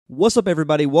What's up,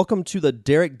 everybody? Welcome to the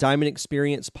Derek Diamond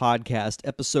Experience Podcast,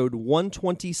 episode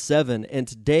 127, and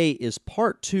today is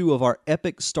part 2 of our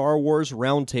epic Star Wars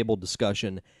Roundtable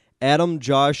discussion. Adam,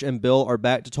 Josh, and Bill are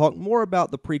back to talk more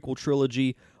about the prequel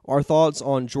trilogy, our thoughts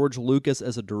on George Lucas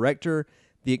as a director,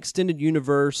 the extended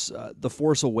universe, The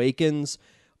Force Awakens,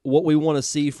 what we want to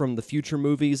see from the future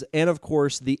movies, and of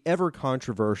course, the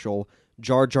ever-controversial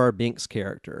Jar Jar Binks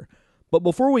character. But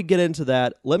before we get into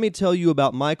that, let me tell you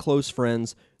about my close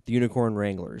friends, the Unicorn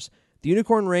Wranglers. The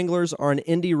Unicorn Wranglers are an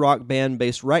indie rock band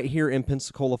based right here in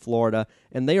Pensacola, Florida,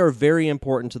 and they are very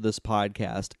important to this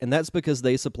podcast, and that's because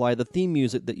they supply the theme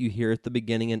music that you hear at the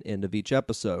beginning and end of each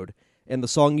episode. And the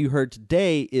song you heard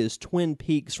today is Twin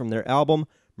Peaks from their album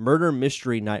Murder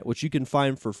Mystery Night, which you can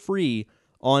find for free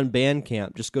on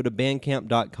Bandcamp. Just go to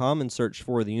bandcamp.com and search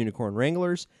for the Unicorn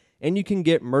Wranglers, and you can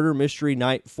get Murder Mystery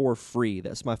Night for free.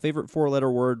 That's my favorite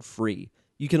four-letter word, free.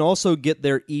 You can also get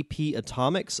their EP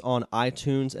Atomics on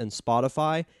iTunes and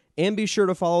Spotify, and be sure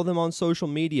to follow them on social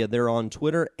media. They're on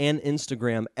Twitter and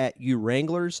Instagram at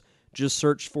UWranglers. Just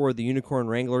search for the Unicorn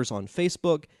Wranglers on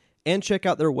Facebook, and check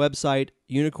out their website,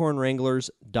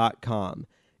 unicornwranglers.com.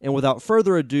 And without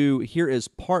further ado, here is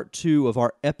part 2 of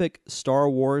our epic Star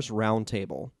Wars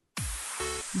Roundtable.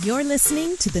 You're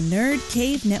listening to the Nerd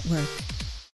Cave Network.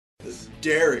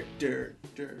 Derek,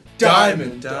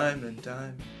 Diamond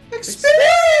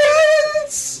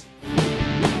Experience!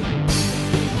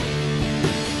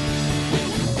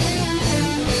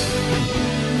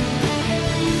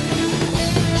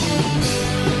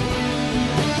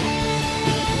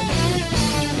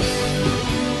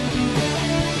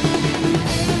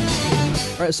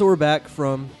 All right, so we're back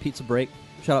from Pizza Break.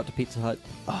 Shout out to Pizza Hut.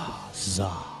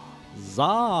 Zah.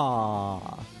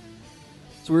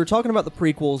 So we were talking about the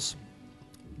prequels,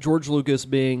 George Lucas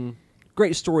being a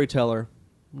great storyteller,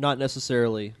 not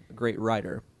necessarily a great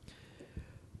writer.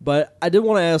 But I did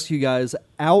want to ask you guys,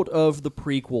 out of the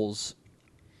prequels,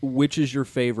 which is your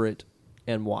favorite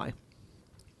and why?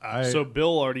 So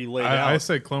Bill already laid out. I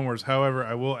said Clone Wars. However,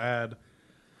 I will add,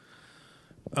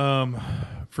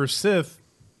 for Sith,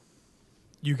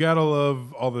 you gotta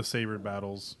love all the saber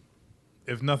battles.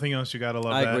 If nothing else, you gotta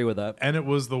love that. I agree with that. And it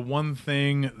was the one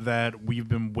thing that we've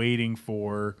been waiting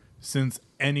for since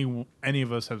any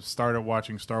of us have started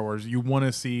watching Star Wars. You want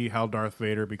to see how Darth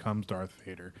Vader becomes Darth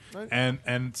Vader, right.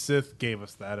 and Sith gave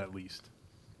us that at least.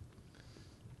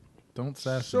 Don't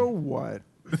sass So me. what?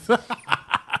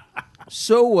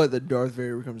 So what that Darth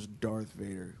Vader becomes Darth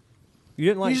Vader? You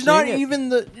didn't like He's not seeing it?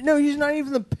 even he's not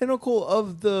even the pinnacle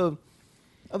of the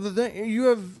thing. You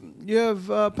have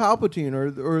Palpatine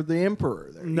or the Emperor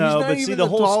there. No, he's not but even see, the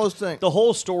whole tallest thing. the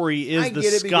whole story is I the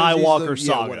get it because he's Skywalker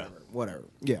yeah, saga whatever.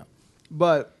 Yeah.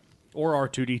 But or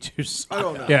R2D2 saga. I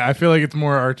don't know. Yeah, I feel like it's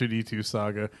more R2D2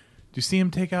 saga. Do you see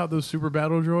him take out those super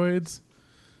battle droids?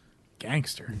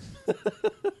 Gangster.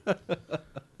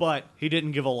 But he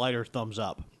didn't give a lighter thumbs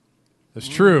up. That's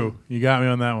true. You got me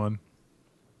on that one.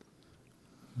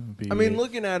 I mean,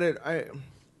 looking at it,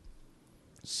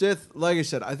 Sith, like I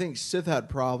said, I think Sith had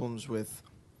problems with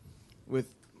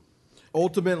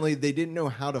ultimately they didn't know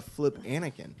how to flip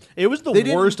Anakin. It was the They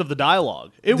didn't- worst of the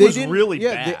dialogue. It They was didn't- really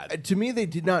yeah, bad. to me, they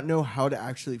did not know how to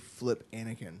actually flip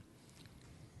Anakin.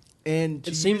 And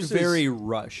It seems use this- very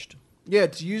rushed. Yeah,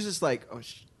 to use this like,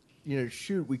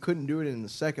 shoot, we couldn't do it in the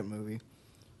second movie.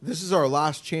 This is our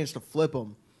last chance to flip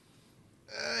them.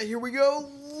 Here we go.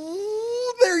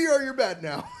 There you are. You're bad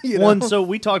now. You know? One, so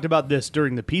we talked about this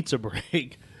during the pizza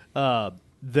break,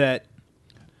 that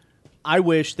I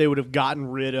wish they would have gotten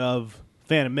rid of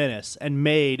Phantom Menace and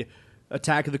made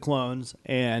Attack of the Clones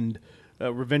and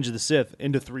Revenge of the Sith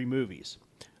into 3 movies.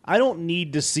 I don't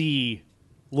need to see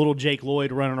little Jake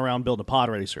Lloyd running around building a pod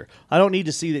racer. I don't need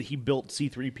to see that he built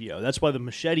C-3PO. That's why the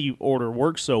machete order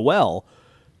works so well,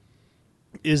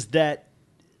 is that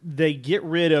they get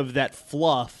rid of that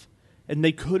fluff, and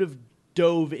they could have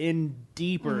dove in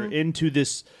deeper into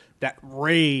that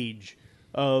rage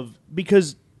of,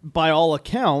 because by all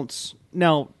accounts,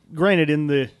 now granted in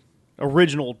the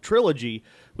original trilogy,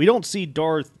 we don't see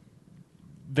Darth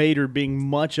Vader being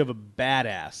much of a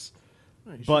badass.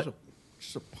 He's but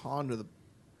just a pawn to the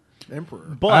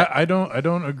Emperor. But I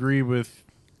don't agree with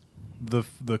the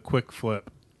quick flip.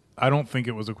 I don't think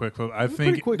it was a quick flip. I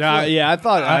think quick yeah, I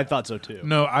thought so too.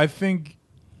 No, I think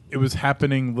it was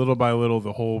happening little by little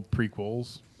the whole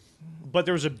prequels. But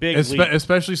there was a big leap.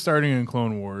 Especially starting in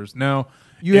Clone Wars. Now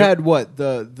You had what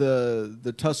the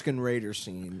Tusken Raider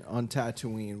scene on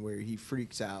Tatooine where he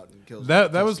freaks out and kills the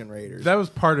that was Tusken Raiders. that was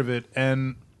part of it,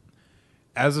 and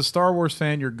as a Star Wars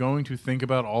fan, you're going to think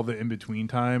about all the in-between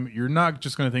time. You're not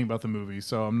just going to think about the movie,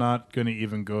 so I'm not going to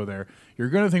even go there. You're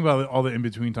going to think about all the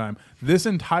in-between time. This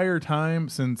entire time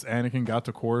since Anakin got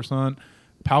to Coruscant,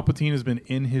 Palpatine has been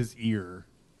in his ear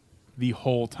the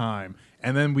whole time.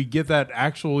 And then we get that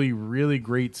actually really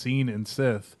great scene in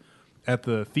Sith at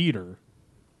the theater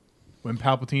when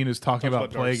Palpatine is talking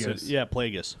about Plagueis. Yeah,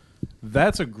 Plagueis.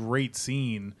 That's a great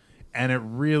scene, and it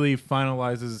really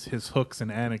finalizes his hooks in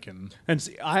Anakin. And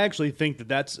see, I actually think that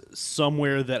that's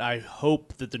somewhere that I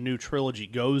hope that the new trilogy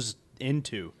goes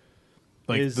into.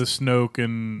 Like the Snoke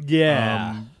and Plagueis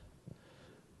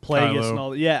Kylo. and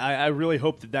all. Yeah, I really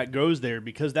hope that that goes there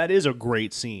because that is a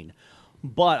great scene.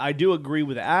 But I do agree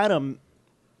with Adam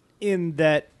in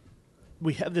that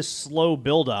we have this slow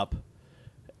build-up,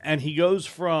 and he goes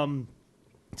from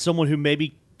someone who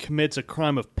maybe commits a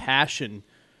crime of passion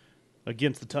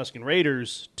against the Tusken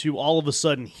Raiders to all of a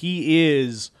sudden he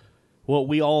is what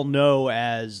we all know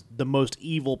as the most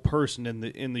evil person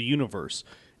in the universe.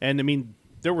 And I mean,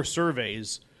 there were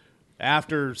surveys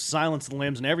after Silence of the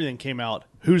Lambs and everything came out,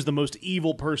 who's the most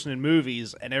evil person in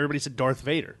movies, and everybody said Darth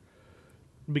Vader.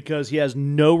 Because he has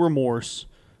no remorse,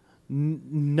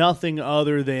 nothing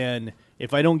other than,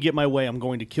 if I don't get my way, I'm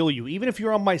going to kill you. Even if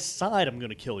you're on my side, I'm going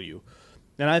to kill you.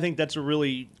 And I think that's a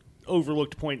really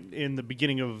overlooked point in the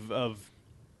beginning of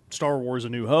Star Wars A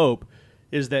New Hope,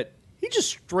 is that he just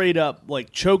straight up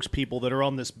like chokes people that are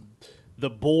on the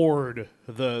board,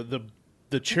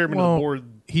 the chairman of the board.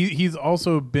 He's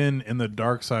also been in the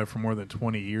dark side for more than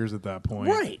 20 years at that point.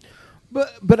 Right.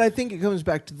 But I think it comes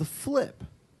back to the flip.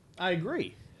 I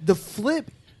agree. The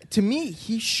flip, to me,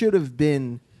 he should have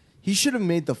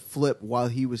made the flip while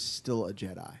he was still a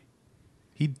Jedi.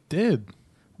 He did.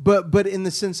 But in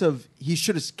the sense of he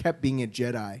should have kept being a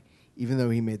Jedi even though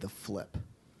he made the flip.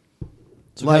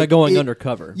 So kind of going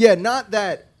undercover. Yeah, not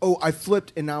that, I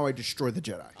flipped and now I destroy the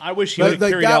Jedi. I wish he would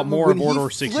have carried out more of Order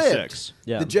 66.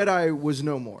 The Jedi was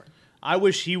no more. I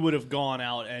wish he would have gone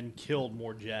out and killed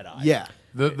more Jedi. Yeah.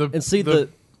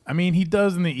 I mean, he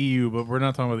does in the EU, but we're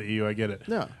not talking about the EU. I get it.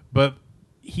 No. But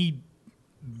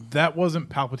that wasn't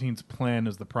Palpatine's plan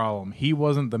is the problem. He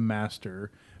wasn't the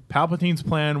master. Palpatine's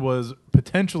plan was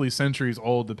potentially centuries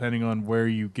old, depending on where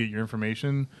you get your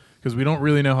information, because we don't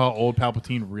really know how old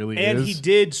Palpatine really is. And he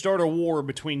did start a war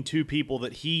between two people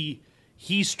that he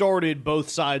started both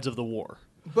sides of the war.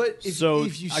 But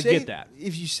I get that.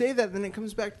 If you say that, then it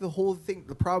comes back to the whole thing,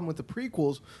 the problem with the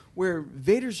prequels, where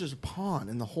Vader's just a pawn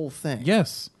in the whole thing.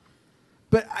 Yes.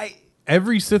 But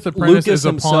every Sith apprentice Lucas is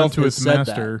a pawn to its said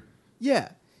master. Yeah,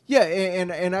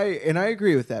 and I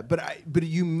agree with that. But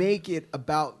you make it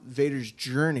about Vader's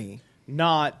journey,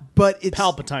 but it's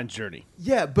Palpatine's journey.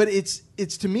 Yeah, but it's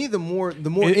to me the more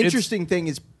interesting thing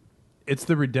is it's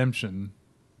the redemption.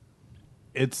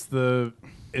 It's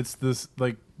this,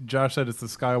 like Josh said, it's the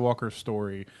Skywalker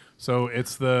story. So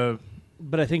it's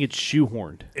but I think it's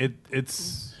shoehorned.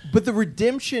 But the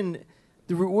redemption,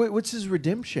 what's his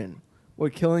redemption?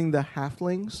 What, killing the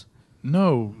halflings?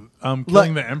 No,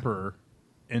 killing the Emperor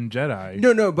in Jedi.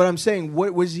 No, but I'm saying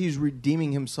what was he's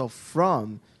redeeming himself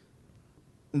from?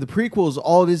 In the prequels,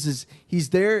 all it is he's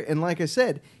there, and like I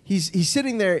said, he's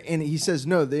sitting there, and he says,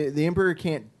 no, the Emperor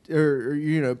can't, or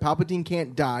Palpatine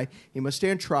can't die. He must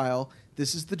stand trial.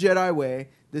 This is the Jedi way.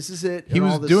 This is it. He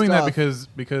was doing that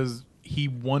because he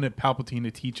wanted Palpatine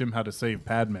to teach him how to save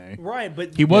Padme. Right,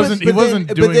 but he wasn't doing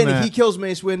that. But then he kills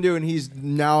Mace Windu, and he's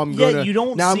I'm going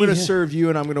to serve you,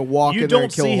 and I'm going to walk in there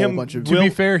and kill a whole bunch of. To be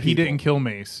fair, he didn't kill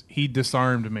Mace. He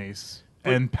disarmed Mace,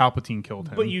 and Palpatine killed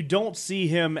him. But you don't see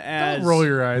him as. Don't roll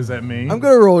your eyes at me. I'm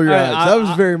going to roll your eyes. That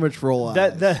was very much roll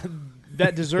eyes.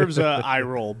 That deserves a eye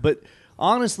roll. But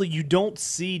honestly, you don't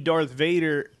see Darth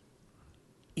Vader.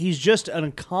 He's just an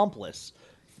accomplice.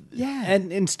 Yeah.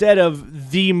 And instead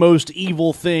of the most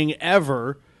evil thing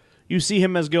ever, you see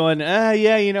him as going,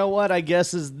 yeah, you know what? I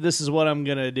guess this is what I'm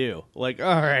going to do. Like,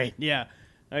 all right, yeah,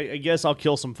 I guess I'll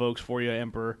kill some folks for you,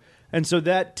 Emperor. And so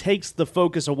that takes the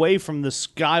focus away from the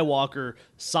Skywalker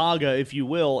saga, if you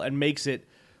will, and makes it,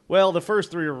 well, the first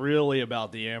three are really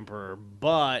about the Emperor,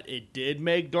 but it did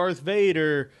make Darth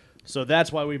Vader, so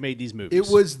that's why we made these movies. It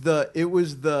was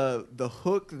the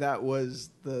hook that was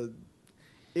the...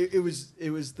 It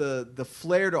was the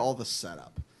flair to all the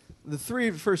setup. The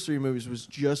first three movies was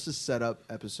just a setup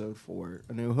episode for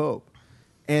A New Hope,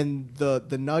 and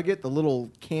the nugget, the little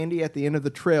candy at the end of the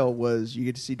trail was you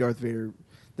get to see Darth Vader.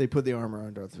 They put the armor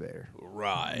on Darth Vader,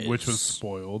 right? Which was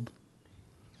spoiled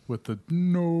with the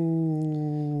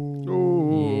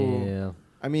Yeah.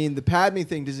 I mean, the Padme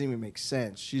thing doesn't even make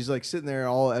sense. She's like sitting there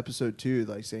all episode 2,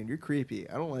 like saying, "You're creepy.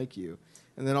 I don't like you."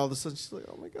 And then all of a sudden she's like,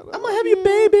 "Oh my god, I'm gonna have you,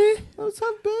 baby. Let's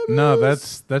have babies." No,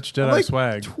 that's Jedi I'm like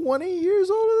swag. 20 years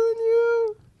older than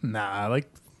you. Nah, like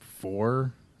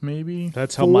 4 maybe.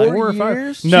 That's how my 4 or 5.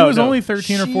 years? She No, was no. only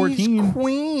 13 or 14. She's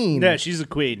queen. Yeah, she's a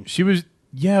queen. She was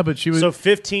but she was So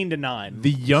 15 to 9. the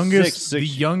youngest Six. the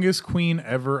youngest queen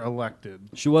ever elected.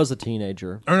 She was a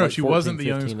teenager. Or no, Like she 14, wasn't the 15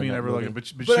 youngest in queen that ever movie. elected,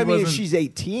 but But she I mean, if wasn't. she's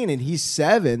 18 and he's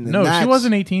 7, then No, she that's-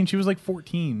 wasn't 18. She was like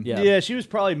 14. Yeah. Yeah, she was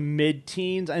probably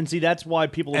mid-teens, and see, that's why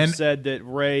people have And- said that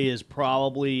Rey is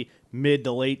probably mid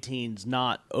to late teens,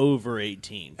 not over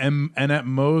 18. And at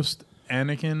most,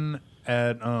 Anakin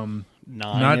at not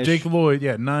Nine-ish. Jake Lloyd,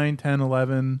 9, 10,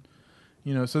 11.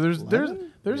 You know, so there's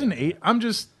an 8. I'm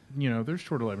just there's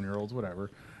short 11-year-olds,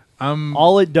 whatever.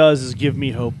 All it does is give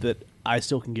me hope that I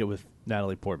still can get with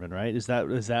Natalie Portman, right? Is that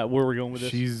where we're going with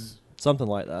this? She's Something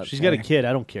like that. She's got a kid.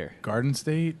 I don't care. Garden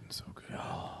State, so good,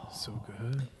 so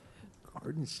good.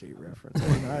 Garden State reference. I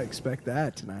did not expect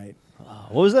that tonight.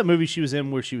 What was that movie she was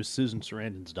in where she was Susan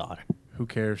Sarandon's daughter? Who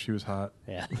cares? She was hot.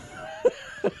 Yeah.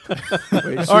 Wait,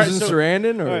 Susan right, so-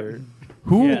 Sarandon or all right.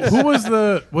 Who Yes. who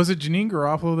was it Janine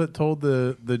Garofalo that told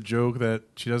the joke that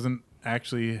she doesn't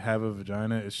actually have a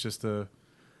vagina? It's just a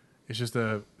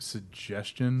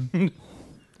suggestion.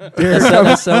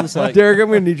 That sounds like Derek, I'm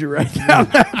going to need you right now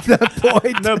at that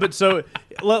point. No, but so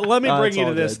let me bring It's you to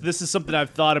all this. good. This is something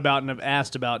I've thought about and I've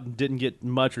asked about and didn't get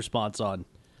much response on.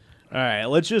 All right,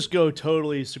 let's just go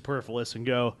totally superfluous and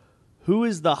go, who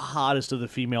is the hottest of the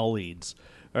female leads?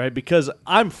 All right, because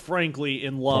I'm frankly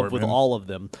in love with Portman. all of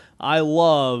them. I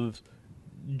love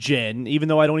Jen, even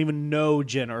though I don't even know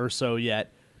Jen Erso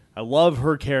yet. I love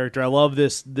her character. I love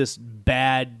this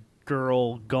bad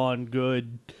girl gone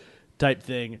good type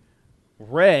thing.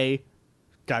 Rey,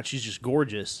 God, she's just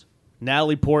gorgeous.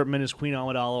 Natalie Portman is Queen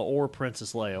Amidala or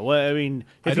Princess Leia. Well, I mean,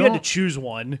 if you had to don't- choose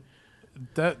one,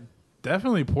 That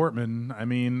definitely Portman. I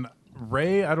mean,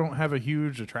 Rey, I don't have a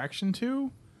huge attraction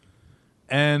to,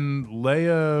 and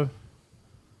Leia,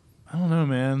 I don't know,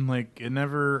 man. Like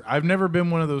I've never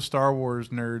been one of those Star Wars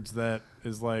nerds that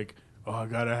is like, oh, I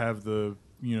gotta have the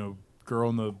girl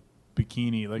in the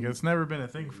bikini. Like it's never been a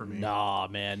thing for me. nah,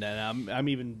 man. And I'm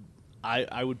even.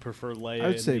 I would prefer Leia I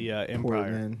would in say the Empire.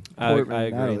 Portman. I agree.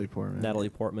 Natalie Portman. Natalie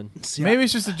Portman. See, Maybe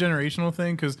it's just a generational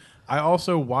thing because I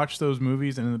also watch those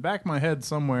movies, and in the back of my head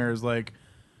somewhere is like,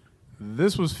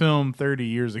 this was filmed 30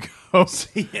 years ago.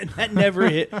 and that never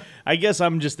hit. I guess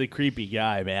I'm just the creepy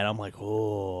guy, man. I'm like,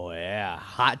 oh yeah,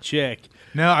 hot chick.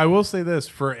 Now, I will say this: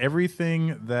 for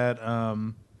everything that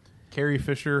Carrie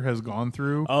Fisher has gone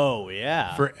through, Oh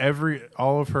yeah, for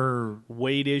all of her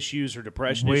weight issues or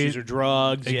depression weight- issues or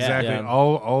drugs. exactly Yeah.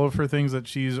 all of her things that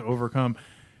she's overcome,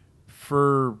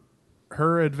 for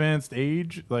her advanced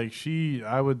age, like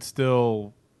I would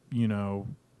still,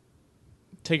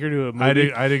 Take her to a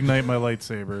movie. I'd ignite my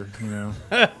lightsaber,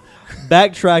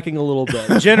 Backtracking a little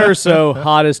bit. Jen Erso,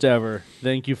 hottest ever.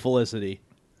 Thank you, Felicity.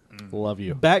 Love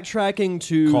you. Backtracking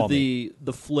to Call the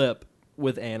flip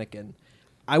with Anakin,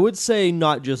 I would say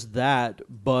not just that,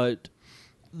 but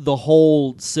the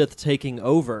whole Sith taking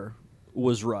over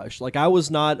was rushed. Like I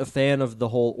was not a fan of the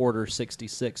whole Order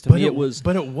 66. To me, it was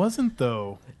but it wasn't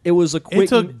though. a quick. It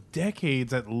took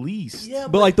decades at least. Yeah,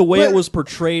 but like the way it but- was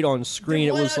portrayed on screen,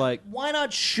 it was like why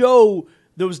not show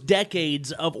those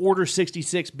decades of Order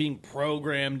 66 being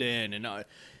programmed in and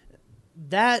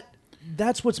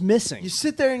that's what's missing. You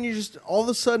sit there and you just, all of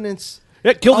a sudden it's...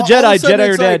 Yeah, kill the all of a Jedi. sudden Jedi are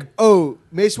it's dead. like, oh,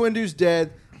 Mace Windu's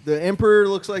dead. The Emperor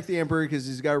looks like the Emperor because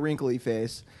he's got a wrinkly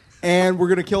face. And we're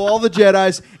going to kill all the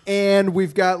Jedis. And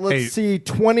we've got, let's see,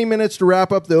 20 minutes to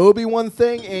wrap up the Obi-Wan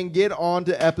thing and get on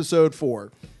to episode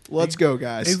 4. Let's go,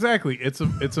 guys. Exactly. It's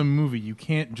a movie. You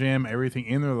can't jam everything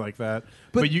in there like that.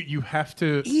 But you have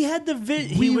to. He had the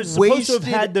he We was supposed to have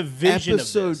wasted had the vision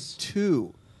episode of this.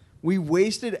 2. We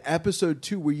wasted episode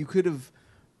 2 where you could have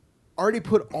already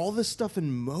put all this stuff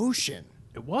in motion.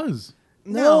 It was.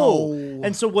 No.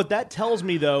 And so what that tells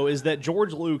me though is that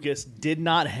George Lucas did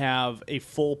not have a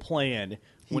full plan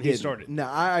when he didn't. started. No,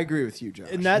 I agree with you, Josh.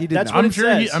 And that- He did that's not. what I'm it sure.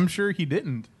 says. I'm sure he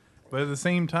didn't. But at the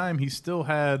same time, he still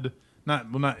had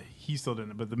not. He still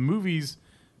didn't. But the movies.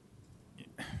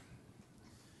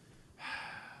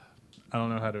 I don't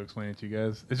know how to explain it to you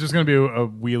guys. It's just going to be a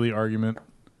wheelie argument.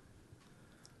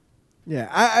 Yeah,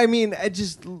 I mean, I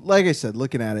just, like I said,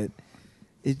 looking at it,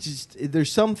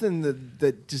 there's something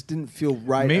that just didn't feel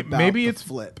right about Maybe the it's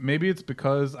flip. Maybe it's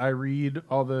because I read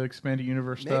all the expanded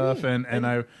universe Maybe. stuff and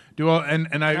I do all and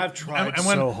I I've tried and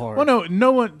when, so hard. Well,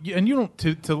 no one, and you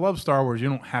don't to love Star Wars. You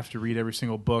don't have to read every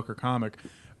single book or comic.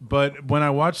 But when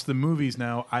I watch the movies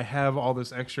now, I have all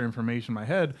this extra information in my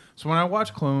head. So when I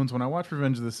watch Clones, when I watch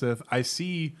Revenge of the Sith, I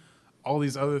see all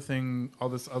this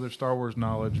other Star Wars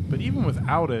knowledge, but even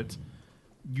without it,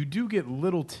 you do get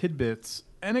little tidbits,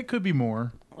 and it could be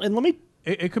more. And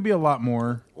It could be a lot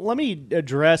more. let me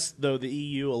address though the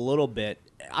EU a little bit.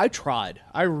 I tried.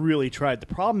 I really tried. The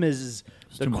problem is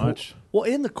too much. Well,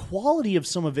 and the quality of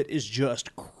some of it is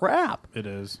just crap. It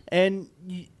is. And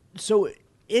so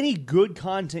any good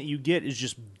content you get is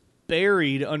just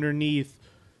buried underneath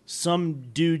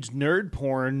some dude's nerd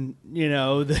porn,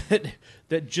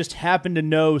 that just happened to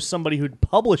know somebody who'd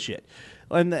publish it.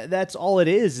 And that's all it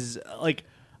is like...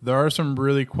 There are some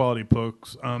really quality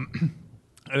books.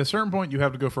 At a certain point, you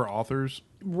have to go for authors.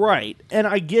 Right. And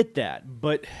I get that,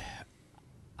 but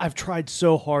I've tried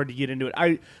so hard to get into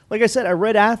it. Like I said, I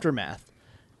read Aftermath.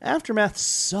 Aftermath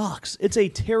sucks. It's a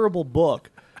terrible book.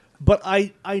 But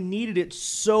I needed it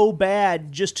so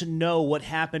bad just to know what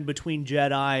happened between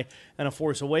Jedi and A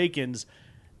Force Awakens.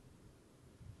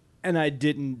 And I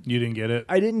didn't... You didn't get it?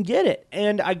 I didn't get it.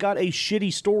 And I got a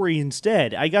shitty story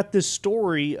instead. I got this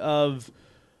story of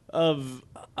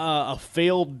a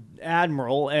failed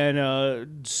admiral and a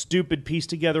stupid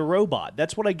pieced-together robot.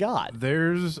 That's what I got.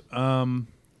 There's,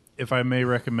 if I may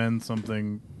recommend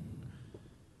something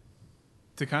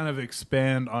to kind of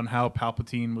expand on how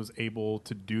Palpatine was able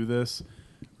to do this,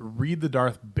 read the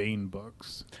Darth Bane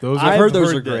books. I've heard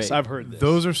those are great. I've heard this.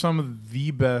 Those are some of the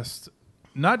best,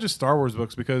 not just Star Wars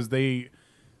books, because they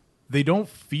don't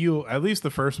feel, at least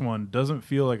the first one, doesn't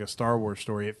feel like a Star Wars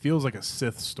story. It feels like a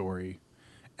Sith story.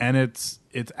 And it's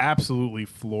absolutely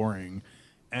flooring.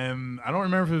 And I don't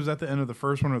remember if it was at the end of the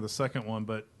first one or the second one,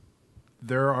 but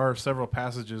there are several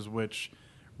passages which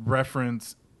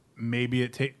reference maybe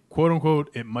quote unquote,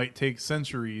 it might take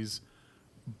centuries,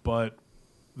 but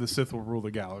the Sith will rule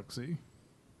the galaxy.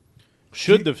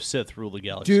 Should the Sith rule the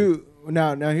galaxy?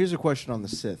 Now here's a question on the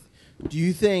Sith. Do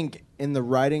you think in the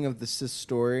writing of the Sith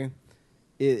story,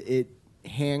 it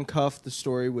handcuffed the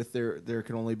story with there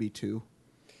can only be two?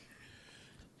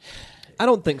 I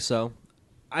don't think so.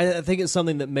 I think it's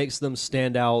something that makes them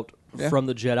stand out from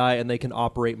the Jedi, and they can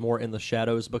operate more in the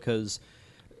shadows because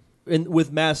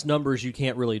with mass numbers, you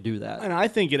can't really do that. And I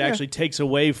think it actually takes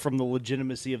away from the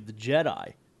legitimacy of the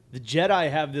Jedi. The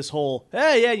Jedi have this whole,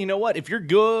 hey, yeah, you know what? If you're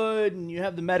good and you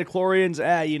have the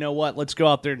midichlorians, you know what? Let's go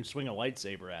out there and swing a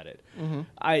lightsaber at it. Mm-hmm.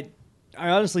 I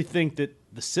honestly think that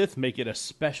the Sith make it a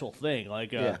special thing.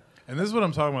 Like, and this is what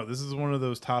I'm talking about. This is one of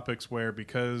those topics where,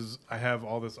 because I have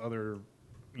all this other,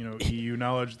 EU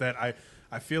knowledge, that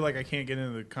I feel like I can't get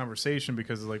into the conversation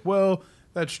because it's like, well,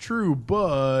 that's true,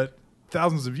 but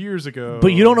thousands of years ago.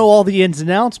 But you don't know all the ins and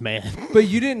outs, man. But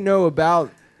you didn't know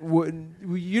about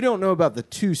you don't know about the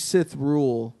two Sith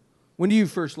rule. When do you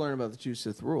first learn about the two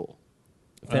Sith rule?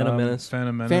 Phantom Menace.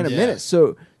 Phantom Menace.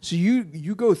 So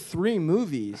you go 3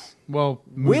 movies. Well,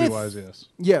 movie-wise, yes.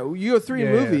 Yeah, you go 3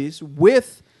 movies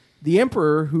with the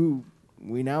Emperor, who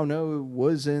we now know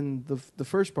was in the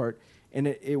first part, and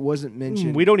it wasn't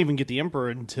mentioned. We don't even get the Emperor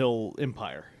until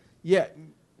Empire. Yeah,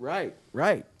 right.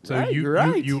 So right, you're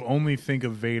right. You only think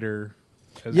of Vader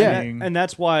as being... And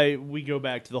that's why we go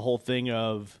back to the whole thing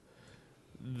of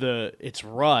it's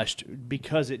rushed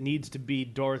because it needs to be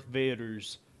Darth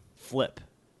Vader's flip.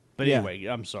 But anyway,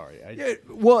 I'm sorry.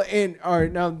 Well, and all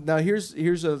right, now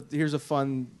here's a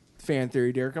fun fan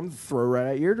theory, Derek. I'm gonna throw right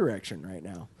at your direction right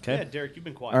now. Okay, yeah, Derek, you've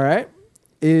been quiet. All right,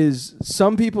 is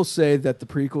some people say that the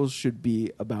prequels should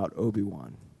be about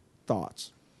Obi-Wan.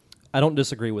 Thoughts? I don't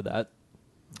disagree with that.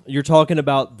 You're talking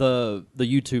about the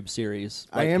YouTube series.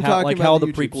 I am talking about how the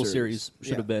the YouTube prequel series.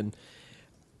 should have been.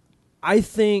 I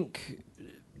think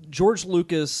George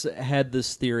Lucas had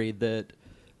this theory that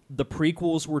the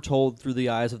prequels were told through the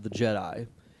eyes of the Jedi,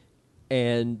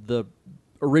 and the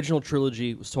original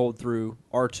trilogy was told through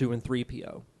R2 and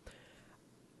 3PO.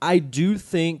 I do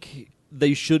think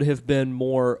they should have been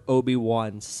more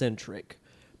Obi-Wan centric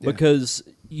because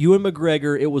Ewan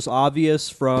McGregor, it was obvious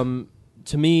from,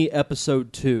 to me,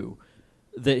 Episode 2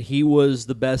 that he was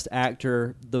the best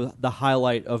actor, the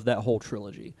highlight of that whole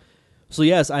trilogy. So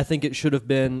yes, I think it should have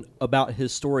been about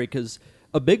his story because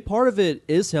a big part of it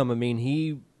is him. I mean,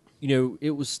 he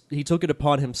took it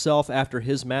upon himself after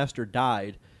his master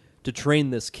died to train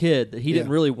this kid that he didn't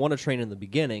really want to train in the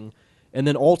beginning, and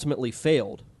then ultimately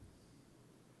failed.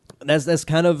 That's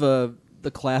kind of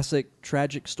the classic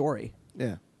tragic story.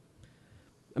 Yeah.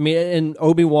 I mean, and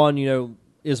Obi-Wan,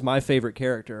 is my favorite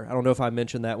character. I don't know if I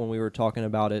mentioned that when we were talking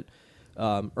about it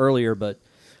earlier, but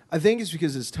I think it's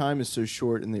because his time is so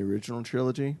short in the original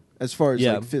trilogy, as far as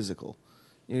like physical.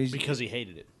 Because he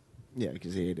hated it. Yeah,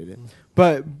 because he hated it.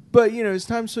 But his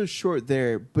time's so short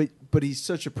there. But he's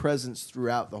such a presence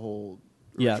throughout the whole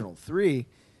original 3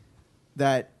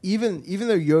 that even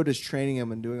though Yoda's training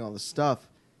him and doing all this stuff,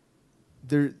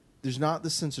 there's not the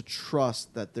sense of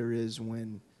trust that there is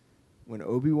when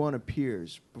Obi-Wan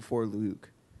appears before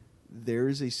Luke. There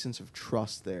is a sense of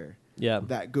trust there. Yeah.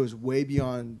 That goes way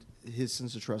beyond his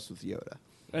sense of trust with Yoda.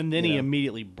 And then he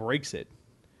immediately breaks it.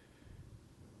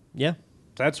 Yeah.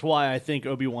 That's why I think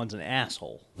Obi-Wan's an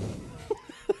asshole.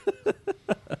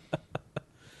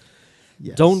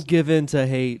 Yes. Don't give in to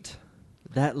hate.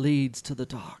 That leads to the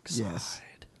dark side. Yes.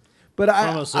 But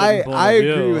From a certain point I of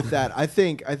agree view. with that. I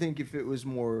think if it was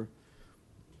more,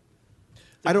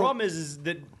 The problem is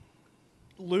that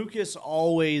Lucas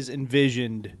always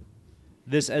envisioned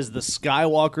this as the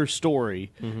Skywalker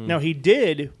story. Mm-hmm. Now, he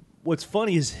did. What's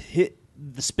funny is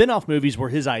the spin-off movies were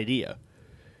his idea.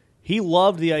 He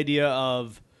loved the idea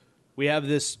of we have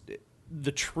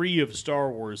the tree of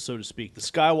Star Wars, so to speak. The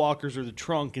Skywalkers are the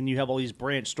trunk, and you have all these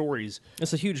branch stories.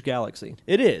 It's a huge galaxy.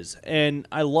 It is, and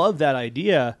I love that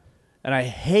idea, and I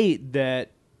hate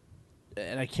that,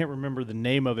 and I can't remember the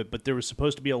name of it, but there was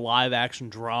supposed to be a live-action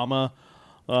drama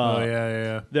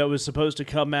that was supposed to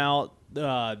come out.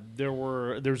 There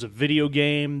was a video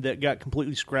game that got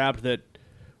completely scrapped that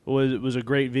was a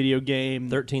great video game.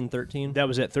 1313. That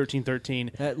was at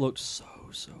 1313. That looked so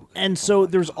good. And so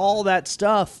there's all that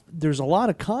stuff. There's a lot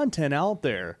of content out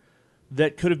there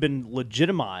that could have been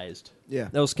legitimized. yeah.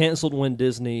 That was canceled when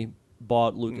Disney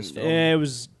bought Lucasfilm. It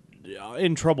was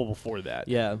in trouble before that.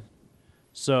 Yeah.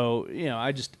 So,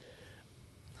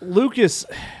 Lucas,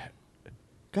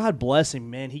 God bless him,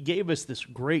 man. He gave us this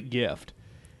great gift,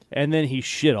 and then he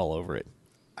shit all over it.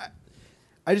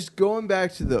 I just going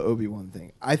back to the Obi-Wan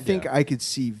thing. I think I could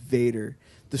see Vader.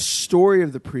 The story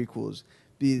of the prequels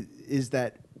is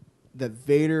that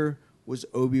Vader was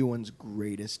Obi-Wan's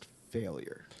greatest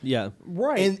failure. Yeah.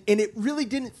 Right. And it really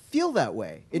didn't feel that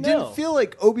way. It No. didn't feel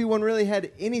like Obi-Wan really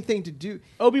had anything to do.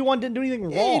 Obi-Wan didn't do anything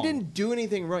wrong. Yeah, he didn't do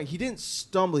anything wrong. He didn't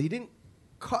stumble. He didn't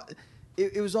cut.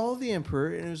 It was all the Emperor,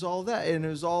 and it was all that, and it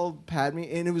was all Padme,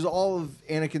 and it was all of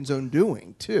Anakin's own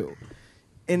doing too.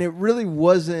 And it really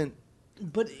wasn't.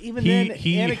 But even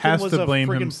He Anakin has was to a blame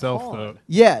friggin' himself pawn. though.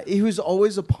 Yeah, he was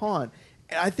always a pawn.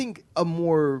 And I think a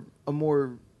more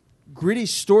gritty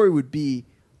story would be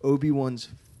Obi-Wan's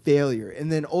failure,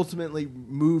 and then ultimately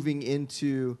moving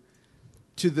into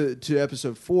to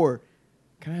episode 4,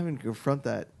 kind of having to confront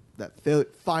that failure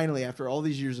finally after all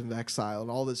these years of exile and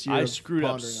all this year. I of screwed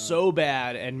up pondering on it. so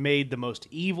bad and made the most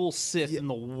evil Sith in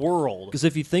the world. Because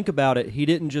if you think about it, he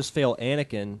didn't just fail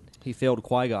Anakin, he failed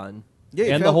Qui-Gon. Yeah,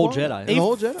 he and the failed whole Qui-Gon. Jedi. And the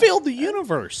whole Jedi. Failed the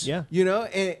universe. Yeah. You know,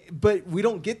 but we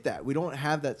don't get that. We don't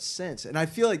have that sense, and I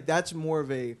feel like that's more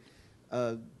of a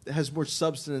has more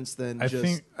substance than I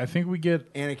just think we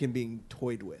get Anakin being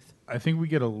toyed with. I think we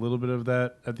get a little bit of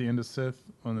that at the end of Sith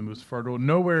on the Mustafar duel.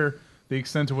 Nowhere the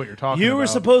extent of what you're talking about. You were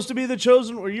supposed to be the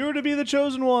chosen, or you were to be the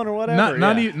chosen one, or whatever.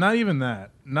 Not even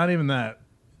that. Not even that.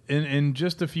 In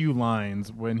just a few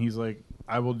lines when he's like,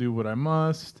 "I will do what I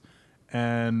must,"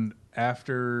 and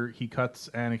after he cuts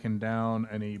Anakin down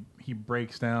and he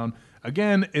breaks down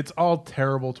again, it's all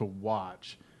terrible to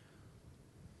watch.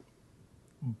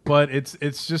 But it's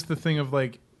just the thing of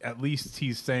like, at least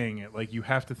he's saying it. Like, you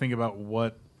have to think about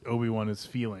what Obi-Wan is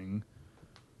feeling.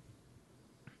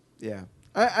 Yeah,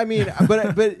 I mean,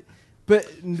 but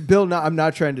Bill, I'm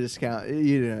not trying to discount,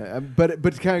 but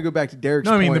to kind of go back to Derek's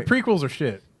No, I mean, point, the prequels are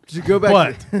shit. to go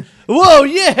back But Whoa,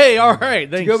 yay! All right,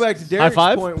 to thanks. go back to Derek's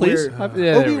High five, point, please. where Yeah,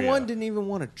 there we Obi-Wan go. didn't even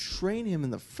want to train him in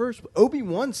the first.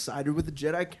 Obi-Wan sided with the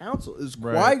Jedi Council. It was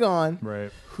Right. Qui-Gon,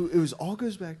 Right. who it was all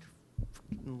goes back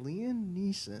to Liam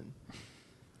Neeson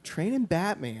training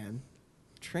Batman,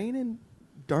 training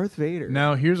Darth Vader.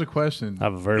 now here's a question: I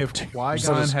have a very if particular set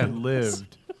Qui-Gon of had skills.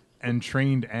 lived and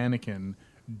trained Anakin,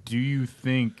 do you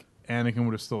think Anakin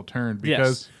would have still turned?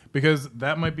 Yes. Because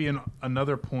that might be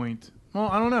another point. Well,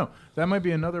 I don't know. That might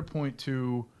be another point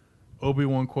to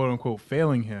Obi-Wan, quote unquote,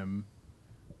 failing him.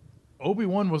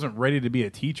 Obi-Wan wasn't ready to be a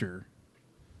teacher.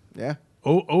 Yeah.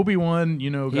 Obi-Wan,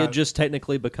 He had just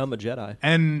technically become a Jedi.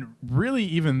 and really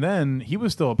even then he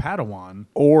was still a Padawan.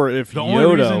 Or if The only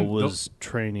Yoda reason- was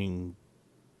training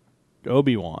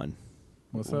Obi-Wan.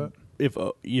 What's that? If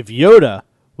Yoda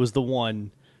was the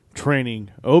one training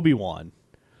Obi-Wan,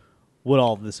 would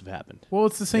all of this have happened? Well,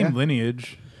 it's the same Yeah.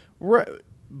 lineage. Right.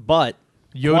 But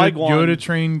Yoda Qui-Gon- Yoda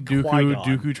trained Dooku. Qui-Gon.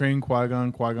 Dooku trained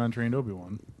Qui-Gon. Qui-Gon trained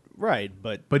Obi-Wan. Right,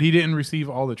 But he didn't receive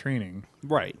all the training.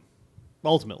 right.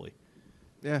 Ultimately.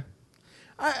 Yeah.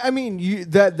 I mean,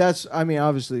 that's. I mean,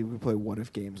 obviously, we play what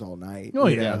if games all night. Oh,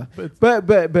 you yeah, know. but-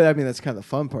 but I mean, that's kind of the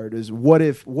fun part. Is what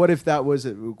if that was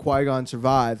it? Qui-Gon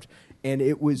survived, and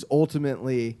it was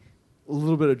ultimately a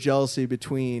little bit of jealousy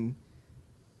between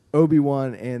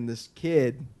Obi-Wan and this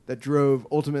kid that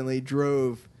ultimately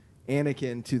drove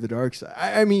Anakin to the dark side.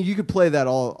 I mean, you could play that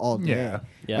all day. Yeah.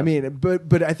 Yeah. I mean,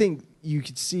 but I think you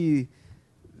could see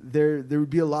there would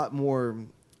be a lot more,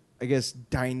 I guess,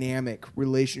 dynamic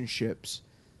relationships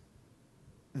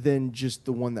than just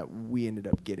the one that we ended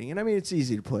up getting. And I mean, it's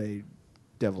easy to play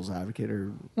devil's advocate,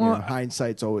 or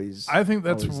hindsight's always. I think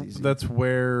always easy. that's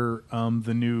where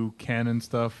the new canon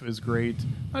stuff is great.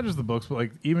 Not just the books, but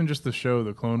like even just the show,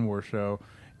 the Clone Wars show.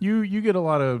 You get a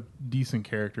lot of decent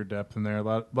character depth in there, a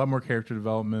lot more character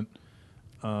development.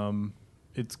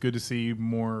 It's good to see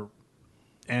more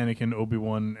Anakin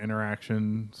Obi-Wan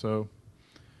interaction. So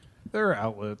there are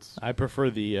outlets. I prefer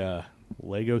the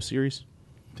Lego series.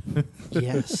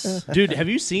 Yes. Dude, have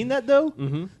you seen that though?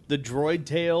 Mm-hmm. The droid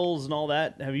tails and all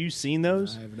that. Have you seen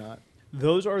those? I have not.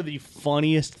 Those are the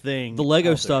funniest thing. The Lego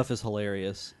out there. stuff is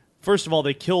hilarious. First of all,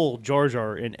 they kill Jar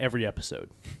Jar in every episode.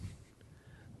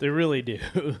 They really do.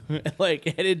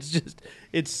 And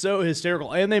it's so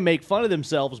hysterical. And they make fun of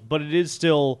themselves, but it is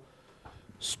still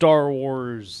Star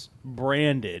Wars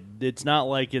branded. It's not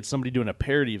like it's somebody doing a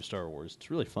parody of Star Wars. It's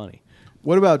really funny.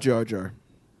 What about Jar Jar?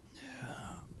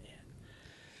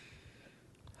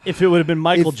 If it would have been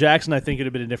Michael Jackson, I think it would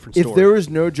have been a different story. If there was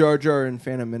no Jar Jar in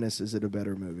Phantom Menace, is it a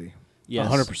better movie?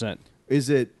 Yes. 100%.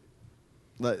 Is it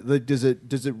like does it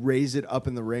raise it up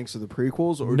in the ranks of the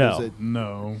prequels, or No. does it?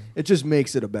 No. It just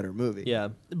makes it a better movie. Yeah.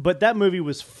 But that movie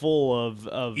was full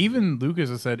of Even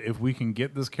Lucas has said, if we can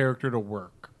get this character to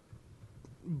work.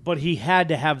 but he had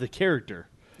to have the character.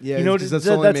 Yeah, You know, because that's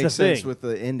that- only that's makes the sense thing. with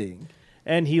the ending.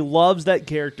 And he loves that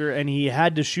character, and he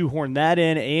had to shoehorn that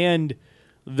in, and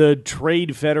the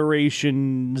Trade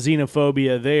Federation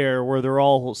xenophobia there, where they're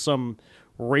all some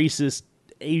racist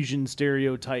Asian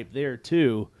stereotype there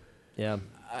too. Yeah.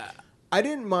 I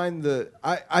didn't mind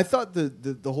I thought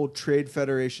the whole Trade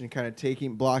Federation kind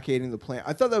of blockading the plant.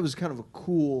 I thought that was kind of a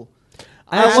cool.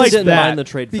 I actually like didn't that, mind the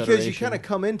Trade Because Federation. you kind of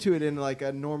come into it in like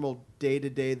a normal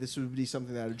day-to-day, this would be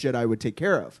something that a Jedi would take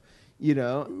care of, you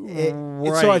know? And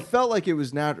so I Right. felt like it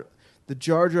was natural. The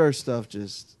Jar Jar stuff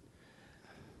just...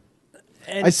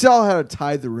 And I saw how to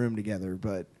tie the room together,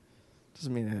 but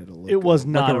doesn't mean it had to look it was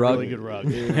not a a rug. really good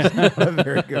rug. It was not a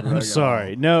very good rug I'm at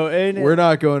sorry. all. No, and We're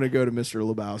not going to go to Mr.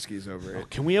 Lebowski's over it.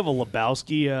 Can we have a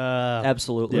Lebowski?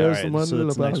 Absolutely. Yeah, There's all right, one so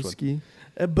that's the next one. Lebowski.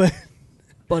 But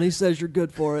Bunny says you're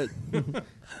good for it.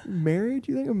 Married?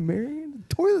 You think I'm married?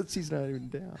 The toilet seat's not even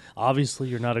down. obviously,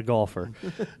 you're not a golfer.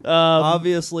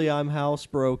 Obviously, I'm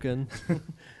housebroken.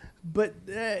 But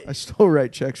I still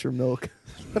write checks for milk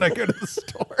when I go to the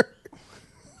store.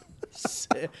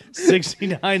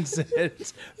 69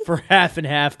 cents for half and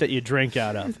half that you drink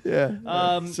out of.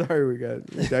 Yeah. Sorry,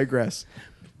 we digress.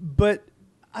 But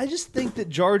I just think that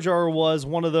Jar Jar was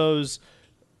one of those.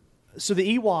 So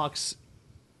the Ewoks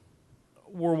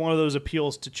were one of those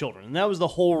appeals to children, and that was the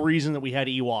whole reason that we had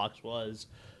Ewoks was,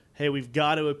 hey, we've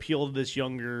got to appeal to this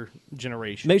younger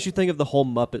generation. Makes you think of the whole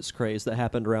Muppets craze that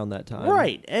happened around that time.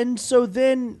 Right. And so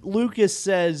then Lucas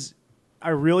says, I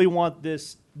really want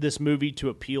this movie to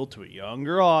appeal to a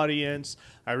younger audience.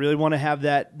 I really want to have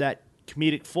that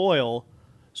comedic foil.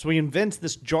 So he invents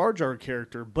this Jar Jar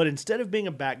character, but instead of being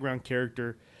a background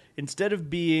character, instead of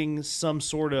being some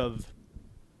sort of,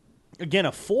 again,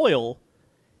 a foil,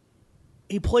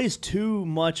 he plays too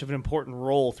much of an important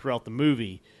role throughout the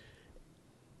movie.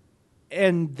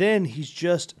 And then he's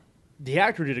just, the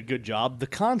actor did a good job. The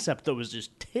concept, though, was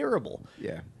just terrible.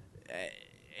 Yeah.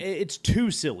 It's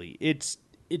too silly. It's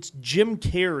Jim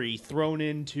Carrey thrown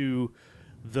into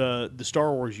the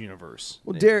Star Wars universe.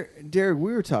 Well, Derek,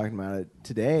 we were talking about it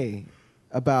today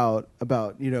about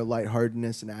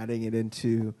lightheartedness and adding it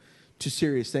into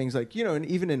serious things, like, and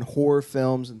even in horror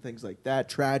films and things like that,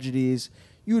 tragedies,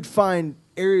 you would find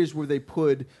areas where they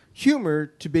put humor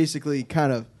to basically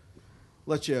kind of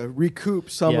let you recoup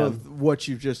some of what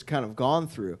you've just kind of gone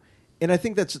through. And I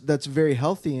think that's very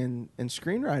healthy in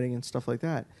screenwriting and stuff like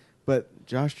that. But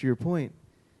Josh, to your point,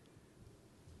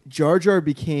 Jar Jar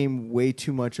became way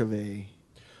too much of a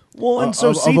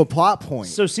of a plot point.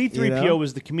 So C-3PO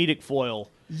was the comedic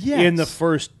foil in the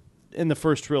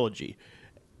first trilogy,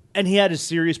 and he had his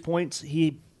serious points.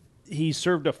 He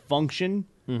served a function,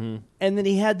 and then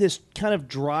he had this kind of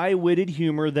dry-witted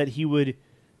humor that he would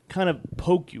kind of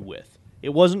poke you with.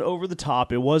 It wasn't over the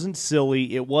top. It wasn't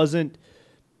silly. It wasn't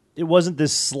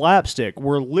this slapstick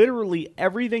where literally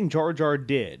everything Jar Jar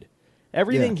did,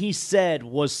 everything he said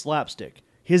was slapstick.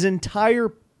 His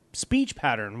entire speech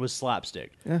pattern was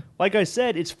slapstick. Yeah. Like I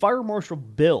said, it's Fire Marshal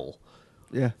Bill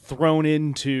thrown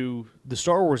into the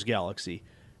Star Wars galaxy.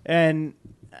 And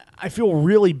I feel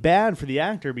really bad for the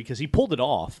actor because he pulled it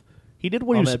off. He did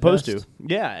what he On was that supposed best. to.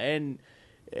 Yeah, and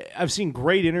I've seen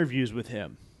great interviews with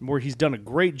him where he's done a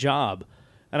great job.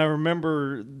 And I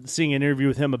remember seeing an interview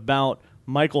with him about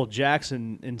Michael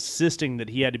Jackson insisting that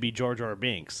he had to be Jar Jar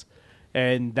Binks.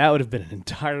 And that would have been an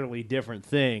entirely different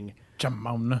thing.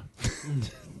 Jamona.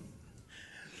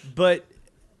 But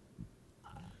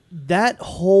that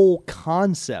whole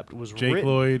concept was Jake written.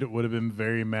 Lloyd would have been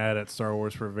very mad at Star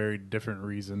Wars for a very different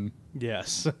reason.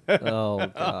 Yes.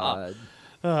 Oh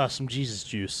God. Some Jesus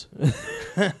juice.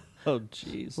 Oh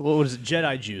jeez. What was it?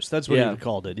 Jedi juice. That's what Yeah. he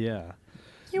called it, yeah.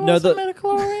 You No, want some the-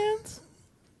 midichlorians?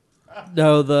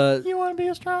 No, the You want to be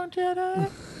a strong Jedi?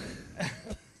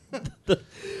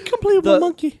 Complete The-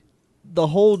 monkey. the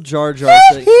whole Jar Jar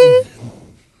thing.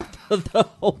 The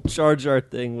whole Jar Jar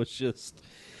thing was just.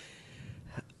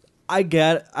 I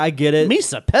get it.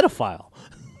 Misa, pedophile.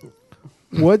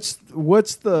 What's the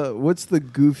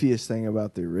goofiest thing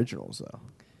about the originals though?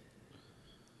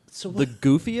 So The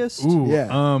goofiest. Ooh,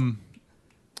 Yeah.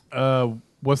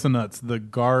 what's the nuts? The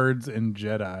guards and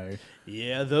Jedi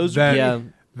yeah, those that Yeah.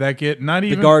 that get not The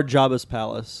even guard Jabba's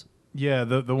palace. Yeah,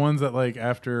 the ones that like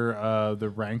after the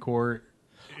Rancor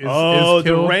is the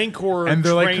killed, Rancor and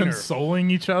they're like trainer.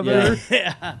 consoling each other.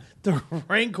 Yeah, the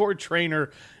Rancor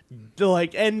trainer.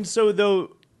 And so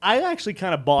though I actually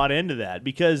kind of bought into that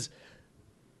because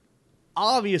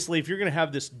obviously if you're going to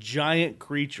have this giant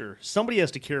creature, somebody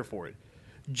has to care for it.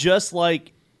 Just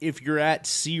like if you're at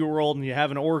SeaWorld and you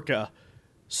have an orca,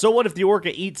 so what if the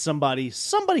orca eats somebody?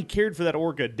 Somebody cared for that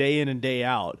orca day in and day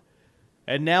out.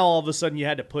 And now all of a sudden you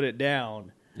had to put it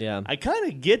down. Yeah. I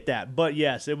kind of get that, but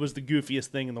yes, it was the goofiest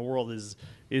thing in the world is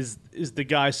the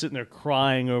guy sitting there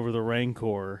crying over the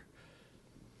Rancor.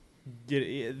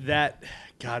 That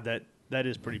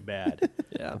is pretty bad.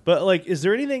 Yeah. But like, is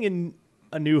there anything in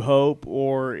A New Hope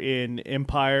or in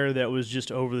Empire that was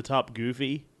just over the top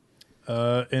goofy?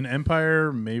 In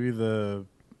Empire, maybe the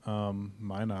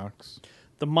Minox.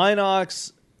 The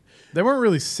Minox. They weren't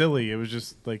really silly. It was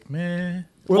just like meh.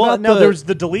 What Well, about now the- there's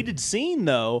the deleted scene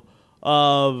though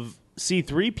of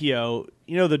C-3PO.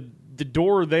 You know, the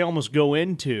door they almost go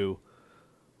into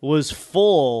was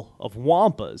full of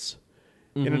Wampas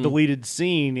in a deleted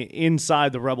scene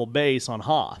inside the Rebel base on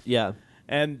Hoth. Yeah.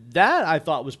 And that I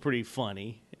thought was pretty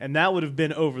funny. And that would have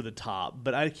been over the top.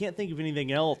 But I can't think of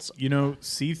anything else. You know,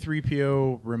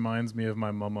 C-3PO reminds me of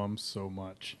my mum so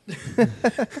much.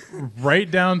 Right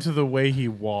down to the way he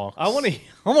walks. I want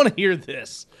to hear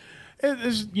this.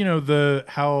 It's, you know,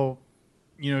 how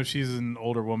she's an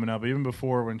older woman now, but even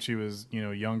before when she was,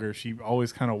 younger, she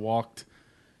always kind of walked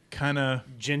kind of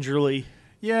Gingerly.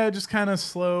 just kind of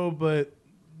slow but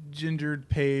gingered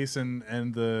pace, and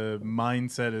the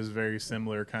mindset is very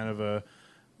similar, kind of a,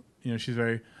 she's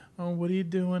very, oh, what are you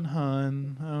doing,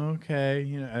 hun? Oh, okay,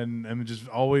 and just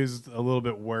always a little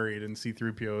bit worried. And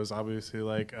C-3PO is obviously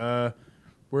like,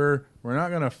 we're not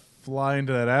gonna fly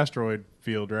into that asteroid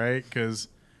field, right? Because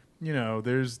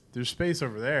there's space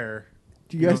over there.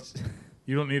 Do you guys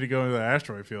You don't need to go into the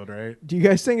asteroid field, right? do you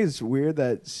guys think it's weird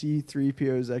that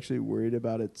C-3PO is actually worried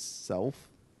about itself?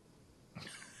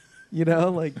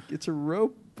 Like it's a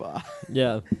robot.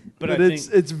 Yeah. But I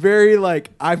it's very like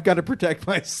I've got to protect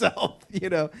myself.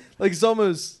 Like it's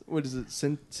almost what is it?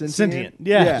 Sentient. Sentient.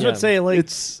 Yeah. I was about to say, like,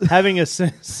 it's having a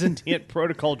sentient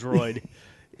protocol droid.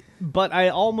 But I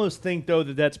almost think, though,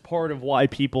 that that's part of why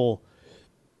people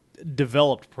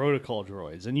developed protocol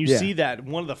droids. And you Yeah. see that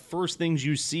one of the first things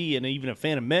you see in even a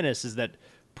Phantom Menace is that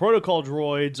protocol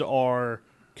droids are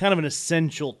kind of an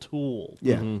essential tool.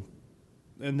 yeah.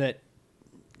 And that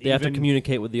They have to even-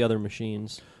 communicate with the other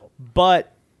machines.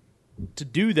 But to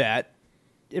do that,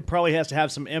 it probably has to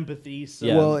have some empathy. So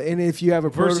Yeah. Well, and if you have a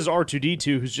versus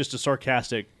R2-D2, who's just a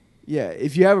sarcastic.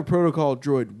 if you have a protocol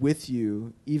droid with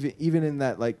you, even in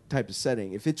that like type of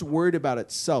setting, if it's worried about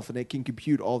itself and it can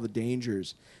compute all the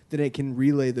dangers, then it can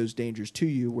relay those dangers to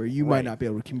you where you might Right. not be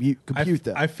able to compute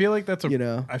them. I feel like that's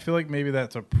You I feel like maybe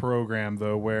that's a program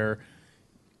though where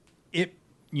it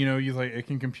it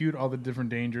can compute all the different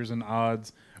dangers and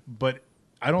odds, but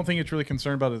I don't think it's really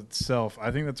concerned about itself. I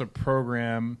think that's a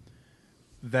program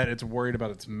that it's worried about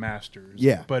its masters.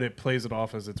 Yeah. But it plays it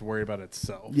off as it's worried about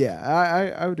itself. Yeah,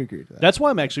 I would agree to that. That's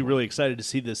why I'm actually really excited to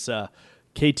see this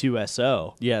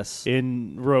K2SO Yes.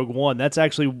 in Rogue One. That's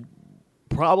actually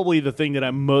probably the thing that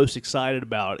I'm most excited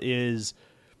about is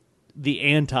the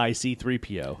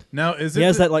anti-C-3PO. Now is He it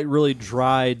has that like really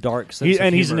dry, dark sense of He's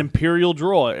an humor. Imperial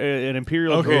droid. An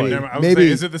Imperial okay? droid. Never mind. I was Maybe-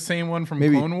 saying, is it the same one from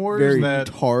Maybe Clone Wars very that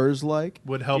Tars-like.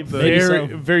 would help the? Maybe Very,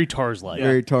 so. very Tars-like.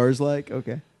 Very Tars-like.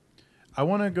 Okay. I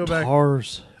want to go back.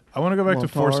 Tars. I want to go back Come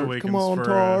to on, Force Tars. Awakens Come on,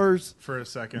 Tars. for a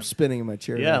second. I'm spinning in my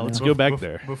chair. Yeah, right let's now. go back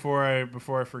there. Before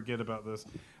I forget about this.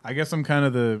 I guess I'm kind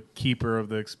of the keeper of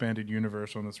the expanded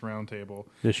universe on this roundtable.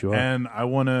 Yes, you are. And I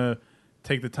want to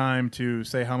take the time to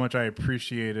say how much I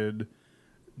appreciated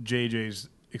JJ's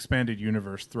expanded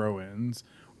universe throw-ins.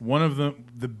 One of them,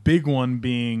 the big one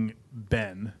being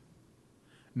Ben.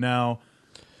 Now,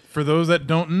 for those that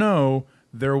don't know,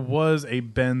 there was a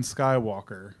Ben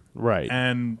Skywalker. Right.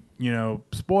 And,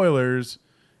 spoilers,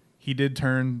 he did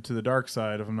turn to the dark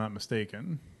side, if I'm not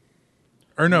mistaken.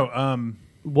 Or no,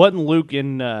 Wasn't Luke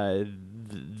in... the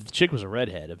chick was a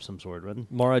redhead of some sort, wasn't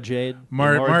it? Mara Jade.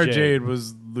 Mara Jade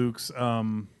was Luke's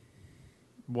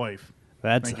wife.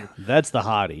 That's Thank you. that's the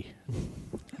hottie.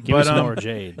 Give us Mara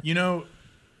Jade.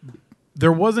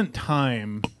 There wasn't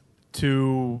time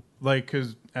to,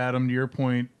 because Adam, to your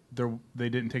point, they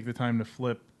didn't take the time to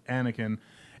flip Anakin.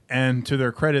 And to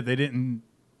their credit, they didn't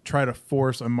try to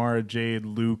force a Mara Jade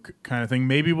Luke kind of thing.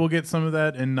 Maybe we'll get some of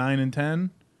that in 9 and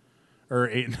 10. Or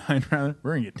 8 and 9, rather.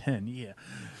 We're going to get 10, yeah.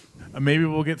 Maybe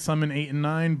we'll get some in 8 and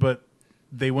 9, but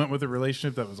they went with a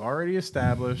relationship that was already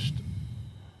established.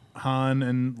 Han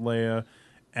and Leia.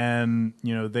 And,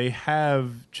 they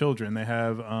have children. They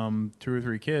have 2 or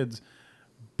 3 kids.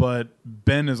 But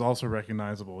Ben is also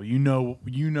recognizable. You know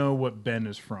what Ben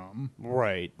is from.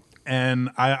 Right. And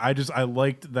I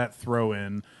liked that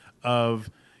throw-in of,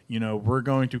 we're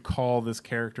going to call this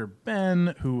character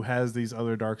Ben, who has these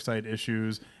other dark side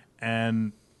issues.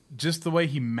 And just the way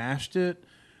he mashed it,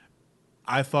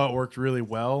 I thought worked really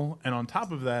well. And on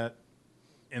top of that,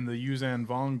 in the Yuzan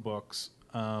Vong books,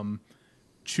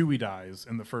 Chewie dies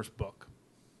in the first book.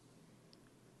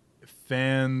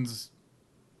 Fans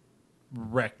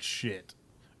wrecked shit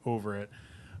over it.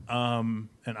 And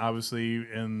obviously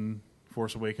in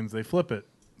Force Awakens, they flip it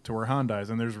to where Han dies.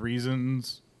 And there's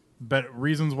reasons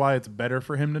why it's better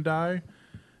for him to die.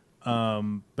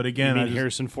 But again,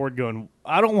 Harrison Ford going,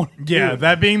 I don't want to yeah,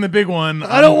 that being the big one.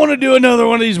 I don't want to do another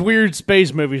one of these weird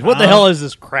space movies. What the hell is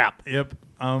this crap? Yep.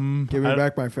 Give me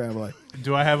back my family.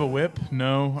 Do I have a whip?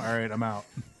 No. All right, I'm out.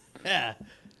 Yeah.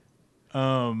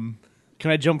 Can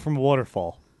I jump from a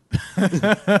waterfall?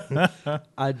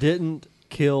 I didn't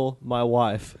kill my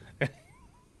wife.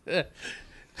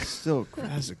 Still,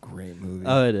 that's a great movie.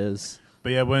 Oh, it is.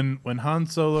 But yeah, when Han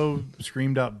Solo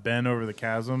screamed out Ben over the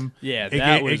chasm, Yeah,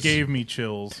 it gave me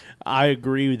chills. I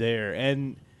agree there,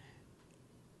 and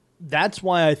that's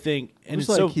why I think. And It's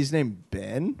it's like he's named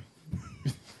Ben.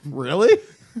 Really?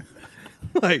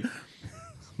 like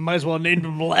might as well name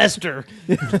him Lester.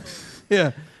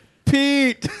 Yeah.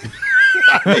 Pete.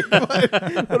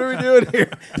 what are we doing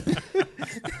here?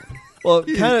 Well,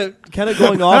 kind of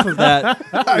going off of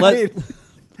that,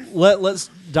 let's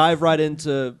dive right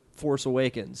into Force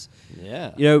Awakens.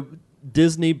 Yeah.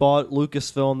 Disney bought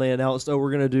Lucasfilm. They announced,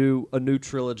 we're going to do a new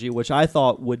trilogy, which I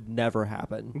thought would never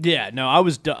happen. Yeah, no, I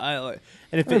was and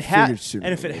if it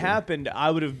figured happened, I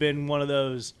would have been one of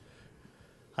those.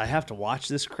 I have to watch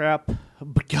this crap,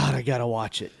 but God, I gotta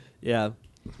watch it. Yeah.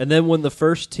 And then when the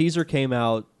first teaser came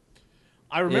out,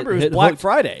 I remember It it was hit Black hooked.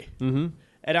 Friday, and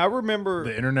I remember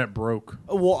The internet broke.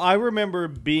 Well, I remember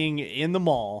being in the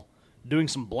mall, doing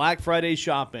some Black Friday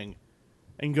shopping,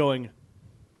 and going,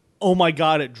 oh my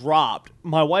God, it dropped.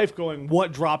 My wife going,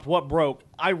 what dropped, what broke?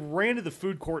 I ran to the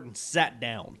food court and sat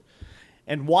down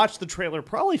and watched the trailer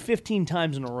probably 15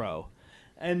 times in a row.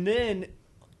 And then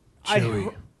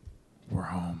Chewie, we're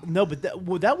home. No, but that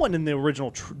wasn't in the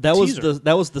original that teaser.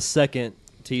 was the second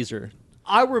teaser.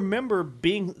 I remember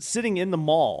sitting in the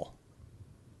mall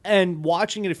and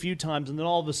watching it a few times, and then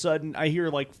all of a sudden I hear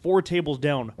like 4 tables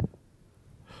down,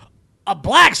 a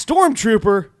black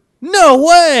stormtrooper? No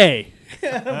way!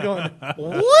 I'm going,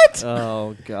 what?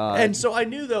 Oh, God. And so I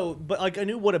knew I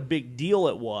knew what a big deal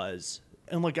it was.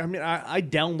 And I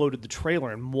downloaded the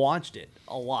trailer and watched it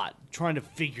a lot, trying to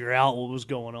figure out what was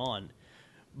going on.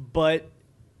 But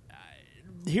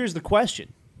here's the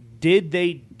question. Did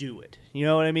they do it? You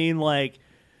know what I mean?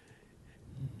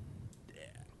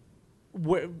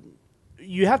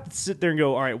 You have to sit there and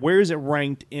go, all right, where is it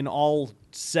ranked in all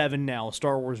 7 now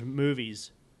Star Wars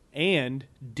movies? And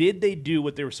did they do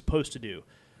what they were supposed to do?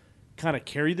 Kind of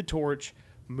carry the torch,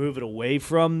 move it away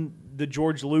from the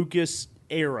George Lucas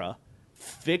era,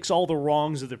 fix all the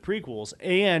wrongs of the prequels,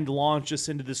 and launch us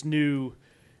into this new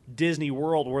Disney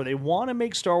world where they want to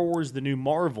make Star Wars the new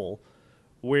Marvel,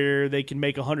 where they can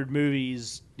make 100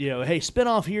 movies, hey, spin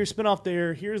off here, spin off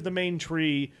there, here's the main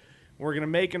tree. We're going to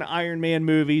make an Iron Man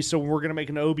movie, so we're going to make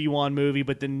an Obi-Wan movie,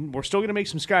 but then we're still going to make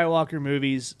some Skywalker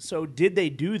movies. So did they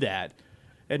do that?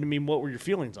 And what were your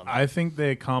feelings on that? I think they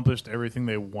accomplished everything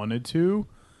they wanted to.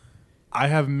 I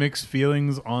have mixed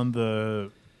feelings on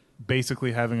the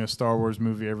basically having a Star Wars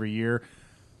movie every year.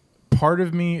 Part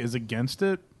of me is against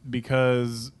it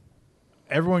because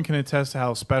everyone can attest to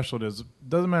how special it is.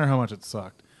 Doesn't matter how much it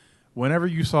sucked. Whenever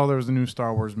you saw there was a new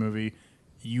Star Wars movie,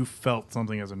 you felt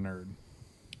something as a nerd.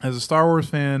 As a Star Wars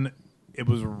fan, it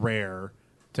was rare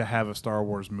to have a Star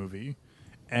Wars movie,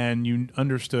 and you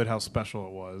understood how special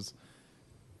it was.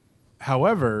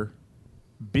 However,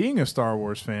 being a Star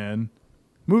Wars fan,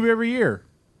 movie every year,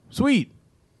 sweet,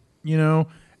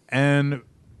 and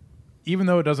even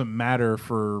though it doesn't matter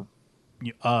for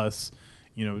us,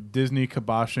 Disney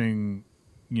kiboshing,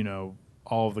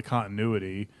 all of the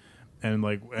continuity, and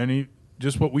like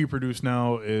just what we produce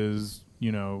now is,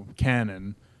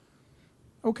 canon.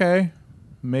 Okay,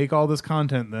 make all this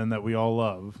content then that we all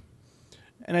love.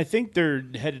 And I think they're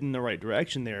headed in the right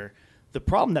direction there. The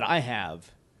problem that I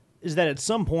have is that at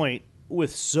some point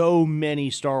with so many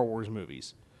Star Wars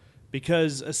movies,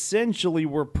 because essentially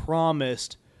we're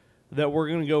promised that we're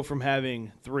going to go from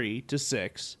having 3 to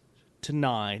 6 to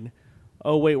 9.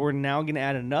 Oh, wait, we're now going to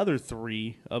add another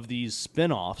 3 of these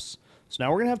spin-offs. So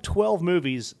now we're going to have 12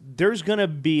 movies. There's going to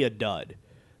be a dud.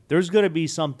 There's going to be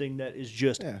something that is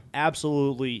just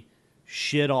absolutely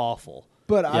shit awful.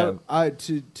 But I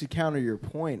to counter your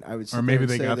point, I would say, or maybe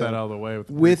they got that out of the way with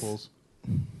the prequels.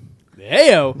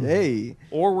 Heyo. Hey,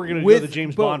 or we're going to go the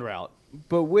James Bond route.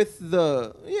 But with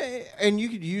and you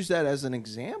could use that as an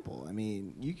example. I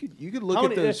mean, you could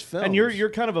look at those films. And you're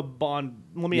kind of a Bond.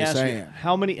 Let me ask you,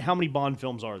 how many Bond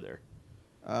films are there?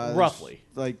 Roughly,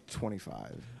 like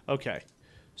 25. Okay,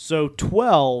 so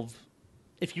 12.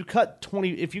 If you cut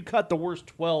the worst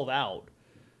 12 out,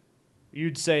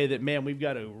 you'd say that, man, we've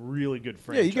got a really good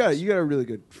franchise. Yeah, you got a really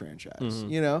good franchise.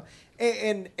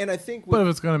 And I think, but if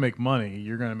it's going to make money,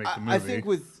 you're going to make the movie. I think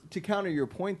to counter your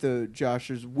point though,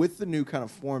 Josh, is with the new kind of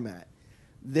format,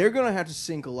 they're going to have to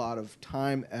sink a lot of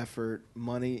time, effort,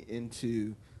 money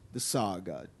into the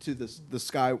saga, to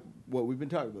the what we've been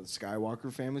talking about, the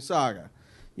Skywalker family saga.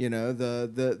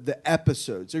 The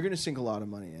episodes. They're going to sink a lot of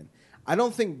money in. I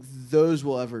don't think those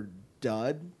will ever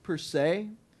dud per se.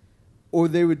 Or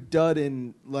they would dud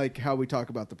in, like, how we talk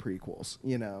about the prequels,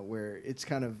 where it's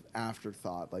kind of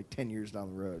afterthought, like 10 years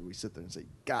down the road, we sit there and say,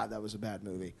 God, that was a bad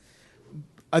movie.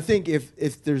 I think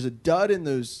if there's a dud in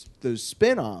those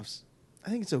spin-offs, I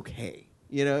think it's okay.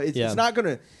 It's not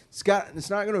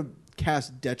gonna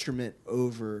cast detriment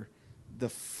over the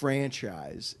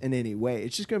franchise in any way.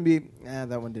 It's just gonna be,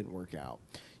 that one didn't work out.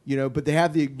 But they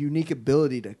have the unique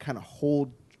ability to kind of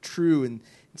hold true and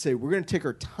say, we're going to take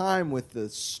our time with the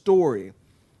story,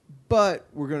 but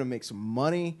we're going to make some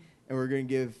money, and we're going to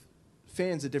give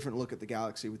fans a different look at the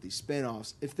galaxy with these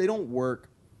spin-offs. If they don't work,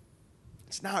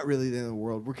 it's not really the end of the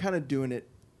world. We're kind of doing it,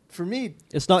 for me,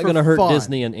 it's not going to hurt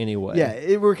Disney in any way.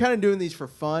 Yeah, we're kind of doing these for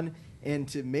fun and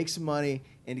to make some money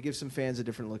and to give some fans a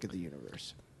different look at the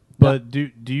universe. But do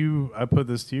you, I put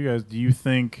this to you guys, do you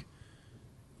think,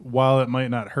 while it might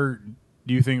not hurt,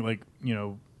 do you think, like,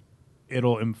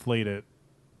 it'll inflate it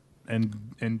and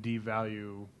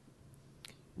devalue?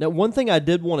 Now, one thing I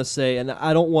did want to say, and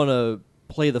I don't want to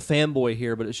play the fanboy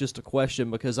here, but it's just a question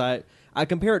because I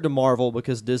compare it to Marvel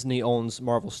because Disney owns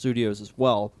Marvel Studios as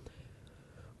well.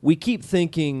 We keep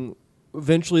thinking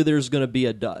eventually there's going to be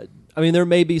a dud. I mean, there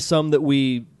may be some that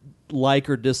we like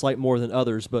or dislike more than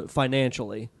others, but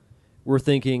financially, we're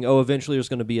thinking, eventually there's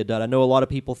going to be a dud. I know a lot of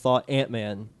people thought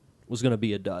Ant-Man was going to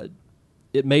be a dud.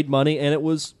 It made money, and it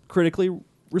was critically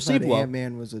received well.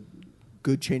 Ant-Man was a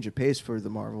good change of pace for the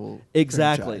Marvel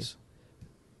franchise.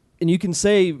 And you can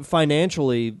say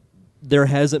financially there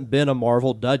hasn't been a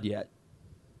Marvel dud yet.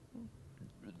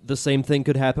 The same thing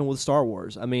could happen with Star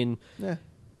Wars. I mean,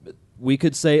 we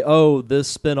could say,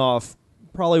 this spinoff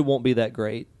probably won't be that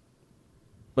great,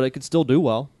 but it could still do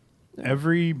well.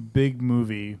 Every big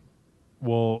movie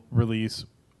will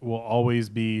always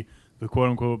be the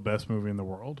quote-unquote best movie in the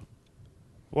world.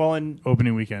 Well, and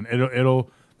opening weekend,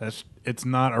 it's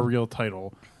not a real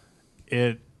title.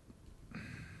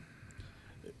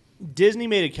 Disney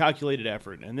made a calculated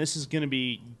effort, and this is going to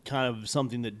be kind of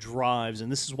something that drives,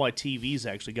 and this is why TV's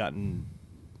actually gotten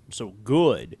so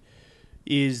good,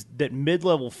 is that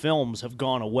mid-level films have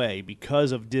gone away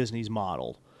because of Disney's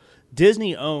model.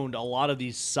 Disney owned a lot of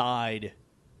these side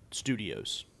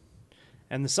studios,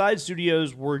 and the side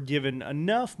studios were given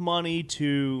enough money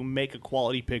to make a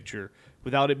quality picture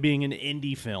without it being an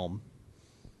indie film,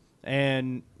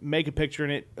 and make a picture in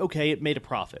it. Okay, it made a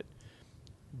profit.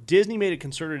 Disney made a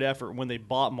concerted effort when they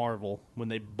bought Marvel, when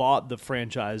they bought the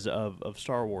franchise of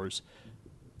Star Wars.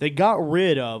 They got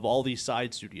rid of all these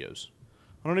side studios.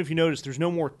 I don't know if you noticed, there's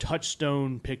no more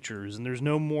Touchstone pictures, and there's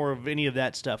no more of any of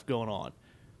that stuff going on.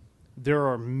 There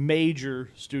are major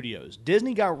studios.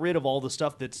 Disney got rid of all the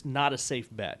stuff that's not a safe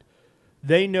bet.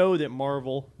 They know that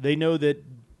Marvel, they know that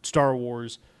Star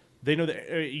Wars, they know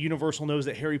that Universal knows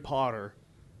that Harry Potter,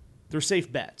 they're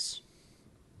safe bets.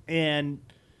 And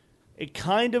it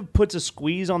kind of puts a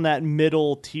squeeze on that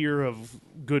middle tier of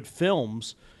good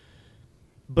films,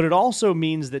 but it also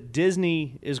means that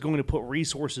Disney is going to put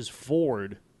resources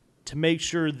forward to make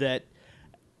sure that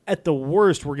at the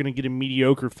worst we're going to get a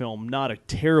mediocre film, not a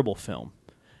terrible film.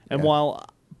 And while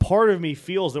part of me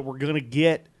feels that we're going to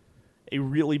get a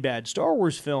really bad Star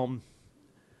Wars film,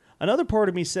 another part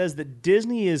of me says that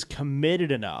Disney is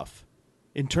committed enough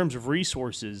in terms of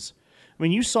resources. I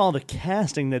mean, you saw the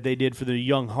casting that they did for the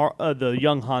young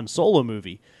Han Solo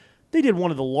movie. They did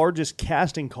one of the largest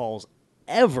casting calls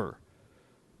ever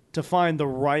to find the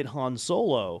right Han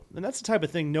Solo. And that's the type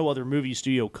of thing no other movie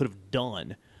studio could have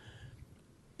done.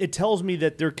 It tells me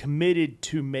that they're committed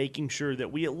to making sure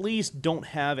that we at least don't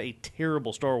have a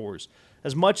terrible Star Wars.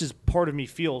 As much as part of me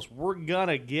feels we're going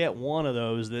to get one of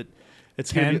those that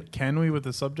it's going to be... Can we with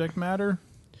the subject matter?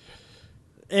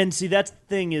 And see, that's the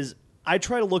thing is, I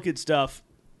try to look at stuff.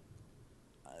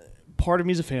 Part of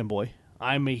me is a fanboy.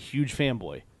 I'm a huge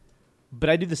fanboy. But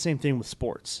I do the same thing with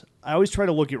sports. I always try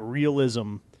to look at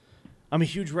realism. I'm a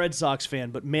huge Red Sox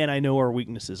fan, but man, I know our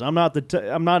weaknesses. I'm not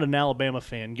an Alabama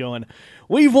fan going,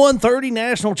 we've won 30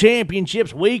 national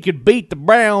championships. We could beat the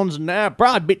Browns and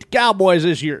probably beat the Cowboys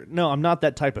this year. No, I'm not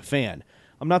that type of fan.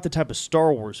 I'm not the type of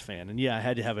Star Wars fan. And yeah, I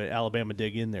had to have an Alabama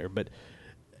dig in there. But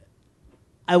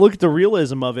I look at the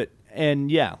realism of it,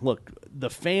 and yeah, look, the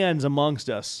fans amongst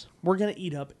us, we're going to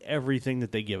eat up everything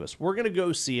that they give us. We're going to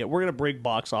go see it. We're going to break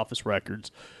box office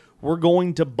records. We're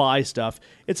going to buy stuff.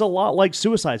 It's a lot like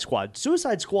Suicide Squad.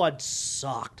 Suicide Squad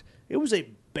sucked. It was a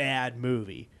bad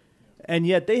movie. And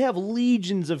yet they have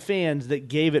legions of fans that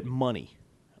gave it money.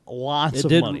 Lots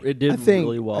of money. It did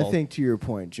really well. I think to your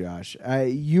point, Josh,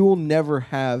 you will never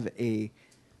have a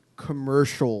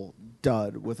commercial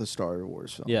dud with a Star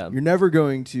Wars film. Yeah. You're never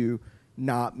going to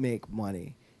not make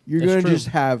money. You're That's going to true. just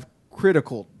have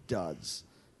critical duds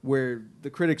where the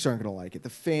critics aren't going to like it. The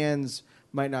fans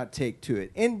might not take to it.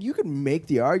 And you can make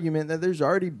the argument that there's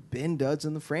already been duds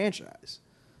in the franchise.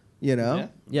 You know?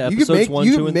 Yeah, you episodes 1,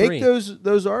 2, and 3. make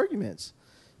those arguments.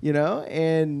 You know?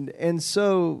 And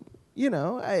so, you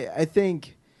know, I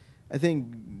think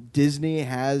Disney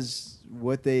has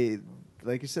what they,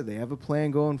 like I said, they have a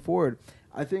plan going forward.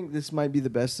 I think this might be the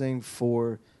best thing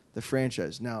for the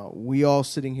franchise. Now, we all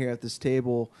sitting here at this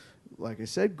table, like I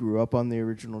said, grew up on the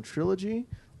original trilogy,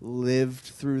 lived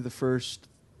through the first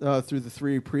through the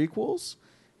 3 prequels,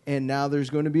 and now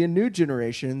there's going to be a new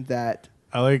generation that...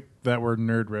 I like that we're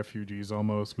nerd refugees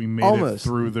almost. We made it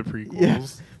through the prequels. Yeah.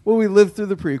 Well, we lived through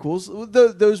the prequels.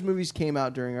 Those movies came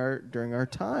out during our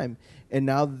time, and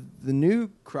now the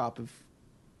new crop of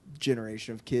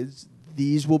generation of kids,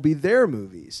 these will be their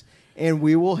movies. And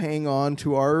we will hang on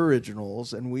to our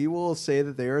originals, and we will say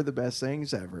that they are the best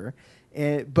things ever.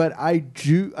 But I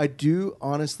do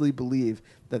honestly believe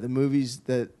that the movies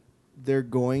that they're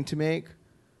going to make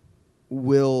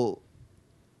will,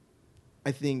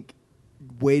 I think,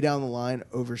 way down the line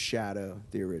overshadow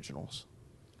the originals.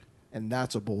 And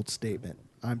that's a bold statement.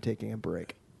 I'm taking a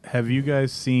break. Have you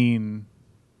guys seen,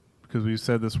 because we've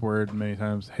said this word many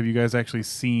times, have you guys actually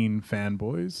seen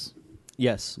Fanboys?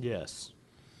 Yes. Yes.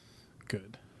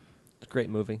 Good. It's a great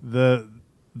movie. The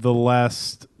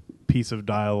last piece of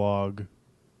dialogue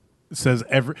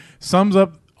sums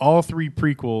up all 3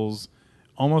 prequels,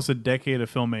 almost a decade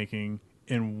of filmmaking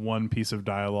in one piece of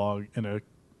dialogue in a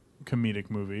comedic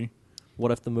movie.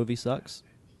 What if the movie sucks?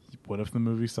 What if the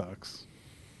movie sucks?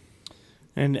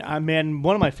 And man,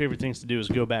 one of my favorite things to do is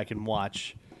go back and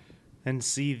watch and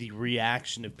see the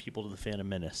reaction of people to the Phantom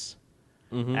Menace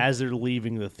as they're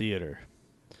leaving the theater.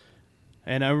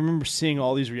 And I remember seeing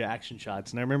all these reaction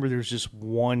shots, and I remember there was just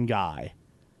one guy,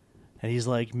 and he's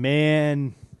like,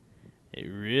 "Man, it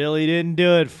really didn't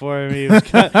do it for me." It was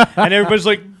and everybody's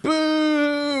like,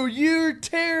 "Boo! You're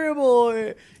terrible!"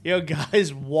 You know,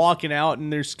 guys walking out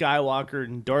in their Skywalker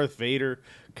and Darth Vader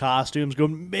costumes,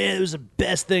 going, "Man, it was the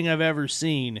best thing I've ever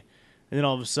seen." And then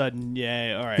all of a sudden,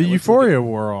 yeah, all right. The euphoria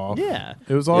wore off. Yeah.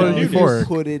 It was all You euphoric.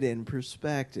 put it in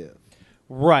perspective.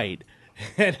 Right.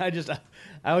 And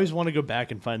I always want to go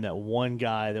back and find that one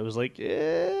guy that was like,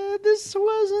 this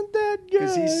wasn't that good.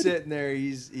 Because he's sitting there,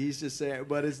 he's just saying,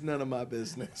 but it's none of my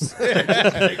business.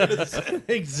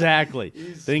 Exactly.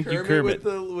 Thank you, Kermit.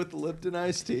 With the Lipton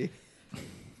iced tea.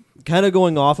 kind of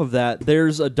going off of that,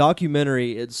 there's a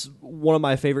documentary. It's one of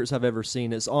my favorites I've ever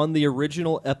seen. It's on the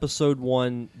original Episode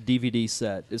 1 DVD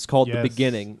set. It's called The Yes,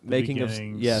 Beginning. The Making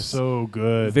Beginning. of yes, So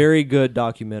good. very good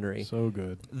documentary. So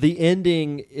good. The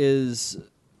ending is,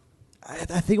 I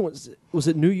think it was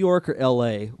it New York or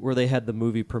L.A. where they had the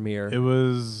movie premiere. It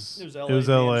was LA.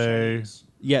 LA.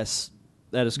 Yes,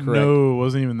 that is correct. No, it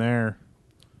wasn't even there.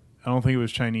 I don't think it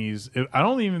was Chinese. I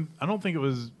don't think it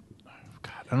was.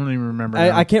 God, I don't even remember.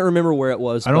 I can't remember where it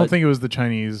was. I don't but think it was the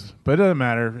Chinese, but it doesn't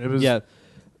matter. It was. Yeah.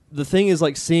 The thing is,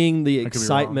 like, seeing the I could be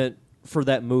excitement for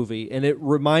that movie, and it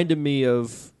reminded me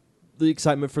of the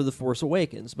excitement for The Force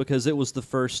Awakens, because it was the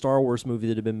first Star Wars movie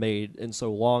that had been made in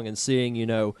so long, and seeing,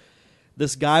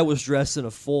 this guy was dressed in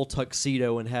a full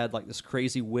tuxedo and had, like, this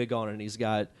crazy wig on, and he's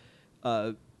got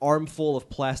armful of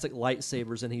plastic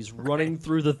lightsabers, and he's running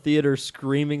through the theater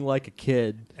screaming like a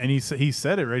kid. And he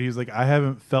said it right. He was like, "I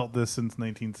haven't felt this since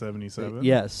 1977."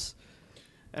 Yes.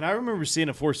 And I remember seeing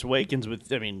A Force Awakens with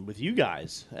you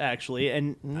guys, actually.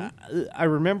 And I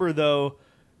remember, though,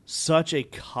 such a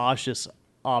cautious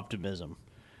optimism.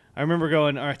 I remember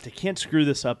going, all right, they can't screw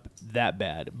this up that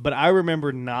bad. But I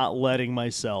remember not letting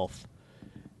myself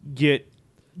get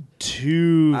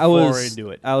too far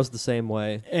into it. I was the same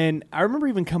way. And I remember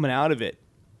even coming out of it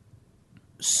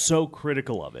so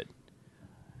critical of it.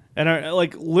 And I,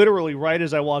 like, literally right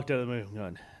as I walked out of the movie, I'm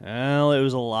going, well, it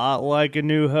was a lot like A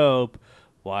New Hope.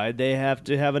 Why'd they have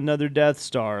to have another Death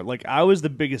Star? Like, I was the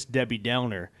biggest Debbie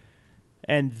Downer.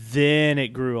 And then it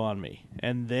grew on me.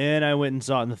 And then I went and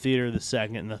saw it in the theater the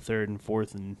second and the third and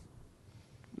fourth. And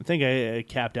I think I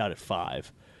capped out at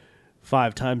 5.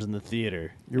 5 times in the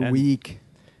theater. You're weak.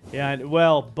 Yeah,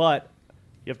 well, but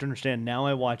you have to understand, now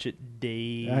I watch it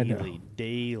daily. I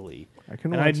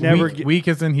can And watch I'd never Weak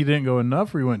as in he didn't go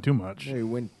enough, or he went too much.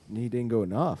 No, he didn't go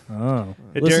enough. Oh,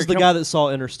 This is the guy that saw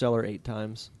Interstellar 8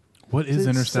 times. what is Is it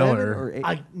Interstellar? 7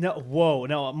 or 8?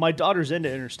 No, my daughter's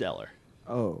into Interstellar.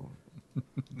 Oh,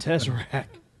 Tesseract.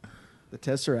 the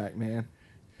Tesseract, man.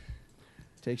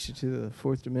 Takes you to the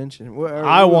fourth dimension.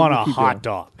 I want a hot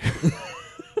dog.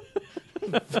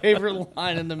 Favorite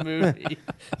line in the movie.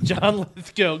 John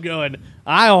Lithgow going,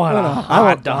 I want a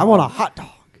hot dog. I want a hot dog.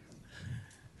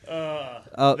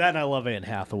 That and I love Anne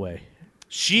Hathaway.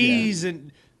 She's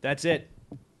in. That's it.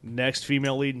 Next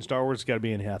female lead in Star Wars has got to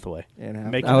be Anne Hathaway. Anne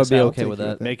Hathaway. Making I would this be happen. okay with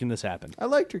that. Making this happen. I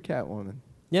liked her Catwoman.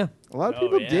 Yeah. A lot of Oh,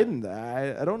 people yeah. didn't.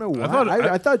 I don't know why.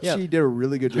 I I thought yeah. she did a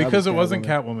really good job. Because as it wasn't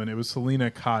Catwoman. Catwoman, it was Selena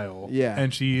Kyle. Yeah.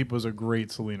 And she was a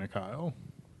great Selena Kyle.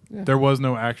 Yeah. There was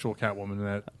no actual Catwoman in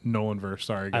that Nolanverse.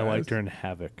 Sorry, guys. I liked her in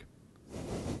Havoc.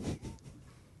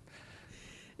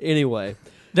 Anyway.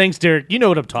 Thanks, Derek. You know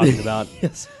what I'm talking about.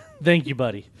 Yes. Thank you,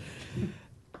 buddy.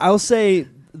 I'll say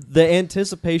the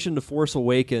anticipation to Force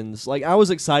Awakens, like, I was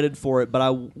excited for it, but I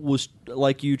was,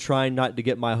 like you, trying not to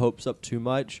get my hopes up too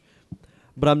much.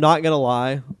 But I'm not going to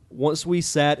lie. Once we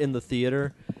sat in the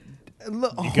theater...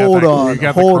 Hold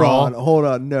crawl?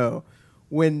 on. No.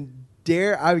 When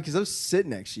Derek, because I was sitting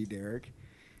next to you, Derek,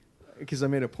 because I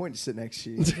made a point to sit next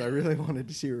to you, 'cause I really wanted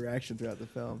to see your reaction throughout the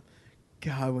film.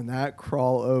 God, when that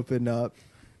crawl opened up,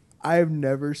 I have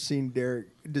never seen Derek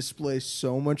display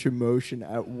so much emotion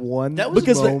at one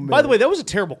moment. By the way, that was a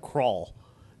terrible crawl.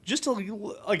 Just to,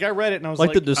 like, I read it and I was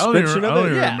like, the description I of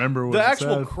don't it? even remember what the it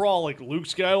actual said. crawl, like Luke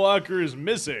Skywalker is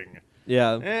missing.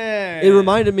 Yeah. Eh. It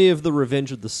reminded me of the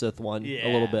Revenge of the Sith one a Yeah.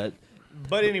 little bit.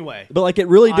 But anyway, But, like, it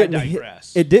really I didn't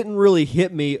digress. it didn't really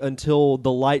hit me until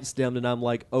the lights dimmed and I'm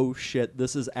like, oh shit,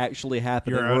 this is actually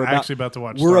happening. You're actually about to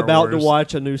watch We're Star about to Wars.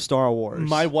 watch a new Star Wars.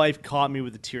 my wife caught me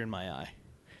with a tear in my eye,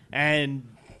 and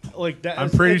like that. I'm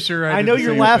pretty sure I did know the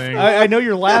you're same laughing. thing. I know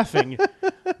you're laughing,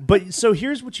 but so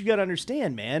here's what you got to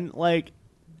understand, man. Like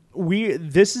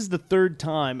this is the third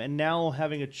time, and now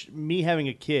having me having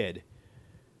a kid.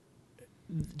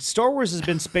 Star Wars has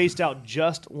been spaced out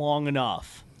just long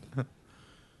enough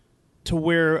to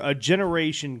where a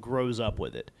generation grows up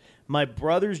with it. My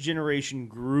brother's generation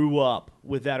grew up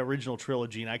with that original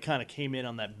trilogy, and I kind of came in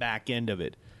on that back end of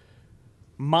it.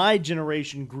 My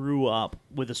generation grew up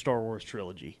with the Star Wars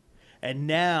trilogy. And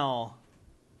now,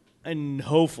 and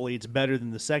hopefully it's better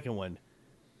than the second one,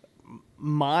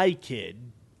 my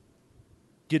kid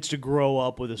gets to grow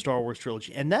up with a Star Wars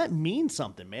trilogy. And that means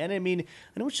something, man. I mean,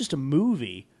 I know it's just a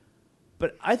movie,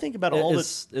 but I think about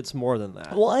it's more than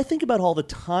that. well, I think about all the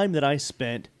time that I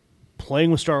spent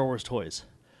playing with Star Wars toys,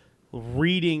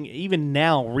 reading, even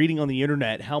now, reading on the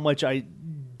internet, how much I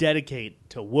dedicate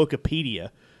to Wikipedia.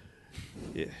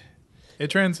 It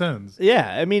transcends.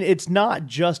 Yeah, I mean, it's not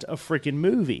just a freaking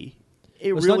movie.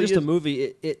 It It's really not just is. a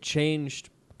movie, it changed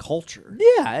culture.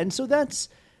 Yeah, and so that's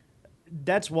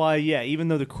that's why, even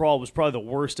though The Crawl was probably the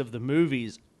worst of the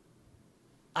movies,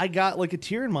 I got like a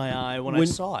tear in my eye when I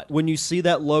saw it. When you see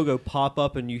that logo pop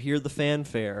up and you hear the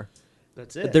fanfare,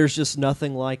 That's it. there's just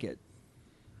nothing like it.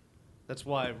 That's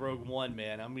why Rogue One,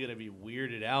 man, I'm going to be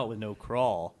weirded out with no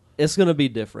Crawl. It's going to be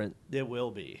different. It will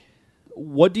be.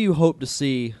 What do you hope to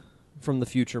see from the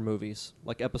future movies,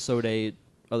 like Episode 8,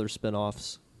 other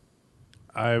spinoffs?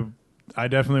 I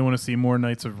definitely want to see more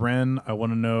Knights of Ren. I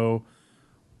want to know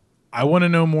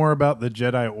more about the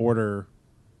Jedi Order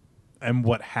and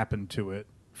what happened to it.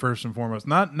 First and foremost,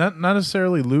 not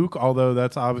necessarily Luke, although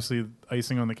that's obviously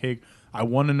icing on the cake. I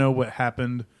want to know what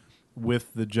happened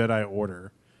with the Jedi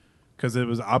Order, because it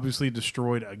was obviously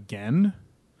destroyed again.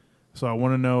 So I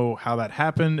want to know how that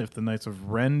happened, if the Knights of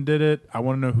Ren did it. I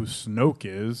want to know who Snoke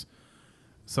is.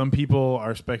 Some people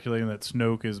are speculating that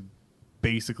Snoke is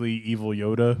basically evil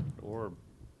Yoda. Or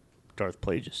Darth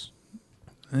Plagueis.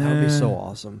 That would be so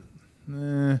awesome.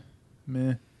 Meh.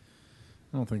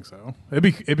 I don't think so.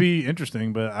 It'd be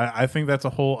interesting, but I think that's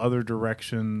a whole other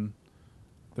direction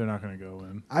they're not going to go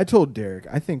in. I told Derek,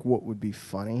 I think what would be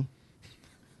funny,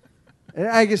 and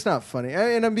I guess not funny,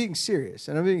 and I'm being serious.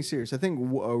 I think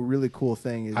a really cool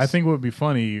thing is... I think what would be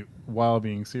funny while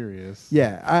being serious.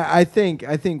 Yeah, I think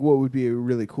what would be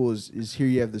really cool is here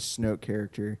you have this Snoke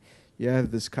character, you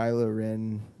have this Kylo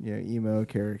Ren, emo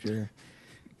character,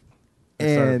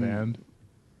 They start a band.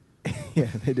 Yeah,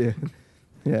 they do.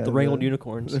 Yeah, The Wrangled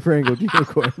Unicorns. The Wrangled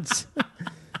Unicorns.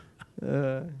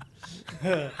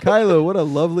 Kylo, what a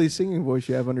lovely singing voice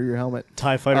you have under your helmet.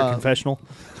 TIE Fighter Confessional.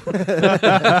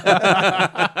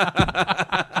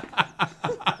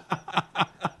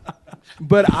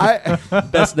 But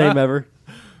Best name ever.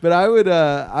 But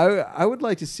I would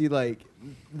like to see like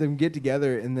them get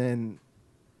together and then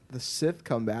the Sith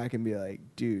come back and be like,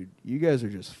 dude, you guys are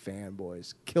just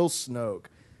fanboys. Kill Snoke.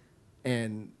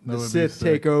 And the Sith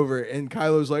take over, and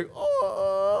Kylo's like,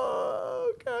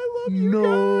 "Oh, I love you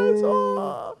guys."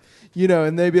 Oh.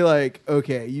 And they'd be like,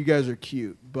 "Okay, you guys are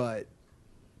cute, but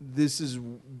this.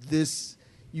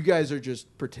 You guys are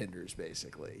just pretenders,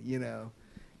 basically."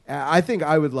 I think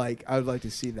I would like to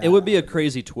see that. It would be a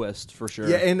crazy twist for sure.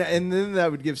 Yeah, and then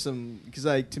that would give some, because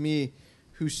like to me,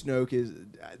 who Snoke is,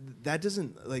 that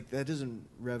doesn't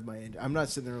rev my engine. I'm not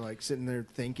sitting there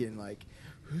thinking like,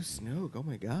 who's Snoke? Oh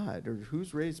my God! Or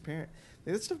who's Rey's parent?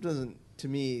 Like, that stuff doesn't. To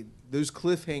me, those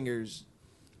cliffhangers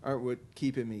aren't what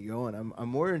keeping me going. I'm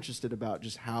more interested about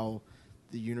just how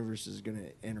the universe is going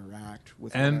to interact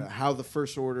with how the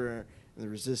First Order and the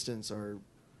Resistance are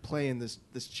playing this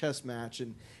chess match,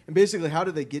 and basically how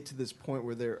do they get to this point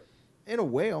where they're, in a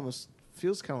way, almost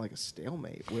feels kind of like a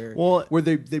stalemate where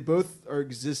they both are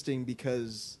existing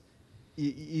because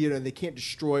they can't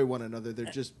destroy one another. They're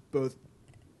just both.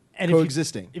 And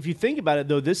coexisting. If you think about it,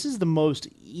 though, this is the most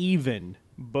even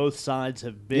both sides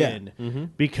have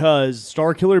been because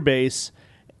Starkiller Base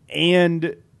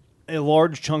and a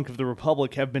large chunk of the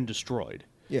Republic have been destroyed.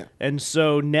 Yeah. And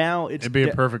so now it'd be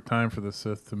a perfect time for the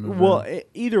Sith to move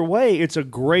either way, it's a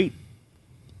great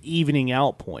evening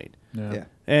out point. Yeah.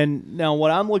 And now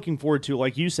what I'm looking forward to,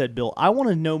 like you said, Bill, I want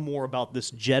to know more about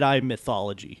this Jedi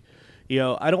mythology.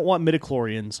 I don't want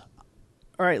midichlorians.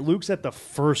 All right, Luke's at the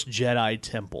first Jedi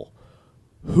temple.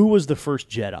 Who was the first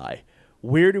Jedi?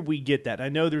 Where did we get that? I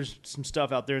know there's some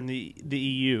stuff out there in the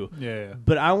EU. Yeah.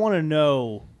 But I want to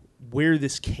know where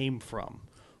this came from,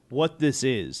 what this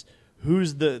is,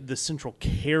 who's the central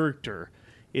character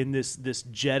in this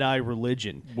Jedi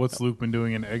religion. What's Luke been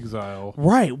doing in exile?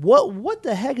 Right. What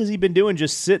the heck has he been doing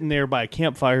just sitting there by a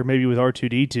campfire, maybe with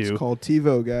R2-D2? It's called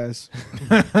TiVo, guys.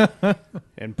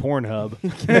 And Pornhub.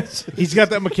 He's got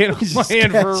that mechanical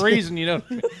hand for a reason,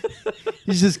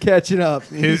 He's just catching up.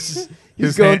 He's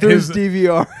His going hand, through his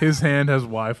DVR. His hand has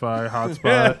Wi-Fi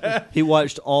hotspot. He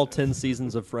watched all 10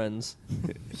 seasons of Friends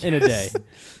in a day.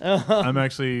 I'm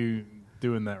actually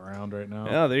doing that round right now.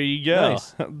 Oh, there you go.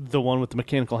 Nice. The one with the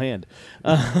mechanical hand.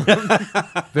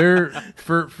 There,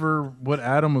 for what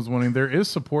Adam was wanting, there is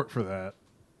support for that.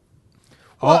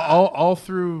 All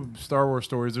through Star Wars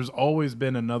stories, there's always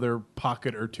been another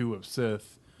pocket or two of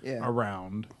Sith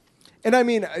around. And I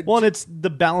mean, and it's the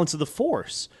balance of the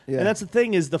Force. Yeah. And that's the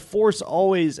thing is the Force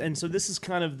always, and so this is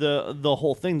kind of the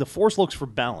whole thing. The Force looks for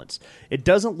balance. It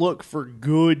doesn't look for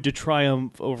good to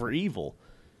triumph over evil.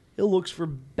 It looks for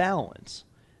balance.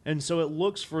 And so it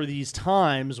looks for these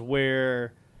times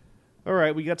where, all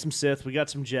right, we got some Sith, we got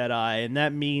some Jedi, and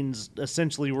that means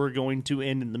essentially we're going to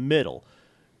end in the middle.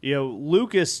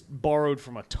 Lucas borrowed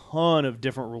from a ton of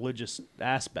different religious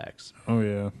aspects. Oh,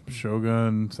 yeah.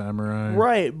 Shogun, samurai.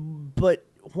 Right, but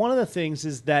one of the things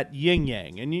is that yin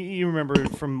yang, and you remember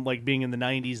from like being in the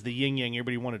 90s, the yin yang,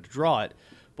 everybody wanted to draw it.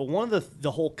 But one of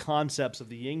the whole concepts of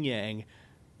the yin yang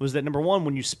was that, number one,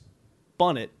 when you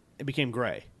spun it, it became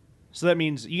gray. So that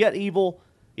means you got evil,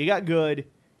 you got good,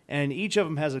 and each of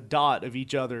them has a dot of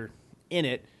each other in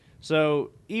it.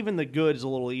 So even the good is a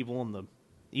little evil and the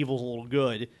evil's a little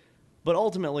good. But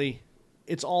ultimately,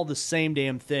 it's all the same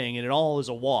damn thing, and it all is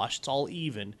a wash. It's all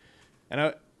even.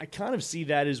 And I kind of see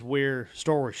that as where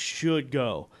Star Wars should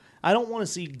go. I don't want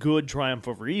to see good triumph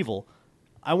over evil.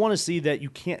 I want to see that you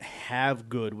can't have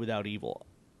good without evil.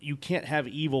 You can't have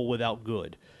evil without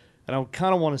good. And I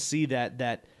kind of want to see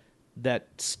that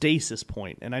stasis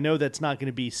point. And I know that's not going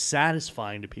to be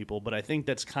satisfying to people, but I think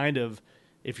that's kind of,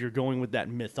 if you're going with that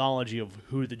mythology of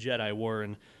who the Jedi were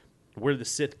and where the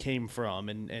Sith came from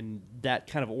and that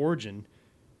kind of origin,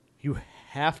 you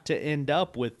have to end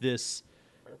up with this,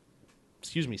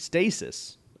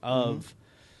 stasis of,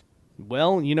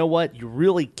 well, you know what? You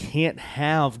really can't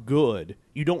have good.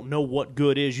 You don't know what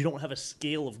good is. You don't have a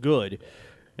scale of good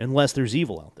unless there's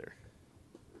evil out there.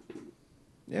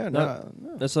 Yeah, No,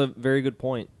 that's a very good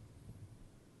point.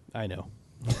 I know.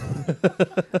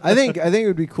 I think it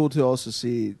would be cool to also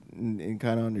see, and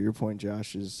kind of under your point,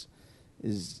 Josh, is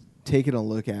taking a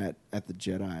look at the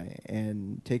Jedi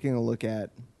and taking a look at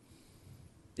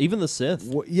Even the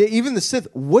Sith. even the Sith.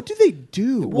 What do they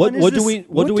do? What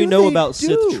do we know about do?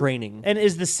 Sith training? And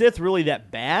is the Sith really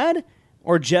that bad?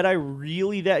 Or Jedi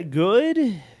really that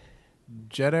good?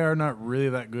 Jedi are not really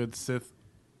that good. Sith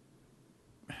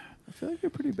I feel like they're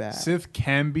pretty bad. Sith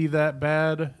can be that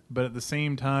bad, but at the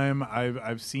same time,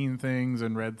 I've seen things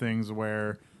and read things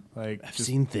where like I've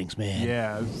seen things, man.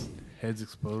 Yeah, heads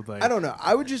explode. Like I don't know.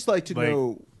 I would just like to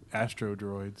know. Astro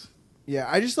droids. Yeah,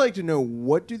 I just like to know,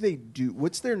 what do they do?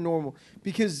 What's their normal?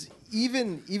 Because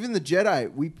even the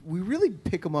Jedi, we really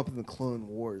pick them up in the Clone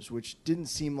Wars, which didn't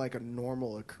seem like a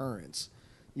normal occurrence.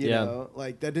 You know,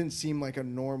 like that didn't seem like a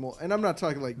normal. And I'm not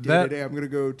talking like day to day. I'm going to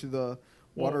go to the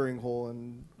watering hole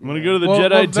and I'm going to go to the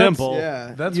Jedi Temple.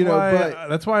 Yeah, That's why.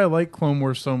 That's why I like Clone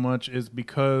Wars so much. Is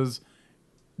because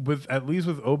at least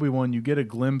with Obi-Wan, you get a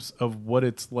glimpse of what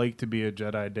it's like to be a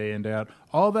Jedi day in, day out.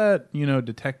 All that,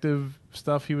 detective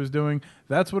stuff he was doing,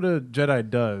 that's what a Jedi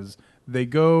does. They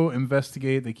go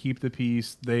investigate, they keep the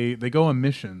peace, they go on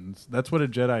missions. That's what a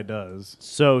Jedi does.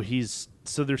 So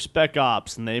they're spec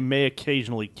ops, and they may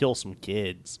occasionally kill some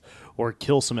kids or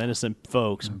kill some innocent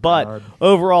folks, but God.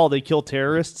 overall they kill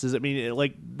terrorists.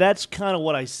 That's kind of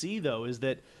what I see, though, is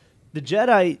that the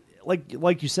Jedi,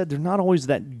 like you said, they're not always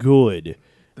that good.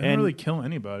 They don't really kill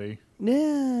anybody.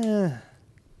 Nah.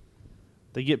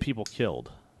 They get people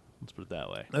killed. Let's put it that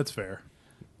way. That's fair.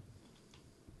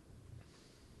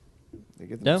 They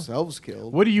get themselves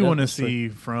killed. What do you want to see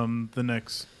from the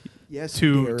next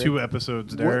two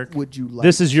episodes, Derek? What would you like?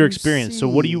 This is your to experience. see? So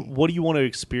what do you want to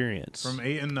experience? From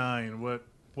 8 and 9, what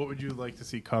would you like to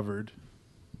see covered?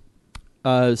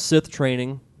 Sith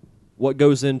training. What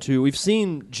goes into... We've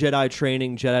seen Jedi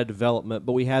training, Jedi development,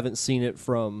 but we haven't seen it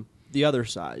from the other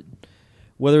side.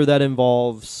 Whether that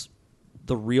involves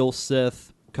the real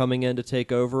Sith coming in to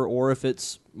take over, or if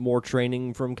it's more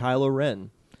training from Kylo Ren.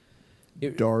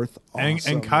 Darth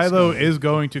Awesome. And Kylo is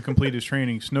going to complete his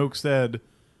training. Snoke said,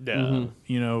 Yeah.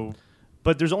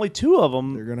 But there's only two of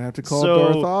them. They're going to have to call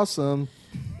so Darth Awesome.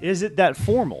 Is it that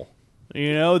formal?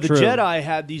 The True. Jedi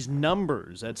had these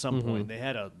numbers at some point. They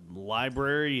had a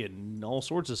library and all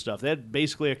sorts of stuff. They had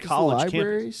basically a college Does the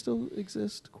library campus. still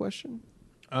exist? Question.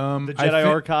 The Jedi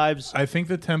archives. I think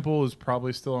the temple is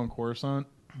probably still on Coruscant,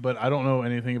 but I don't know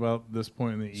anything about this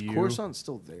point in the Is EU. Coruscant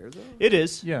still there though? It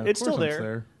is. Yeah, it's still Coruscant's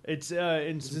there. It's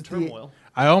in some it the- turmoil.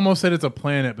 I almost said it's a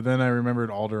planet, but then I remembered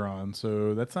Alderaan,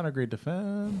 so that's not a great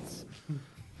defense.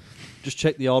 Just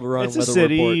check the Alderaan It's a weather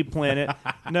city, report. planet.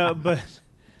 No, but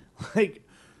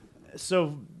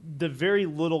so the very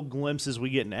little glimpses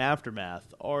we get in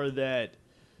Aftermath are that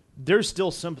there's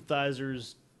still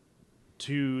sympathizers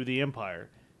to the Empire.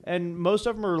 And most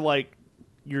of them are like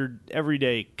your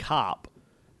everyday cop.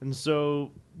 And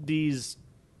so these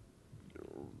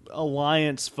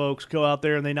Alliance folks go out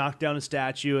there and they knock down a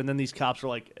statue, and then these cops are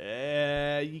like,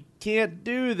 you can't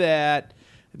do that.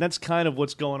 And that's kind of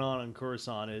what's going on in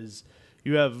Coruscant is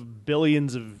you have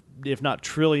billions of, if not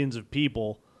trillions of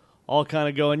people all kind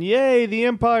of going, yay, the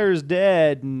Empire's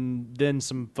dead. And then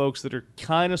some folks that are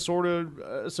kind of sort of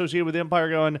associated with the Empire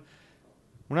going,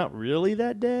 we're not really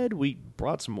that dead. We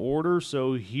brought some order,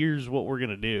 so here's what we're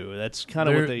going to do. That's kind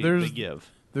of what they give.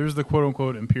 There's the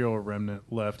quote-unquote Imperial Remnant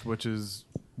left, which is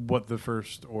what the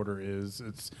First Order is.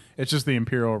 It's just the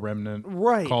Imperial Remnant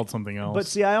Right. called something else. But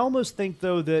see, I almost think,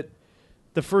 though, that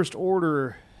the First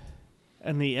Order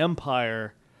and the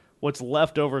Empire, what's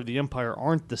left over of the Empire,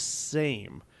 aren't the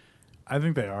same. I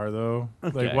think they are, though.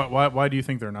 Okay. Like, why do you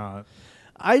think they're not?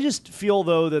 I just feel,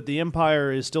 though, that the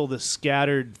Empire is still this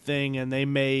scattered thing, and they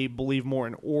may believe more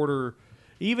in order.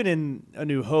 Even in A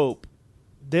New Hope,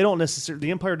 they don't necessarily.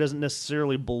 The Empire doesn't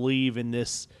necessarily believe in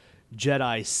this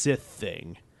Jedi Sith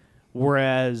thing,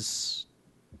 whereas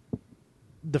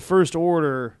the First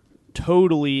Order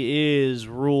totally is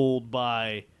ruled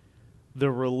by the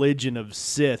religion of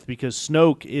Sith, because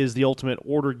Snoke is the ultimate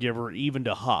order giver, even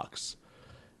to Hux.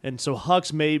 And so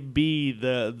Hux may be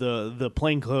the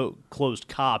plainclothes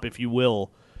cop, if you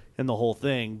will, in the whole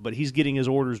thing, but he's getting his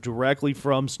orders directly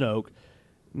from Snoke.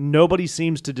 Nobody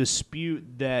seems to dispute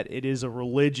that it is a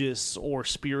religious or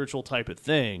spiritual type of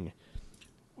thing.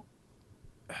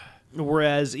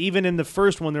 Whereas even in the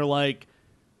first one, they're like,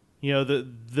 you know,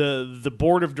 the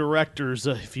board of directors,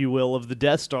 if you will, of the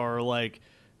Death Star are like,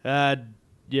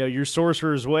 your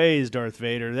sorcerer's ways, Darth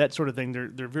Vader, that sort of thing.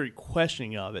 They're very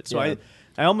questioning of it. So Yeah.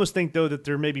 I almost think, though, that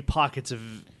there may be pockets of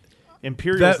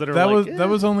Imperials that are that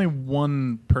was only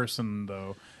one person,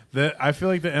 though. That I feel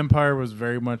like the Empire was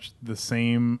very much the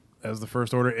same as the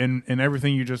First Order in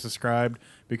everything you just described,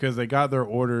 because they got their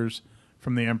orders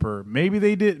from the Emperor. Maybe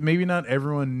they did. Maybe not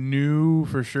everyone knew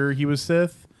for sure he was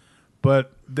Sith,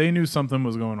 but they knew something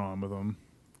was going on with him.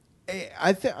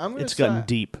 I think I'm gonna. It's gotten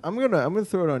deep. I'm gonna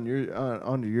throw it on your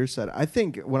onto your side. I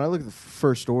think when I look at the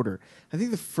First Order, I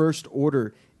think the First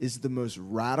Order is the most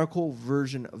radical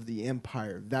version of the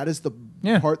Empire. That is the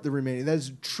part that remaining. That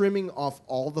is trimming off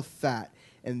all the fat,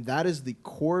 and that is the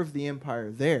core of the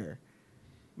Empire there,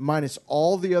 minus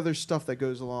all the other stuff that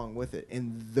goes along with it.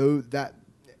 And though that.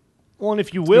 Well, and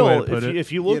if you That's a good way will, to put it.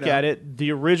 if you look You know. at it,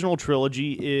 the original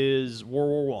trilogy is World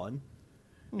War One,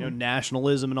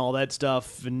 nationalism and all that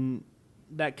stuff, and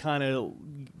that kind of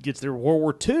gets there. World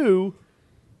War II,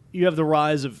 you have the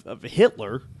rise of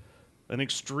Hitler, an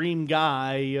extreme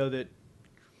guy, that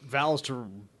vows to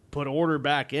put order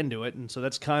back into it, and so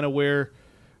that's kind of where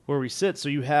we sit. So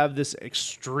you have this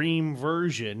extreme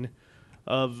version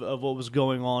of what was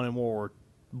going on in World War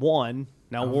One.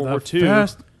 Now World War Two.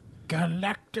 First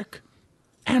Galactic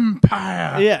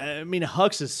Empire. Yeah, I mean,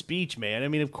 Hux's speech, man. I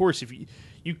mean, of course, if you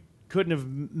couldn't have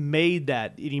made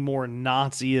that any more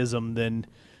Nazism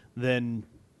than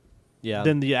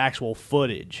the actual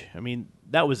footage. I mean,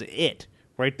 that was it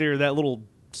right there. That little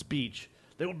speech.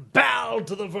 They would bow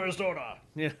to the First Order.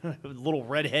 Yeah, little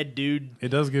redhead dude. It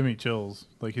does give me chills.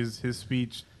 Like his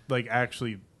speech, like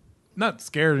actually, not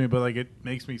scares me, but like it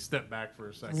makes me step back for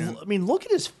a second. I mean, look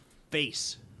at his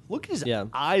face. Look at his Yeah.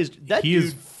 eyes. That He dude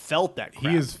is- felt that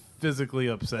crap. He is physically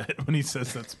upset when he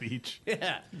says that speech.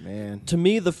 Yeah. Man, To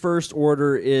me, the First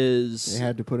Order they is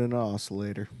had to put in an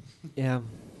oscillator.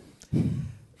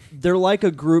 they're like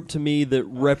a group to me that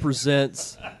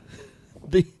represents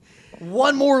the.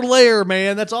 One more layer,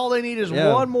 man. That's all they need is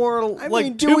Yeah. one more, I like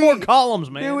mean, two more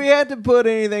columns, man. Do we have to put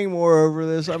anything more over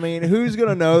this? I mean, who's going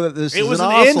to know that this It is was an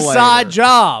an oscillator? inside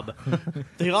job.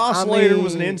 The oscillator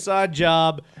was an mean- inside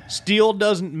job. Steel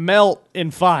doesn't melt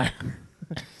in fire.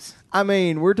 I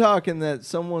mean, we're talking that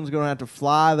someone's going to have to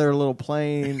fly their little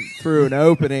plane through an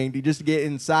opening to just get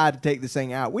inside to take this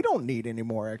thing out. We don't need any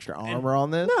more extra armor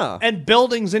on this. No. And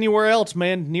buildings anywhere else,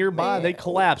 man, nearby, Man. they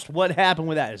collapsed. What happened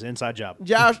with that is an inside job.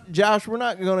 Josh, we're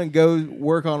not going to go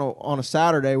work on a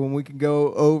Saturday when we can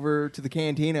go over to the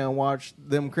cantina and watch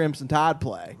them Crimson Tide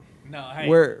play. No, hey.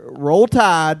 We're Roll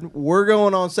Tide. We're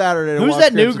going on Saturday. To Who's watch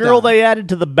that new Crimson girl Tide. they added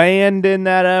to the band in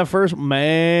that first?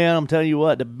 Man, I'm telling you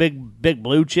what, the big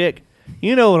blue chick.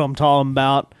 You know what I'm talking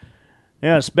about.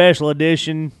 Yeah, special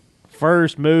edition,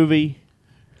 first movie.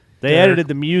 They Derek. edited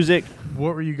the music.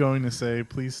 What were you going to say?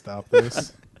 Please stop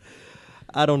this.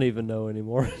 I don't even know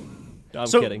anymore. I'm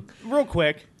So, kidding. real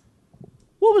quick,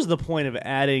 what was the point of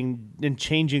adding and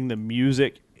changing the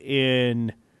music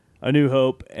in A New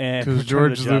Hope and Because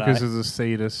Return of George the Jedi? Lucas is a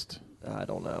sadist. I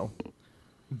don't know.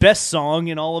 Best song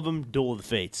in all of them, Duel of the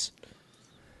Fates.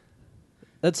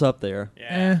 That's up there.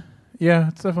 Yeah,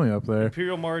 it's definitely up there.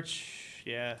 Imperial March,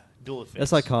 yeah, Duel of the Fates.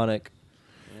 That's iconic.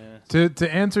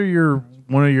 To answer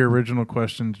one of your original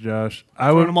questions, Josh, I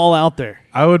Throwing would them all out there.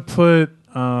 I would put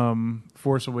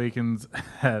Force Awakens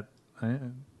at.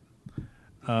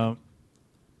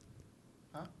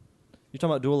 You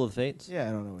talking about Duel of the Fates? Yeah,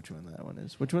 I don't know which one that one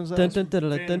is. Which one's that? Dun, dun, dun,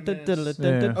 dun, dun, dun, dun, dun,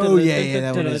 dun, dun, Oh, dun, yeah, dun, yeah, dun,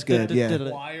 that dun, one is dun, good, dun, yeah. dun,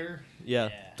 dun. Choir. Yeah.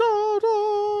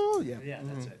 Yeah. Yeah,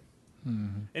 that's it.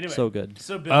 Anyway, So good.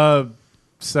 So Bill.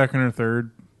 Second or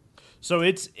third. So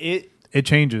it. It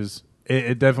changes.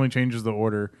 It definitely changes the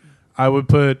order. I would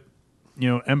put,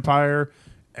 Empire,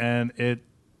 and it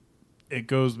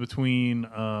goes between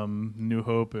New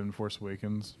Hope and Force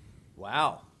Awakens.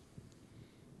 Wow.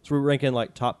 So we're ranking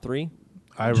like top 3?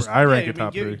 I rank it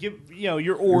top 3. Give,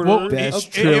 your order. Well, Best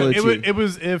it trilogy.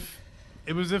 was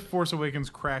if Force Awakens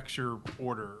cracks your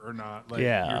order or not, like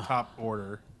your top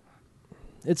order.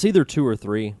 It's either 2 or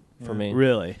 3 for me.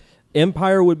 Really?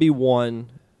 Empire would be 1,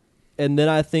 and then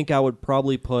I think I would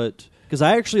probably put... Because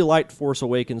I actually liked Force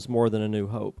Awakens more than A New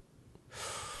Hope.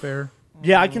 Fair.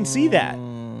 Yeah, I can see that.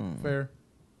 Fair.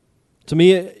 To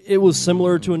me, it was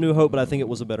similar to A New Hope, but I think it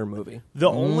was a better movie. The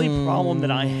only problem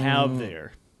that I have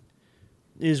there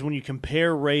is when you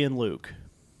compare Rey and Luke.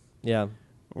 Yeah.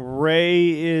 Rey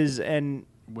is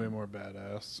Way more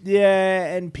badass. Yeah,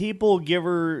 and people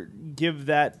give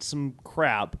that some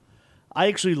crap. I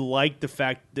actually like the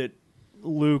fact that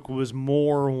Luke was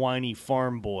more whiny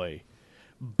farm boy.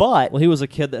 But Well, he was a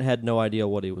kid that had no idea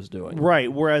what he was doing.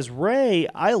 right, whereas Rey,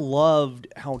 I loved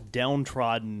how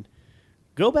downtrodden.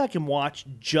 Go back and watch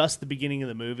just the beginning of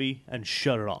the movie and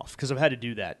shut it off, because I've had to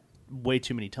do that way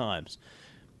too many times.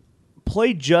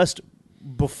 Play just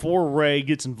before Rey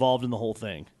gets involved in the whole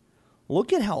thing.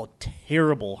 Look at how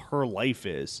terrible her life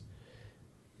is.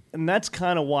 And that's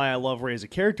kind of why I love Rey as a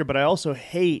character, but I also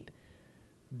hate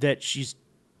that she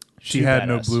had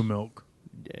no badass. blue milk.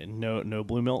 No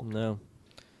blue milk? No.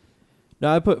 No,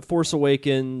 I put Force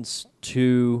Awakens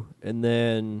 2, and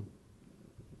then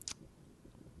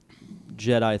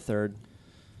Jedi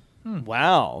 3rd.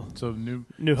 Wow. So New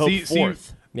Hope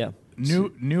fourth. Yeah.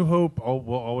 New Hope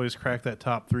will always crack that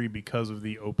top 3 because of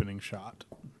the opening shot.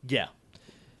 Yeah.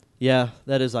 Yeah,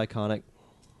 that is iconic.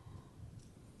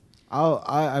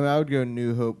 I would go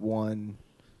New Hope 1.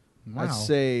 Wow. I'd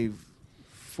say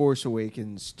Force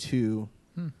Awakens 2.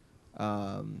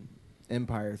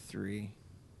 Empire 3.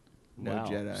 No Wow.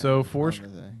 Jedi. So Force None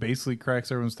of that. basically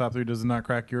cracks everyone's top 3. Does it not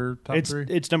crack your top 3?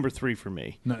 It's number 3 for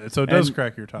me. No, so it does And-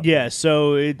 crack your top Yeah,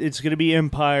 so it's going to be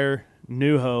Empire,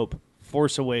 New Hope,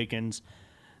 Force Awakens,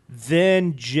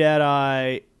 then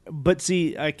Jedi. But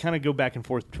see, I kind of go back and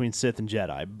forth between Sith and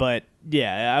Jedi. But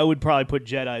yeah, I would probably put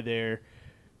Jedi there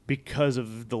because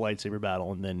of the lightsaber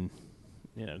battle, and then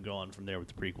go on from there with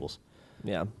the prequels.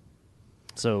 Yeah.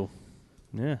 So,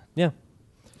 yeah. Yeah. 3.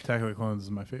 Attack of the Clones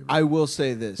is my favorite. I will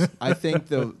say this. I think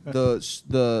the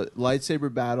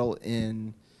lightsaber battle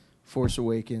in Force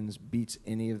Awakens beats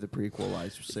any of the prequel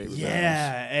lightsaber battles.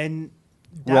 Yeah, and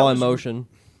that Raw was- emotion.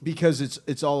 Because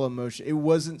it's all emotion. It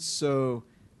wasn't so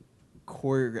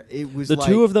choreographed. It was The like,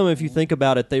 two of them, if you think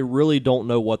about it, they really don't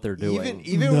know what they're doing.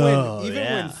 Even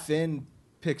yeah. when Finn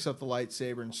picks up the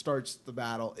lightsaber and starts the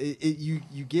battle,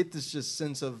 you get this just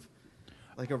sense of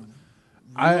like a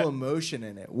real emotion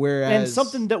in it. Whereas and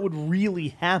something that would really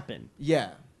happen.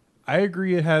 yeah. I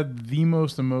agree it had the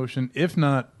most emotion, if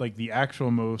not like the actual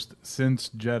most, since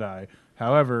Jedi.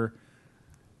 However,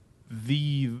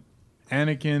 the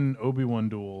Anakin Obi-Wan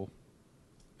duel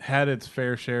had its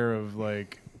fair share of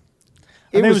like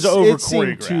And it was over it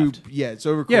seemed too- choreographed. Yeah, it's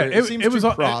over. yeah, It seems it was too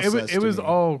all, processed it was to me.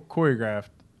 all choreographed.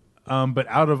 But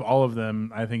out of all of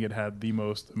them, I think it had the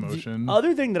most emotion. The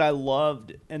other thing that I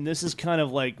loved, and this is kind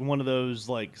of like one of those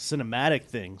like cinematic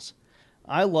things,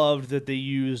 I loved that they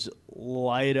used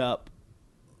light up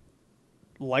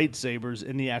lightsabers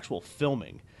in the actual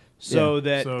filming, so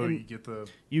that so you get the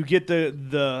you get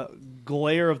the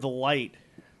glare of the light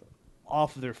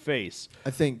off of their face.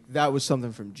 I think that was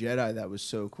something from Jedi that was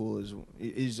so cool.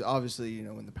 Is obviously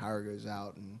when the power goes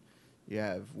out and you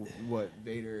have what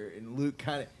Vader and Luke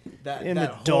kind of that In that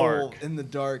the whole- dark. in the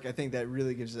dark. I think that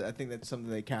really gives it. I think that's something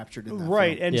they captured in that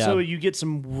Right, film. and Yeah. so you get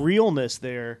some realness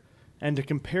there, and to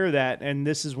compare that, and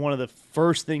this is one of the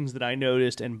first things that I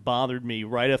noticed and bothered me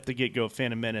right off the get-go of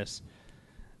Phantom Menace.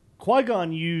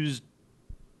 Qui-Gon used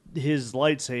his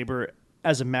lightsaber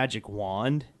as a magic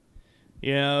wand. Oh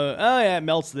yeah, it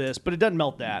melts this, but it doesn't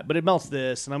melt that, but it melts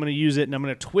this, and I'm going to use it, and I'm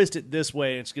going to twist it this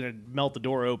way, and it's going to melt the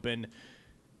door open.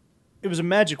 It was a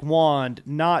magic wand,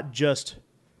 not just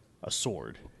a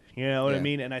sword. You know what I Yeah.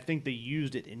 mean? And I think they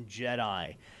used it in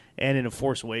Jedi and in The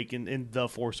Force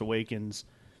Awakens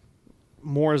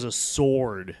more as a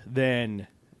sword than,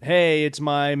 hey, it's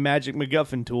my magic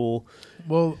MacGuffin tool.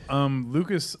 Well,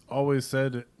 Lucas always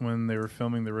said when they were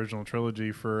filming the original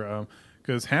trilogy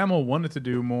because Hamill wanted to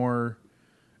do more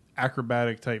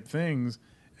acrobatic type things,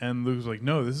 and Luke was like,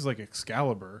 "No, this is like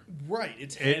Excalibur. Right,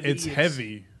 it's It's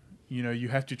heavy. You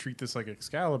have to treat this like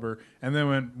Excalibur." And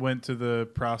then went to the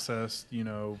process,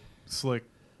 slick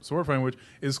sword fighting, which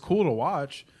is cool to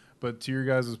watch. But to your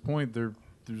guys' point,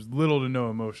 there's little to no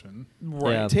emotion.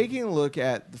 Right. Yeah. Taking a look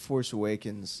at The Force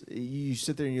Awakens, you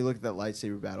sit there and you look at that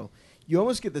lightsaber battle. You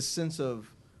almost get the sense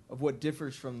of what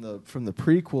differs from the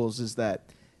prequels is that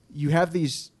you have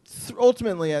these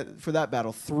ultimately for that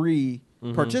battle 3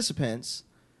 participants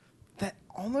that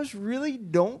almost really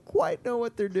don't quite know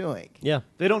what they're doing. Yeah.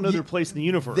 They don't know their place in the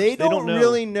universe. They don't know.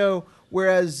 really know.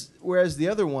 Whereas the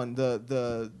other one,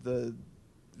 the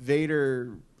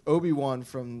Vader Obi-Wan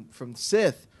from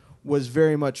Sith, was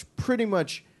very much pretty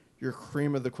much your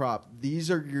cream of the crop.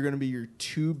 You're going to be your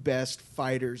 2 best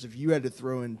fighters. If you had to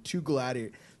throw in 2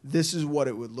 gladiators, this is what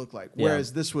it would look like. Yeah.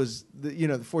 Whereas this was,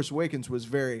 the Force Awakens was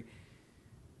very.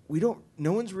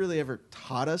 No one's really ever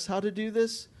taught us how to do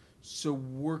this, so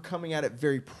we're coming at it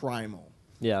very primal.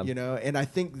 Yeah. And I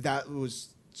think that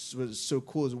was so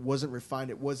cool. Is it wasn't refined.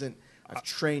 It wasn't. I've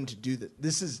trained to do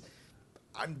this.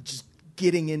 I'm just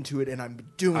getting into it and I'm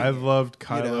doing it. I loved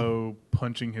Kylo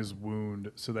punching his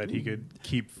wound so that he could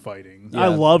keep fighting. Yeah. I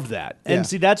loved that. And Yeah.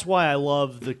 see, that's why I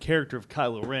love the character of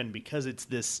Kylo Ren, because it's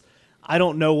this, I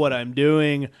don't know what I'm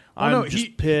doing. I'm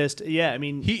just pissed. Yeah, I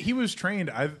mean. He was trained.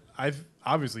 I've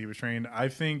obviously he was trained. I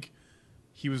think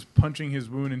he was punching his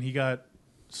wound and he got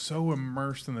so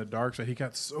immersed in the dark side. He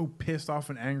got so pissed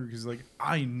off and angry because like,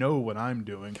 I know what I'm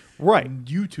doing. Right. And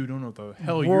you two don't know what the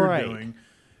hell you're doing.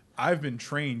 I've been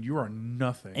trained. You are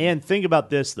nothing. And think about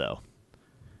this, though.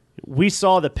 We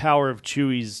saw the power of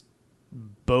Chewie's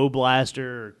bow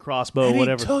blaster or crossbow, and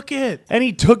whatever. he took it. And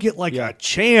he took it like a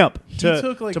champ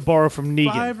to borrow from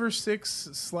Negan. 5 or 6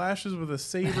 slashes with a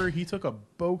saber. He took a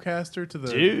bowcaster to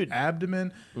the Dude.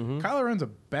 abdomen. Kylo Ren's a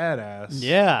badass.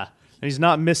 Yeah. And he's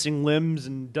not missing limbs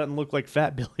and doesn't look like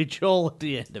Fat Billy Joel at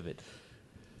the end of it.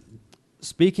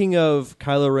 Speaking of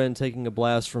Kylo Ren taking a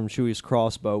blast from Chewie's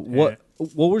crossbow, what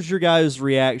was your guys'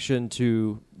 reaction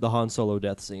to the Han Solo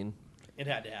death scene? It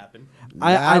had to happen.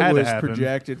 I was happen.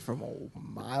 projected from a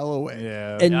mile away.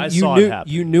 Yeah. And I you saw knew it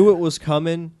happen. you knew it was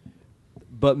coming,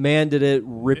 but man, did it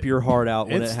rip your heart out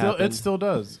when it happened. It still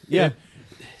does. Yeah.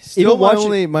 Still, Even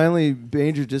watching- my only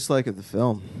major dislike of the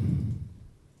film.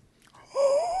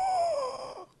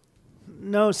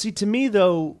 No, see, to me,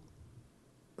 though,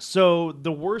 so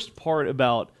the worst part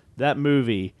about that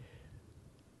movie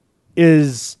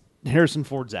is Harrison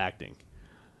Ford's acting.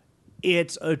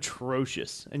 It's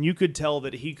atrocious. And you could tell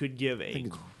that he could give a...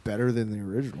 Better than the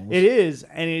originals. It is,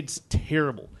 and it's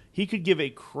terrible. He could give a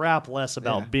crap less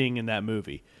about being in that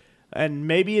movie. And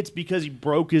maybe it's because he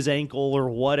broke his ankle or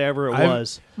whatever it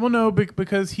was. Well, no,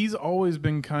 because he's always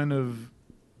been kind of...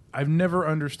 I've never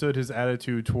understood his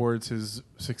attitude towards his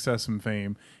success and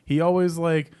fame. He always,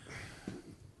 like,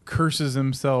 curses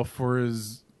himself for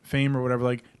his fame or whatever.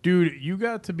 Like, dude, you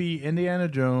got to be Indiana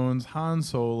Jones, Han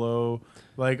Solo...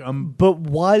 But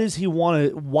why does he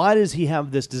want to? Why does he have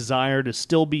this desire to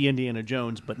still be Indiana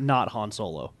Jones but not Han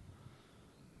Solo?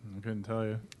 I couldn't tell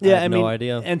you. I have no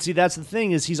idea. And see, that's the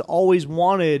thing is he's always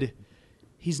wanted.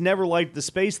 He's never liked the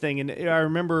space thing. And I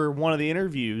remember one of the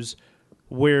interviews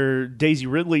where Daisy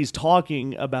Ridley's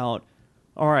talking about,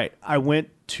 all right, I went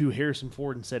to Harrison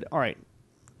Ford and said, all right,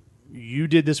 you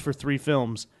did this for 3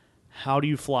 films. How do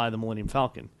you fly the Millennium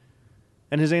Falcon?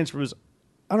 And his answer was,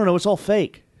 I don't know. It's all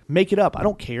fake. Make it up. I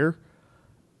don't care.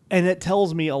 And it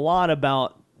tells me a lot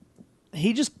about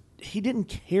he didn't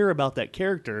care about that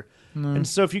character. And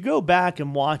so if you go back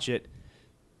and watch it,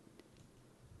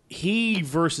 he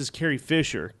versus Carrie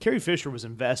Fisher was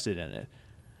invested in it.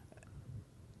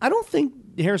 I don't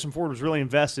think Harrison Ford was really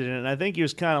invested in it. I think he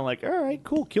was kind of like, all right,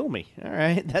 cool, kill me. All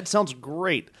right, that sounds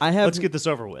great. Let's get this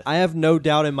over with. I have no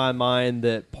doubt in my mind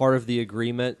that part of the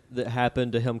agreement that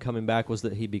happened to him coming back was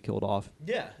that he'd be killed off.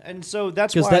 Yeah, and so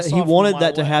that's why Because I saw he From a wanted Mile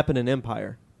that to Away. happen in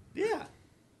Empire. Yeah.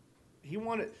 He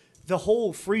wanted the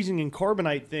whole freezing and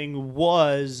carbonite thing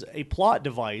was a plot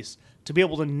device to be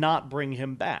able to not bring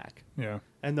him back. Yeah.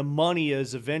 And the money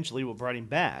is eventually what brought him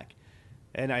back.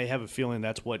 And I have a feeling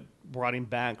that's what brought him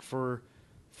back for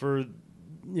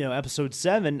episode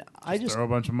 7. I just throw a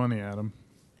bunch of money at him.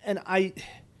 and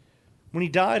when he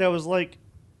died I was like,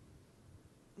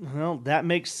 well, that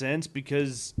makes sense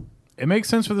because It makes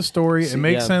sense for the story. It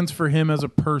makes yeah. sense for him as a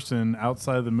person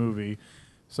outside of the movie.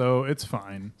 So it's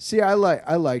fine. See, I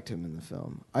liked him in the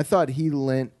film. I thought he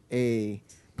lent a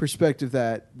perspective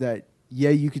that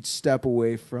you could step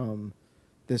away from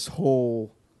this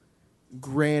whole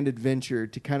grand adventure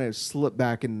to kind of slip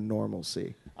back into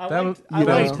normalcy. I That liked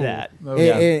was cool. that. That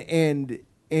was-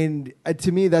 And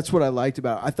to me, that's what I liked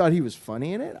about it. I thought he was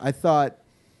funny in it. I thought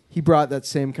he brought that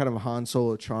same kind of Han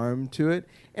Solo charm to it.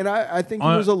 And I think he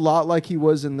was a lot like he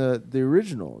was in the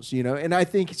originals, And I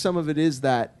think some of it is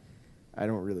that I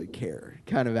don't really care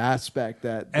kind of aspect,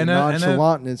 that the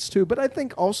nonchalantness too. But I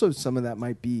think also some of that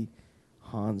might be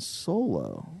Han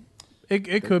Solo.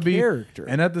 It could be. character.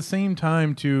 And at the same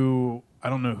time, too, I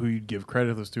don't know who you'd give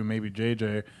credit this to, maybe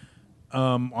JJ.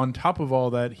 on top of all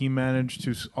that, he managed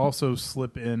to also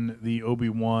slip in the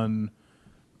Obi-Wan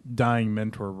dying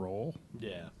mentor role.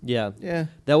 Yeah. Yeah.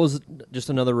 That was just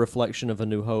another reflection of A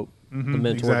New Hope. The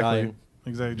mentor dying.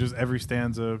 Exactly. Just every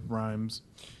stanza rhymes.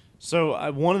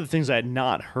 So one of the things I had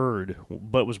not heard,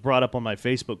 but was brought up on my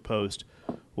Facebook post,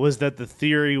 was that the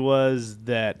theory was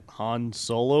that Han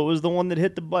Solo was the one that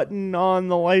hit the button on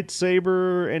the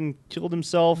lightsaber and killed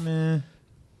himself. Meh.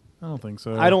 I don't think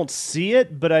so. I don't see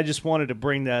it, but I just wanted to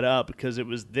bring that up because it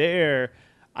was there.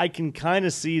 I can kind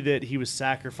of see that he was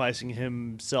sacrificing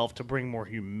himself to bring more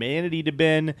humanity to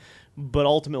Ben, but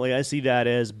ultimately I see that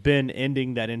as Ben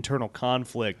ending that internal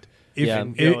conflict. I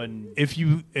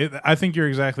think you're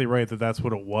exactly right that that's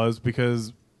what it was,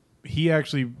 because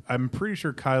I'm pretty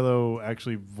sure Kylo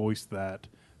actually voiced that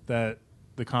the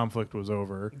conflict was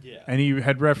over. Yeah. And he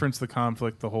had referenced the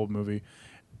conflict the whole movie.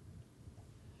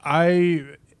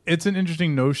 It's an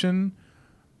interesting notion,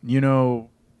 to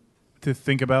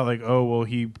think about, like, oh, well,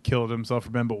 he killed himself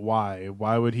for Ben, but why?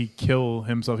 Why would he kill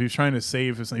himself? He was trying to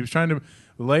save his son.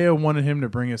 Leia wanted him to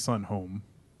bring his son home.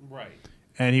 Right.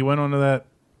 And he went onto that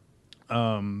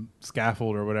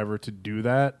scaffold or whatever to do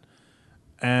that.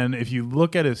 And if you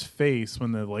look at his face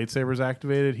when the lightsaber's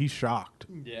activated, he's shocked.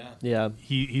 Yeah.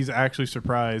 He's actually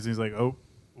surprised. He's like, oh,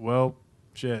 well,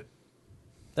 shit.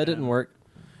 That didn't work.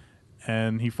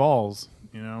 And he falls,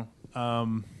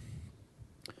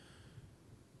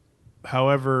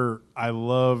 However, I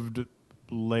loved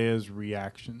Leia's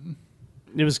reaction.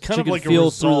 It was kind She of could like feel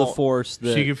a through the result. Force.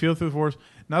 She could feel through the Force.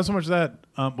 Not so much that,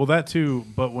 that too,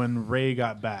 but when Rey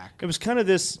got back. It was kind of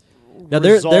this. Now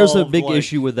there's a resolved, big like,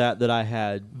 issue with that I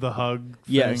had. The hug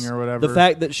Yes, thing or whatever. the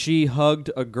fact that she hugged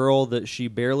a girl that she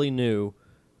barely knew,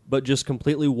 but just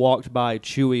completely walked by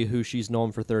Chewie, who she's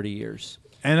known for 30 years.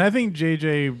 And I think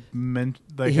JJ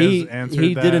has answered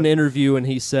he that. did an interview and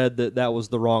he said that was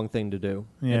the wrong thing to do,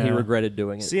 and he Yeah. regretted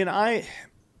doing it. See, and I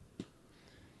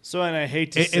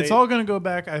hate to say It's all going to go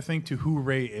back, I think, to who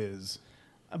Rey is.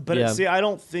 but Yeah. see, I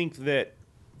don't think that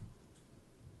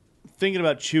thinking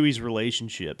about Chewie's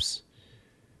relationships,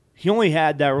 he only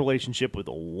had that relationship with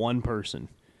one person.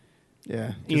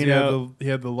 Yeah. 'Cause he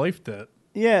had the life debt.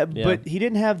 Yeah, Yeah. but he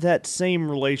didn't have that same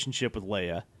relationship with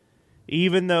Leia.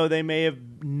 Even though they may have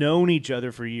known each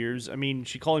other for years. I mean,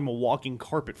 she called him a walking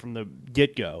carpet from the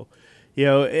get-go.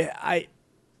 I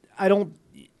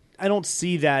don't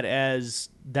see that as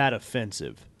that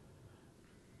offensive.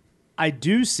 I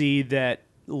do see that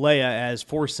Leia as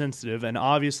Force sensitive, and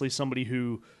obviously somebody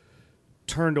who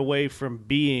turned away from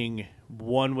being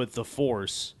one with the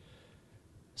Force.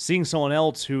 Seeing someone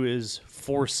else who is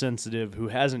Force sensitive, who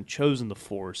hasn't chosen the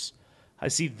Force, I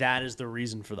see that as the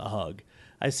reason for the hug.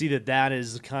 I see that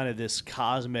is kind of this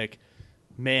cosmic,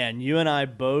 man, you and I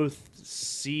both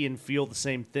see and feel the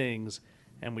same things,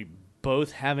 and we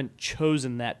both haven't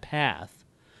chosen that path.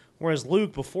 Whereas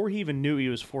Luke, before he even knew he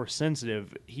was Force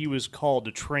sensitive, he was called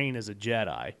to train as a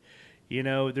Jedi.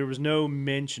 There was no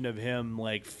mention of him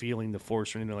like feeling the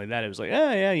Force or anything like that. It was like,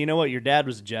 oh yeah, you know what, your dad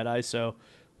was a Jedi, so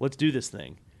let's do this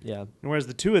thing. Yeah. And whereas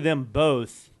the two of them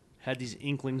both had these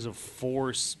inklings of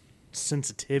Force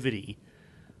sensitivity,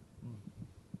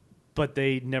 but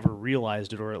they never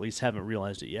realized it, or at least haven't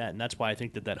realized it yet. And that's why I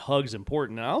think that hug's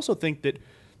important. And I also think that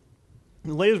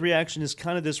Leia's reaction is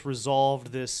kind of this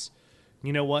resolved,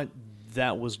 you know what,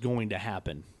 that was going to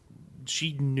happen.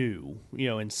 She knew,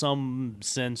 in some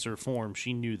sense or form,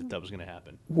 she knew that was going to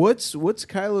happen. What's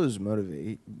Kylo's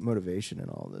motivation in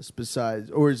all this?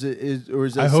 Besides, or is it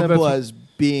I as hope simple that's- as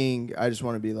being? I just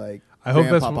want to be like. I hope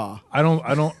Grandpapa. I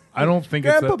don't think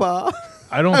it's that. Grandpapa.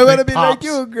 I don't I want to think be like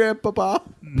you, Grandpapa.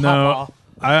 No,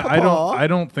 I don't. Papa. I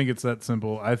don't think it's that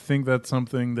simple. I think that's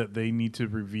something that they need to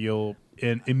reveal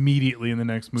immediately in the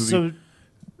next movie. So,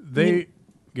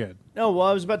 good. no, well,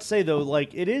 I was about to say, though,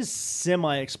 like, it is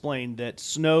semi-explained that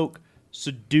Snoke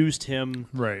seduced him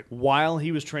Right. while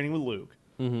he was training with Luke.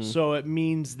 So it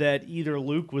means that either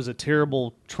Luke was a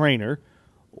terrible trainer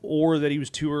or that he was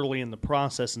too early in the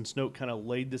process and Snoke kind of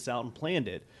laid this out and planned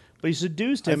it. But he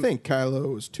seduced I him. think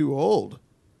Kylo was too old.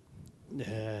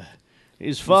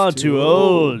 He's far too too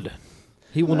old. old.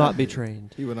 He will not be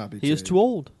trained. He will not be. He is trained. too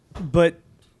old. But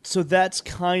so that's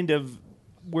kind of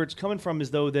where it's coming from, is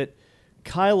though that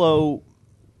Kylo,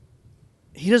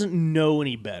 he doesn't know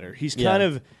any better. He's kind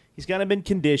of been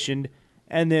conditioned,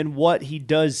 and then what he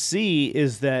does see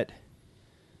is that,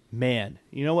 man,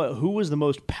 you know what? Who was the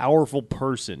most powerful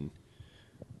person?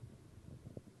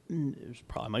 It was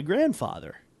probably my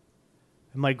grandfather.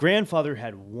 And my grandfather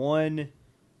had one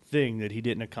thing that he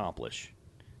didn't accomplish.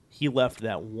 He left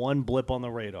that one blip on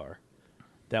the radar.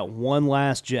 That one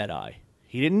last Jedi.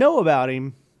 He didn't know about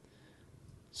him,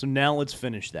 So now let's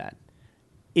finish that.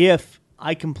 If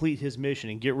I complete his mission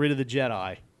and get rid of the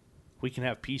Jedi, we can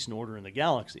have peace and order in the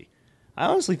galaxy. I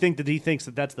honestly think that he thinks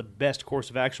that that's the best course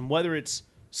of action, whether it's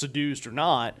seduced or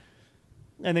not.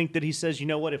 I think that he says, you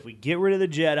know what, if we get rid of the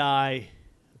Jedi,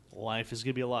 life is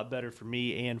going to be a lot better for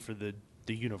me and for the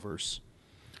universe.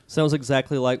 Sounds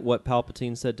exactly like what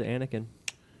Palpatine said to Anakin.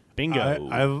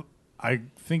 Bingo. I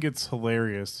think it's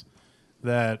hilarious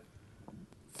that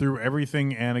through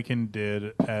everything Anakin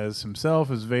did as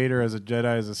himself, as Vader, as a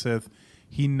Jedi, as a Sith,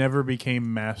 he never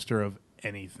became master of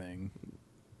anything.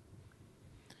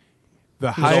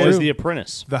 He's always the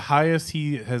apprentice. The highest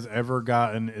he has ever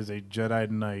gotten is a Jedi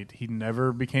Knight. He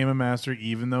never became a master,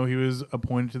 even though he was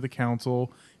appointed to the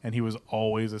council, and he was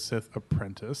always a Sith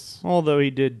apprentice. Although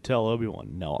he did tell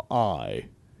Obi-Wan, now I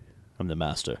am the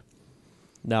master.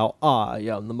 Now I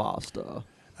am the master.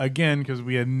 Again, because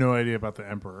we had no idea about the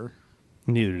Emperor.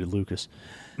 Neither did Lucas.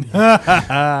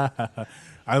 I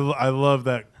love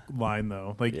that line,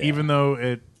 though. Like, even though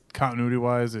it,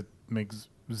 continuity-wise, it makes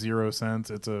zero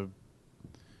sense, it's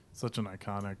such an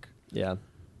iconic. Yeah.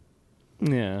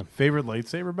 Yeah. Favorite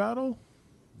lightsaber battle?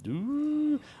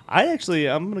 I'm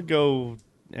going to go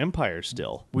Empire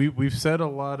still. We've said a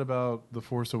lot about the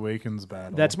Force Awakens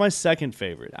battle. That's my second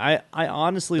favorite. I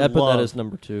honestly I love... put that as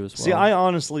number 2 as well. See, I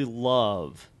honestly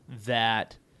love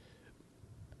that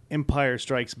Empire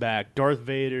Strikes Back, Darth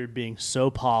Vader being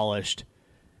so polished,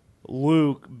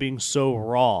 Luke being so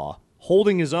raw,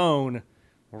 holding his own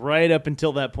right up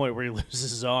until that point where he loses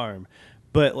his arm.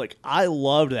 But like, I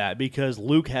loved that because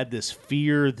Luke had this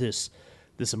fear, this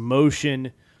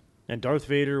emotion, and Darth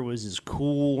Vader was as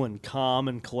cool and calm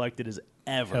and collected as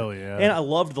ever. Hell yeah. And I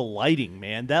loved the lighting,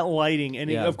 man. That lighting,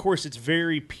 and of course it's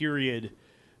very period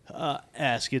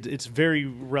esque. It's very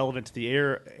relevant to the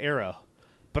era.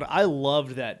 But I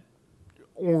loved that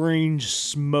orange,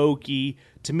 smoky.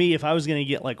 To me, if I was going to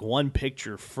get like one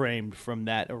picture framed from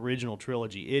that original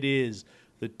trilogy, it is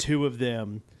the two of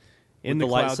them in with the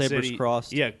the Cloud lightsabers City.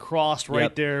 crossed. Yeah, crossed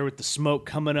right there with the smoke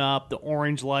coming up, the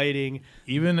orange lighting.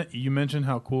 Even you mentioned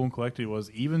how cool and collected he was.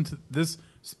 Even this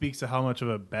speaks to how much of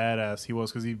a badass he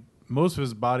was, because most of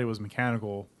his body was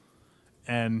mechanical,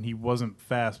 and he wasn't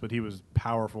fast, but he was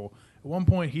powerful. At one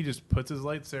point, he just puts his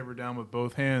lightsaber down with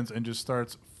both hands and just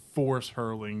starts force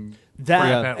hurling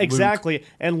crap at Luke. Exactly.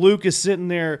 And Luke is sitting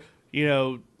there,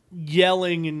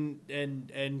 yelling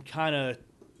and kind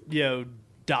of,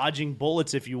 dodging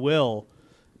bullets, if you will.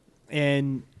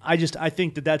 And I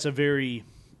think that that's a very,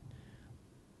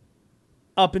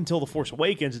 up until The Force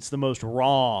Awakens, it's the most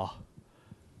raw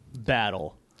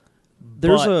battle.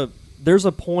 There's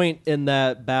a point in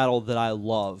that battle that I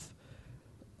love.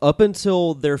 Up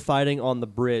until they're fighting on the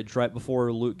bridge right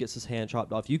before Luke gets his hand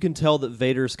chopped off, you can tell that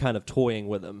Vader's kind of toying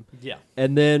with him. Yeah.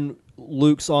 And then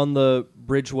Luke's on the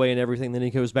bridgeway and everything, then he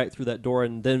goes back through that door,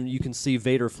 and then you can see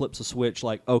Vader flips a switch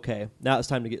like, okay, now it's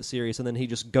time to get serious, and then he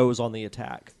just goes on the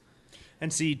attack.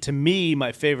 And see, to me,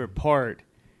 my favorite part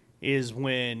is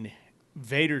when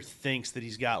Vader thinks that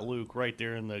he's got Luke right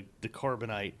there in the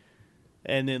carbonite,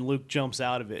 and then Luke jumps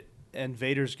out of it, and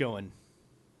Vader's going,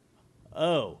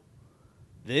 oh,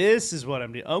 this is what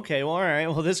I'm doing. Okay, well, all right.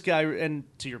 Well, this guy, and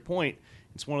to your point,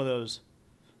 it's one of those,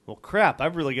 well, crap,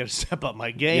 I've really got to step up my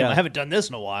game. Yeah. I haven't done this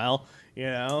in a while,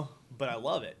 but I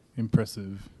love it.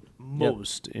 Impressive.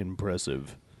 Most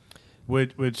impressive.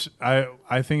 Which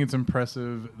I think it's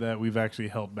impressive that we've actually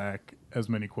held back as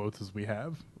many quotes as we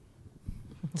have.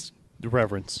 The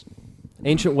reverence.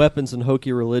 Ancient weapons and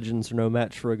hokey religions are no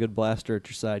match for a good blaster at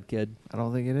your side, kid. I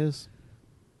don't think it is.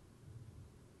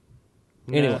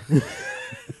 Anyway.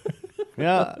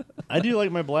 Yeah, I do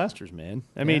like my blasters, man.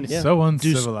 I mean, So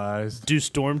uncivilized. Do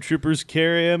stormtroopers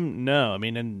carry them? No. I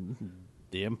mean, and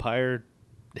the Empire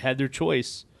had their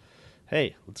choice.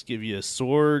 Hey, let's give you a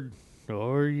sword,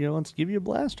 or let's give you a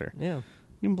blaster. Yeah.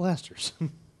 Even blasters.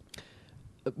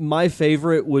 My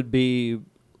favorite would be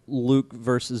Luke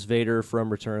versus Vader from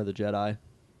Return of the Jedi.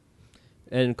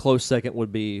 And close second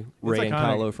would be Rey and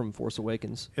iconic. Kylo from Force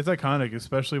Awakens. It's iconic,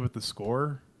 especially with the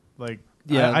score. Like,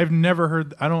 Yeah. I've never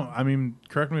heard.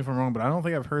 Correct me if I'm wrong, but I don't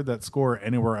think I've heard that score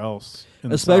anywhere else. In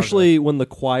the Especially saga. when the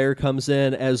choir comes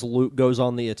in as Luke goes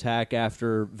on the attack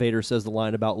after Vader says the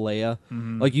line about Leia.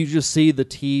 Mm-hmm. Like, you just see the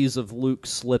tease of Luke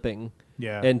slipping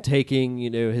and taking,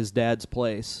 his dad's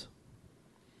place.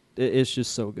 It's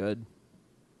just so good.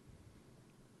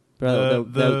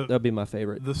 That'd be my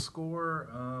favorite. The score,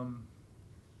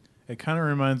 it kind of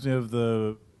reminds me of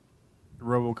the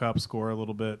RoboCop score a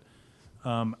little bit.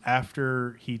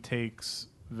 After he takes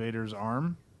Vader's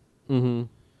arm. Mm-hmm.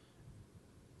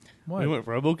 What? We went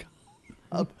RoboCop.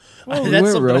 we That's went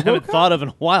something I haven't RoboCop? thought of in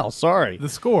a while. Sorry. The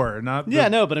score, not Yeah, the,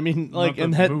 no, but I mean, like, not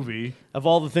in the that movie. of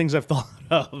all the things I've thought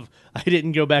of, I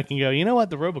didn't go back and go, you know what,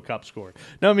 the RoboCop score.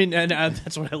 No, I mean, and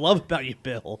that's what I love about you,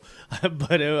 Bill.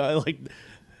 But I like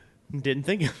didn't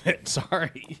think of it.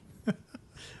 Sorry.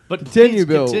 But Continue, please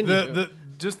Bill. continue.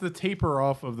 Just the taper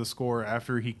off of the score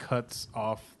after he cuts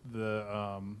off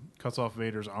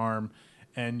Vader's arm,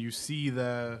 and you see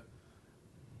the.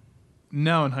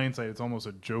 Now in hindsight, it's almost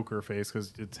a Joker face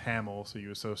because it's Hamill, so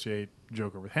you associate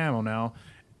Joker with Hamill now.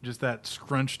 Just that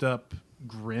scrunched up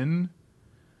grin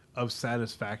of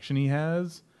satisfaction he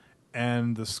has,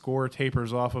 and the score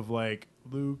tapers off of like,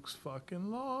 Luke's fucking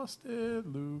lost it,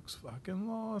 Luke's fucking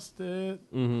lost it.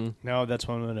 No, that's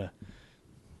what I'm going to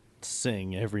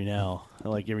sing every time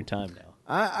now.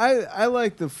 I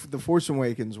like the Force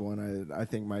Awakens one. I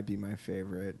think might be my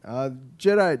favorite.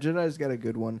 Jedi's got a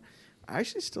good one. I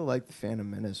actually still like the Phantom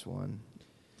Menace one,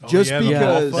 The mall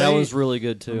that fight? was really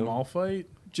good The too. mall fight.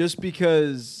 just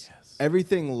because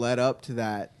everything led up to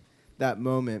that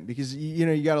moment. Because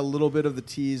you got a little bit of the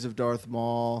tease of Darth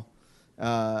Maul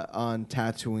on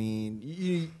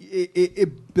Tatooine.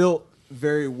 It built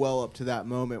very well up to that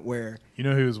moment where You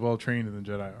know he was well trained in the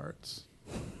Jedi arts.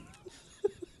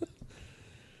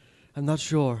 I'm not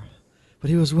sure, but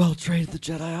he was well trained in the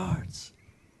Jedi arts.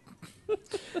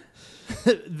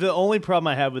 The only problem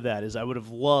I have with that is I would have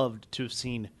loved to have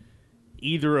seen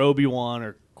either Obi-Wan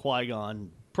or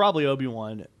Qui-Gon, probably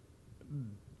Obi-Wan,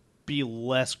 be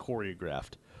less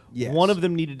choreographed. Yes. One of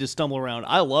them needed to stumble around.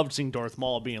 I loved seeing Darth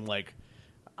Maul being like,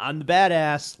 I'm the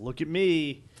badass, look at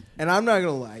me. And I'm not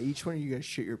gonna lie, each one of you guys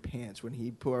shit your pants when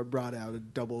he brought out a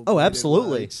double. Oh,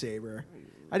 absolutely. Lightsaber.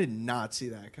 I did not see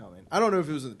that coming. I don't know if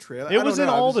it was in the trailer. It was in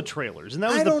all the trailers, and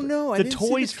that was I don't know. I the didn't see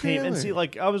the toys came and trailer. see.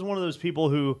 Like I was one of those people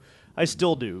who I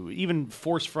still do. Even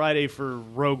Force Friday for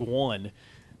Rogue One,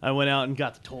 I went out and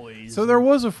got the toys. So there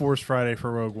was a Force Friday for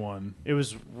Rogue One. It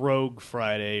was Rogue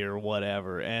Friday or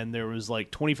whatever, and there was like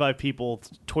 25 people.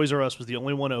 Toys R Us was the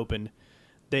only one open.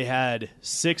 They had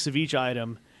 6 of each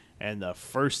item, and the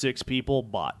first 6 people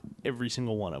bought every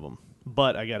single one of them.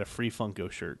 But I got a free Funko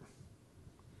shirt.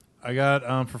 I got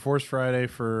for Force Friday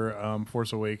for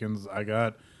Force Awakens. I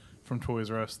got from Toys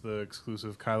R Us the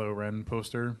exclusive Kylo Ren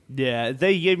poster. Yeah,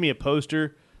 they gave me a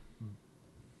poster,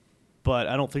 but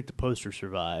I don't think the poster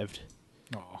survived.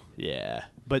 Oh, Yeah,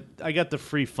 but I got the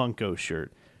free Funko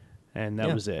shirt, and that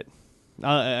Yeah. was it.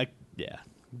 Yeah,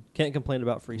 Can't complain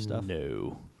about free stuff.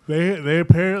 no. they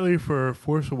apparently for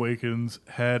Force Awakens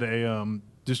had a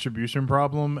distribution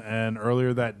problem, and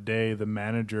earlier that day the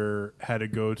manager had to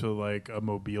go to like a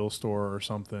Mobile store or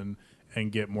something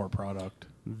and get more product.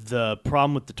 The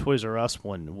problem with the Toys R Us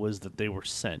one was that they were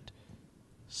sent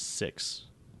 6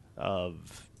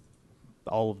 of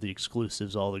all of the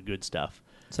exclusives, all the good stuff.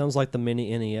 Sounds like the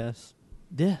mini NES.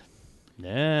 Yeah.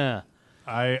 Yeah.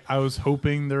 I was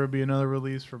hoping there would be another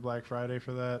release for Black Friday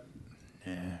for that.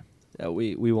 Yeah,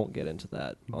 we won't get into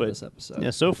that on But this episode.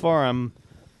 yeah, so far I'm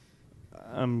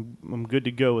good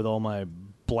to go with all my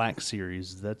Black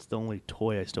series. That's the only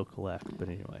toy I still collect. But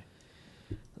anyway,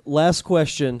 Last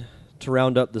question to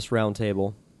round up this round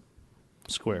table.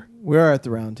 Square. We are at the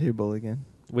round table again.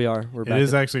 We're It back.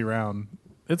 is actually round.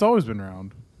 It's always been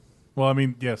round. Well, I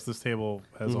mean, yes, this table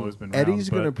has always been round. Eddie's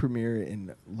but gonna premiere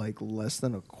in like less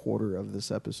than a quarter of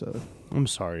this episode. I'm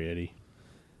sorry, Eddie.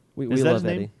 we Is that love his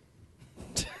name?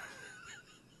 Eddie.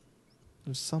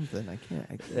 There's something I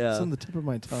can't. Yeah. It's on the tip of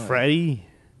my tongue. Freddie.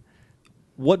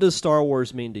 What does Star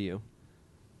Wars mean to you?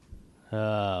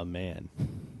 Oh, man.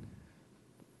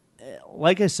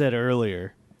 Like I said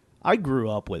earlier, I grew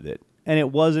up with it. And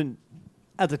it wasn't,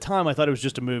 at the time, I thought it was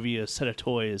just a movie, a set of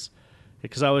toys.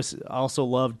 Because I also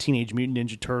loved Teenage Mutant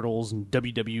Ninja Turtles and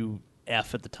WWF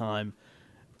at the time.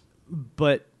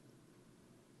 But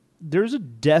there's a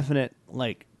definite,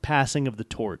 like, passing of the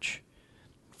torch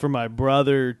from my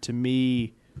brother to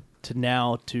me to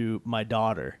now to my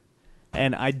daughter.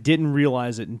 And I didn't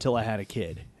realize it until I had a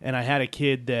kid. And I had a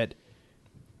kid that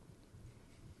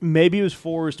maybe it was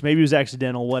forced, maybe it was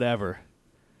accidental, whatever.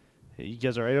 You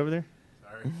guys all right over there?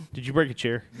 Sorry. Did you break a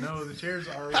chair? No, the chair's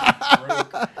already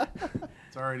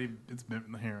broke. It's bent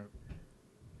in the hair.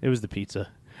 It was the pizza.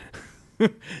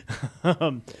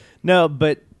 No,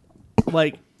 but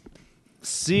like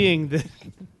seeing the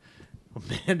oh,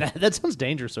 man, that sounds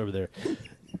dangerous over there.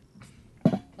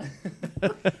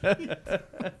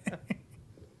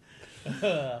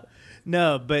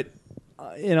 No, but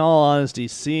in all honesty,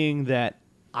 seeing that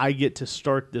I get to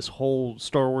start this whole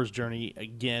Star Wars journey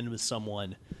again with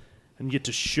someone and get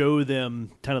to show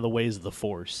them kind of the ways of the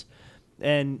Force.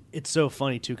 And it's so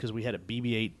funny, too, because we had a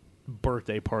BB-8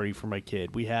 birthday party for my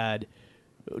kid. We had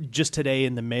just today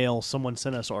in the mail, someone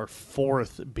sent us our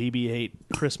 4th BB-8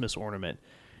 Christmas ornament.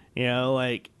 You know,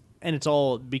 like, and it's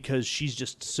all because she's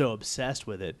just so obsessed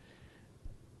with it.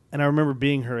 And I remember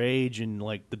being her age and,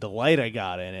 like, the delight I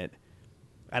got in it.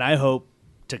 And I hope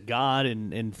to God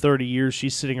in 30 years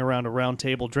she's sitting around a round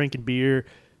table drinking beer,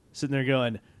 sitting there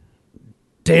going,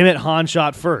 damn it, Han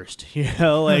shot first, you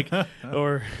know, like,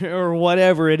 or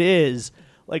whatever it is.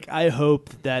 Like, I hope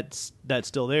that's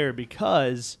still there,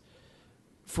 because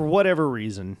for whatever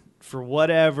reason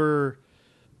it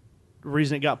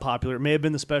got popular, it may have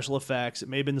been the special effects, it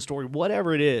may have been the story,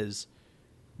 whatever it is,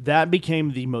 that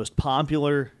became the most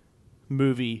popular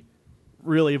movie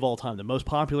really of all time, the most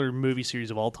popular movie series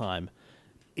of all time,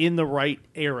 in the right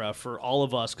era for all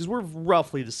of us, because we're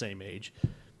roughly the same age.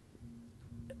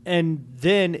 And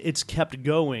then it's kept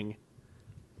going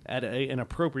at an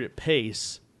appropriate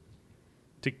pace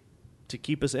to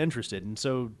keep us interested. And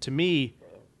so, to me,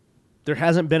 there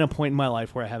hasn't been a point in my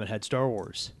life where I haven't had Star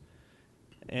Wars.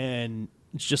 And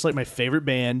it's just like my favorite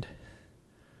band.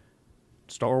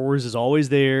 Star Wars is always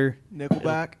there.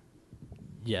 Nickelback.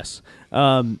 Yes.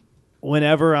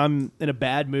 Whenever I'm in a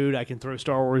bad mood, I can throw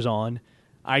Star Wars on.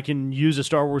 I can use a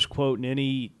Star Wars quote in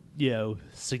any,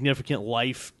 significant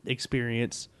life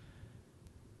experience.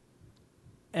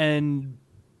 And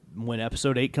when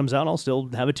Episode 8 comes out, I'll still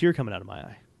have a tear coming out of my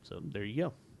eye. So there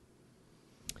you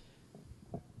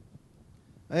go.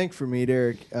 I think for me,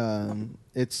 Derek,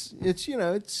 it's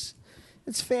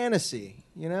fantasy.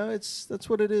 That's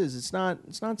what it is. It's not.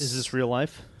 Is this real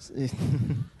life?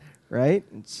 Right?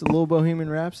 It's a little Bohemian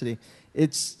Rhapsody.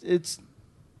 It's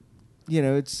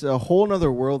a whole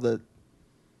nother world that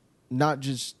not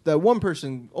just that one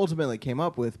person ultimately came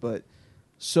up with, but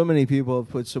so many people have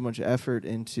put so much effort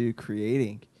into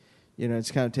creating.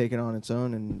 It's kind of taken on its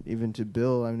own, and even to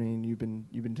Bill, I mean, you've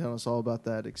been telling us all about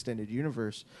that extended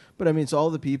universe, but I mean, it's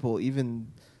all the people,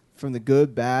 even from the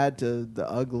good, bad to the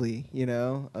ugly,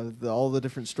 of all the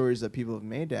different stories that people have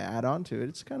made to add on to it.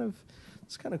 It's kind of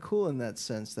cool in that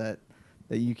sense that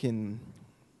you can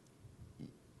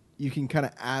kind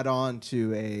of add on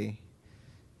to a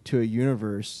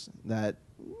universe that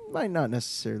might not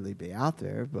necessarily be out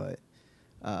there, but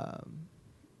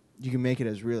you can make it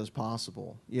as real as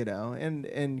possible,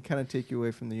 and kind of take you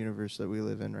away from the universe that we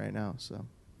live in right now. So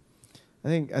I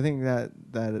think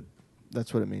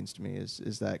that's what it means to me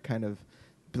is that kind of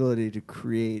ability to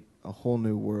create a whole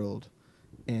new world,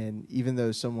 and even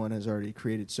though someone has already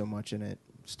created so much in it,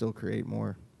 still create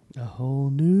more. A whole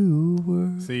new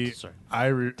world. See, Sorry. I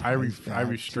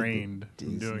restrained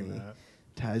from doing that.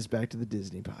 Ties back to the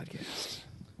Disney podcast.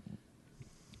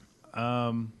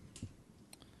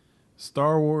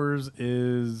 Star Wars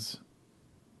is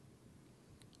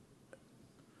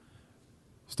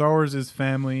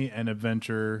family and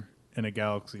adventure in a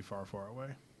galaxy far, far away.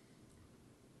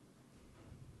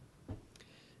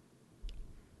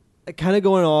 Kind of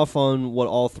going off on what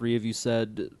all three of you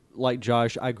said, like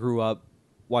Josh, I grew up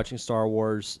watching Star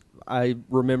Wars. I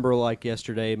remember, like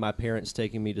yesterday, my parents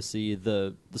taking me to see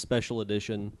the special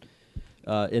edition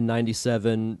in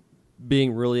 '97,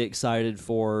 being really excited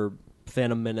for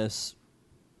Phantom Menace.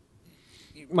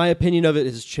 My opinion of it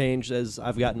has changed as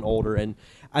I've gotten older, and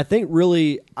I think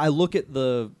really I look at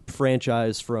the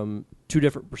franchise from two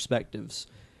different perspectives.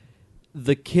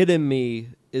 The kid in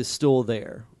me is still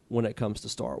there when it comes to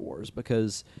Star Wars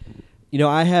because,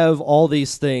 I have all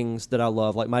these things that I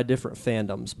love, like my different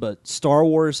fandoms, but Star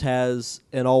Wars has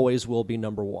and always will be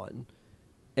number one.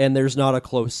 And there's not a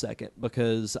close second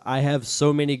because I have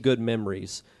so many good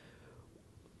memories.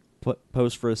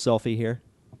 Pose for a selfie here.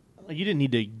 You didn't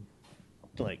need to,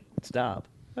 stop.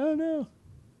 Oh, no.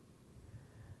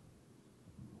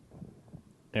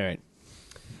 All right.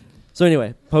 So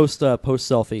anyway, post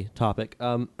selfie topic.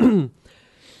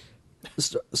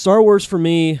 Star Wars for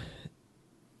me,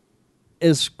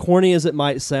 as corny as it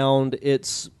might sound,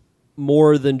 it's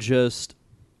more than just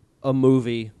a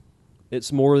movie.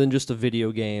 It's more than just a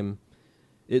video game.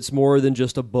 It's more than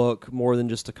just a book, more than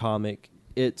just a comic.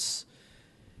 It's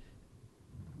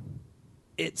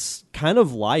kind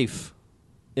of life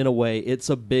in a way. It's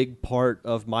a big part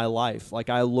of my life. Like,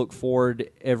 I look forward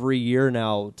every year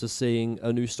now to seeing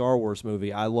a new Star Wars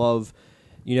movie. I love,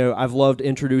 I've loved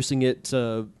introducing it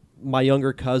to my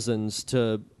younger cousins,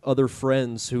 to other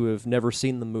friends who have never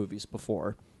seen the movies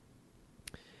before.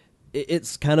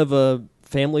 It's kind of a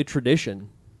family tradition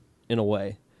in a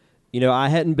way. I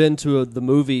hadn't been to the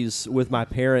movies with my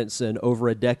parents in over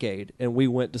a decade, and we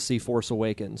went to see Force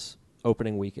Awakens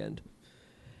opening weekend.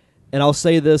 And I'll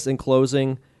say this in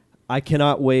closing, I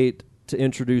cannot wait to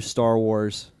introduce Star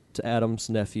Wars to Adam's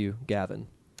nephew, Gavin.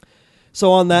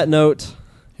 So on that note,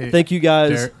 Thank you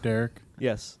guys. Derek,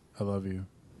 Yes. I love you.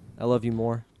 I love you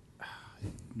more.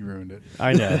 You ruined it.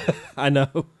 I know. I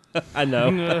know. I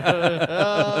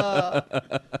know.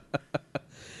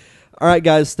 All right,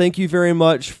 guys. Thank you very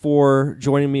much for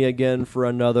joining me again for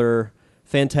another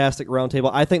fantastic roundtable.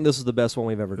 I think this is the best one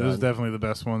we've ever This done. is definitely the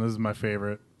best one. This is my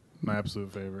favorite. My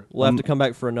absolute favorite. We'll have to come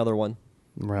back for another one.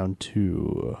 Round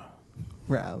 2.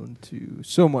 Round 2.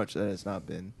 So much that has not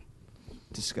been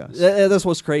discussed. That's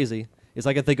what's crazy. Is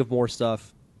I can think of more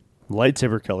stuff.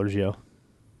 Lightsaber colors, yo.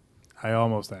 I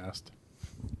almost asked.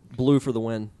 Blue for the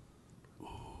win.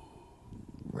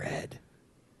 Red.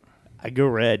 I go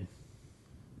red.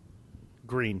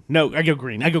 Green. No, I go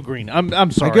green.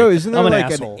 I'm sorry. Isn't there I'm like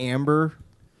asshole. an amber?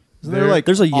 Isn't There- there like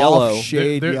there's a yellow.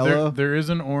 shade yellow? There is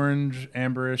an orange,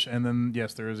 amberish, and then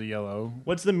yes, there is a yellow.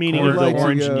 What's the meaning I of would the like to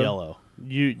orange and go- yellow?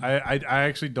 I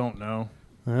actually don't know.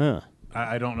 Ah.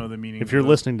 I don't know the meaning. If you're of it.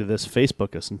 listening to this,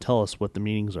 Facebook us and tell us what the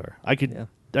meanings are. I could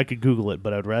Google it,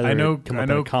 but I'd rather I know it come up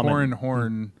in a comment. Corin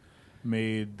Horn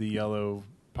made the yellow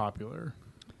popular.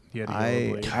 He had a yellow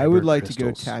blade. I would like to go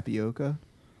crystals. tapioca.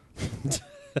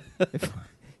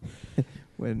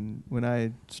 when my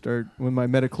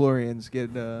metachlorians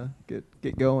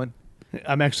get going.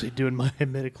 I'm actually doing my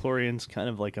midichlorians kind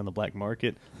of like on the black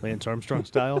market, Lance Armstrong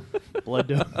style. Blood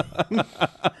dough.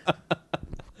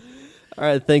 All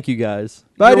right. Thank you, guys.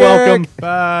 Bye, You're Derek. welcome.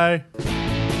 Bye.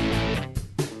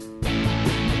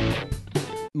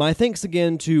 My thanks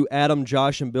again to Adam,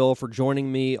 Josh, and Bill for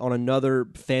joining me on another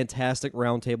fantastic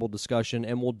roundtable discussion,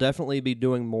 and we'll definitely be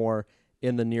doing more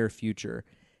in the near future.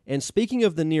 And speaking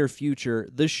of the near future,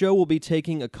 this show will be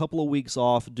taking a couple of weeks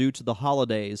off due to the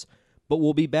holidays, but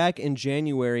we'll be back in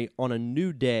January on a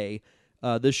new day.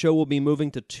 This show will be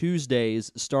moving to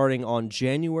Tuesdays starting on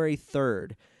January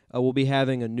 3rd. We'll be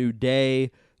having a new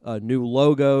day, a new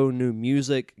logo, new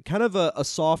music, kind of a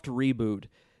soft reboot,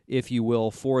 if you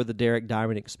will, for the Derek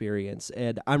Diamond Experience.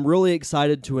 And I'm really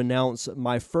excited to announce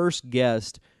my first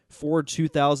guest for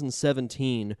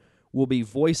 2017 will be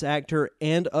voice actor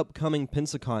and upcoming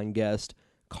Pensacon guest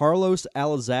Carlos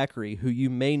Alazzacri, who you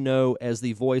may know as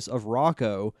the voice of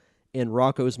Rocco in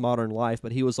Rocco's Modern Life,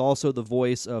 but he was also the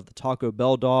voice of the Taco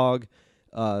Bell dog,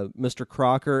 Mr.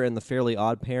 Crocker in the Fairly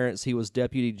Odd Parents. He was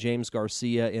Deputy James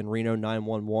Garcia in Reno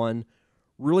 911.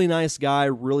 Really nice guy,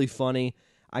 really funny.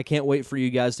 I can't wait for you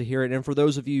guys to hear it. And for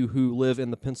those of you who live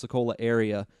in the Pensacola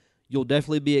area, you'll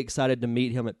definitely be excited to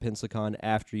meet him at Pensacon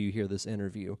after you hear this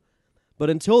interview. But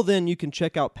until then, you can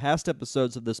check out past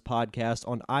episodes of this podcast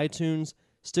on iTunes,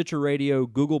 Stitcher Radio,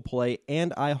 Google Play,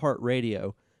 and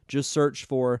iHeartRadio. Just search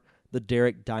for The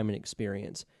Derek Diamond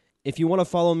Experience. If you want to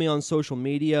follow me on social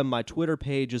media, my Twitter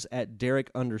page is at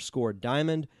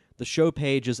Derek_Diamond. The show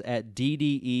page is at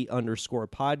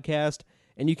DDE_podcast.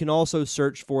 And you can also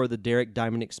search for The Derek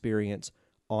Diamond Experience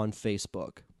on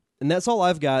Facebook. And that's all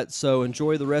I've got, so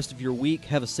enjoy the rest of your week.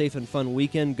 Have a safe and fun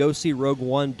weekend. Go see Rogue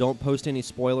One. Don't post any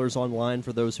spoilers online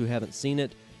for those who haven't seen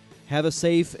it. Have a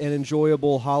safe and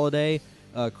enjoyable holiday,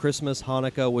 Christmas,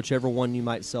 Hanukkah, whichever one you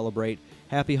might celebrate.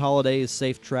 Happy holidays,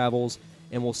 safe travels,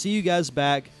 and we'll see you guys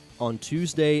back on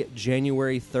Tuesday,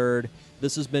 January 3rd.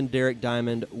 This has been Derek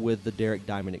Diamond with The Derek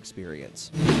Diamond Experience.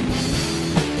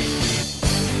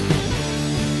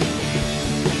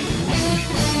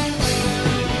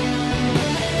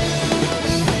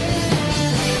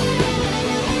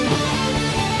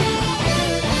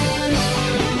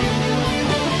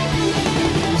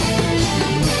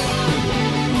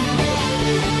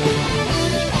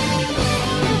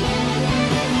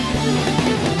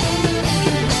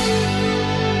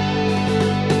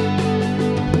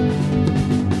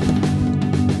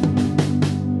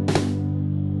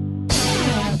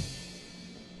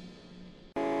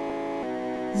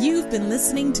 You've been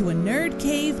listening to a Nerd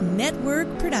Cave Network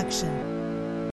production.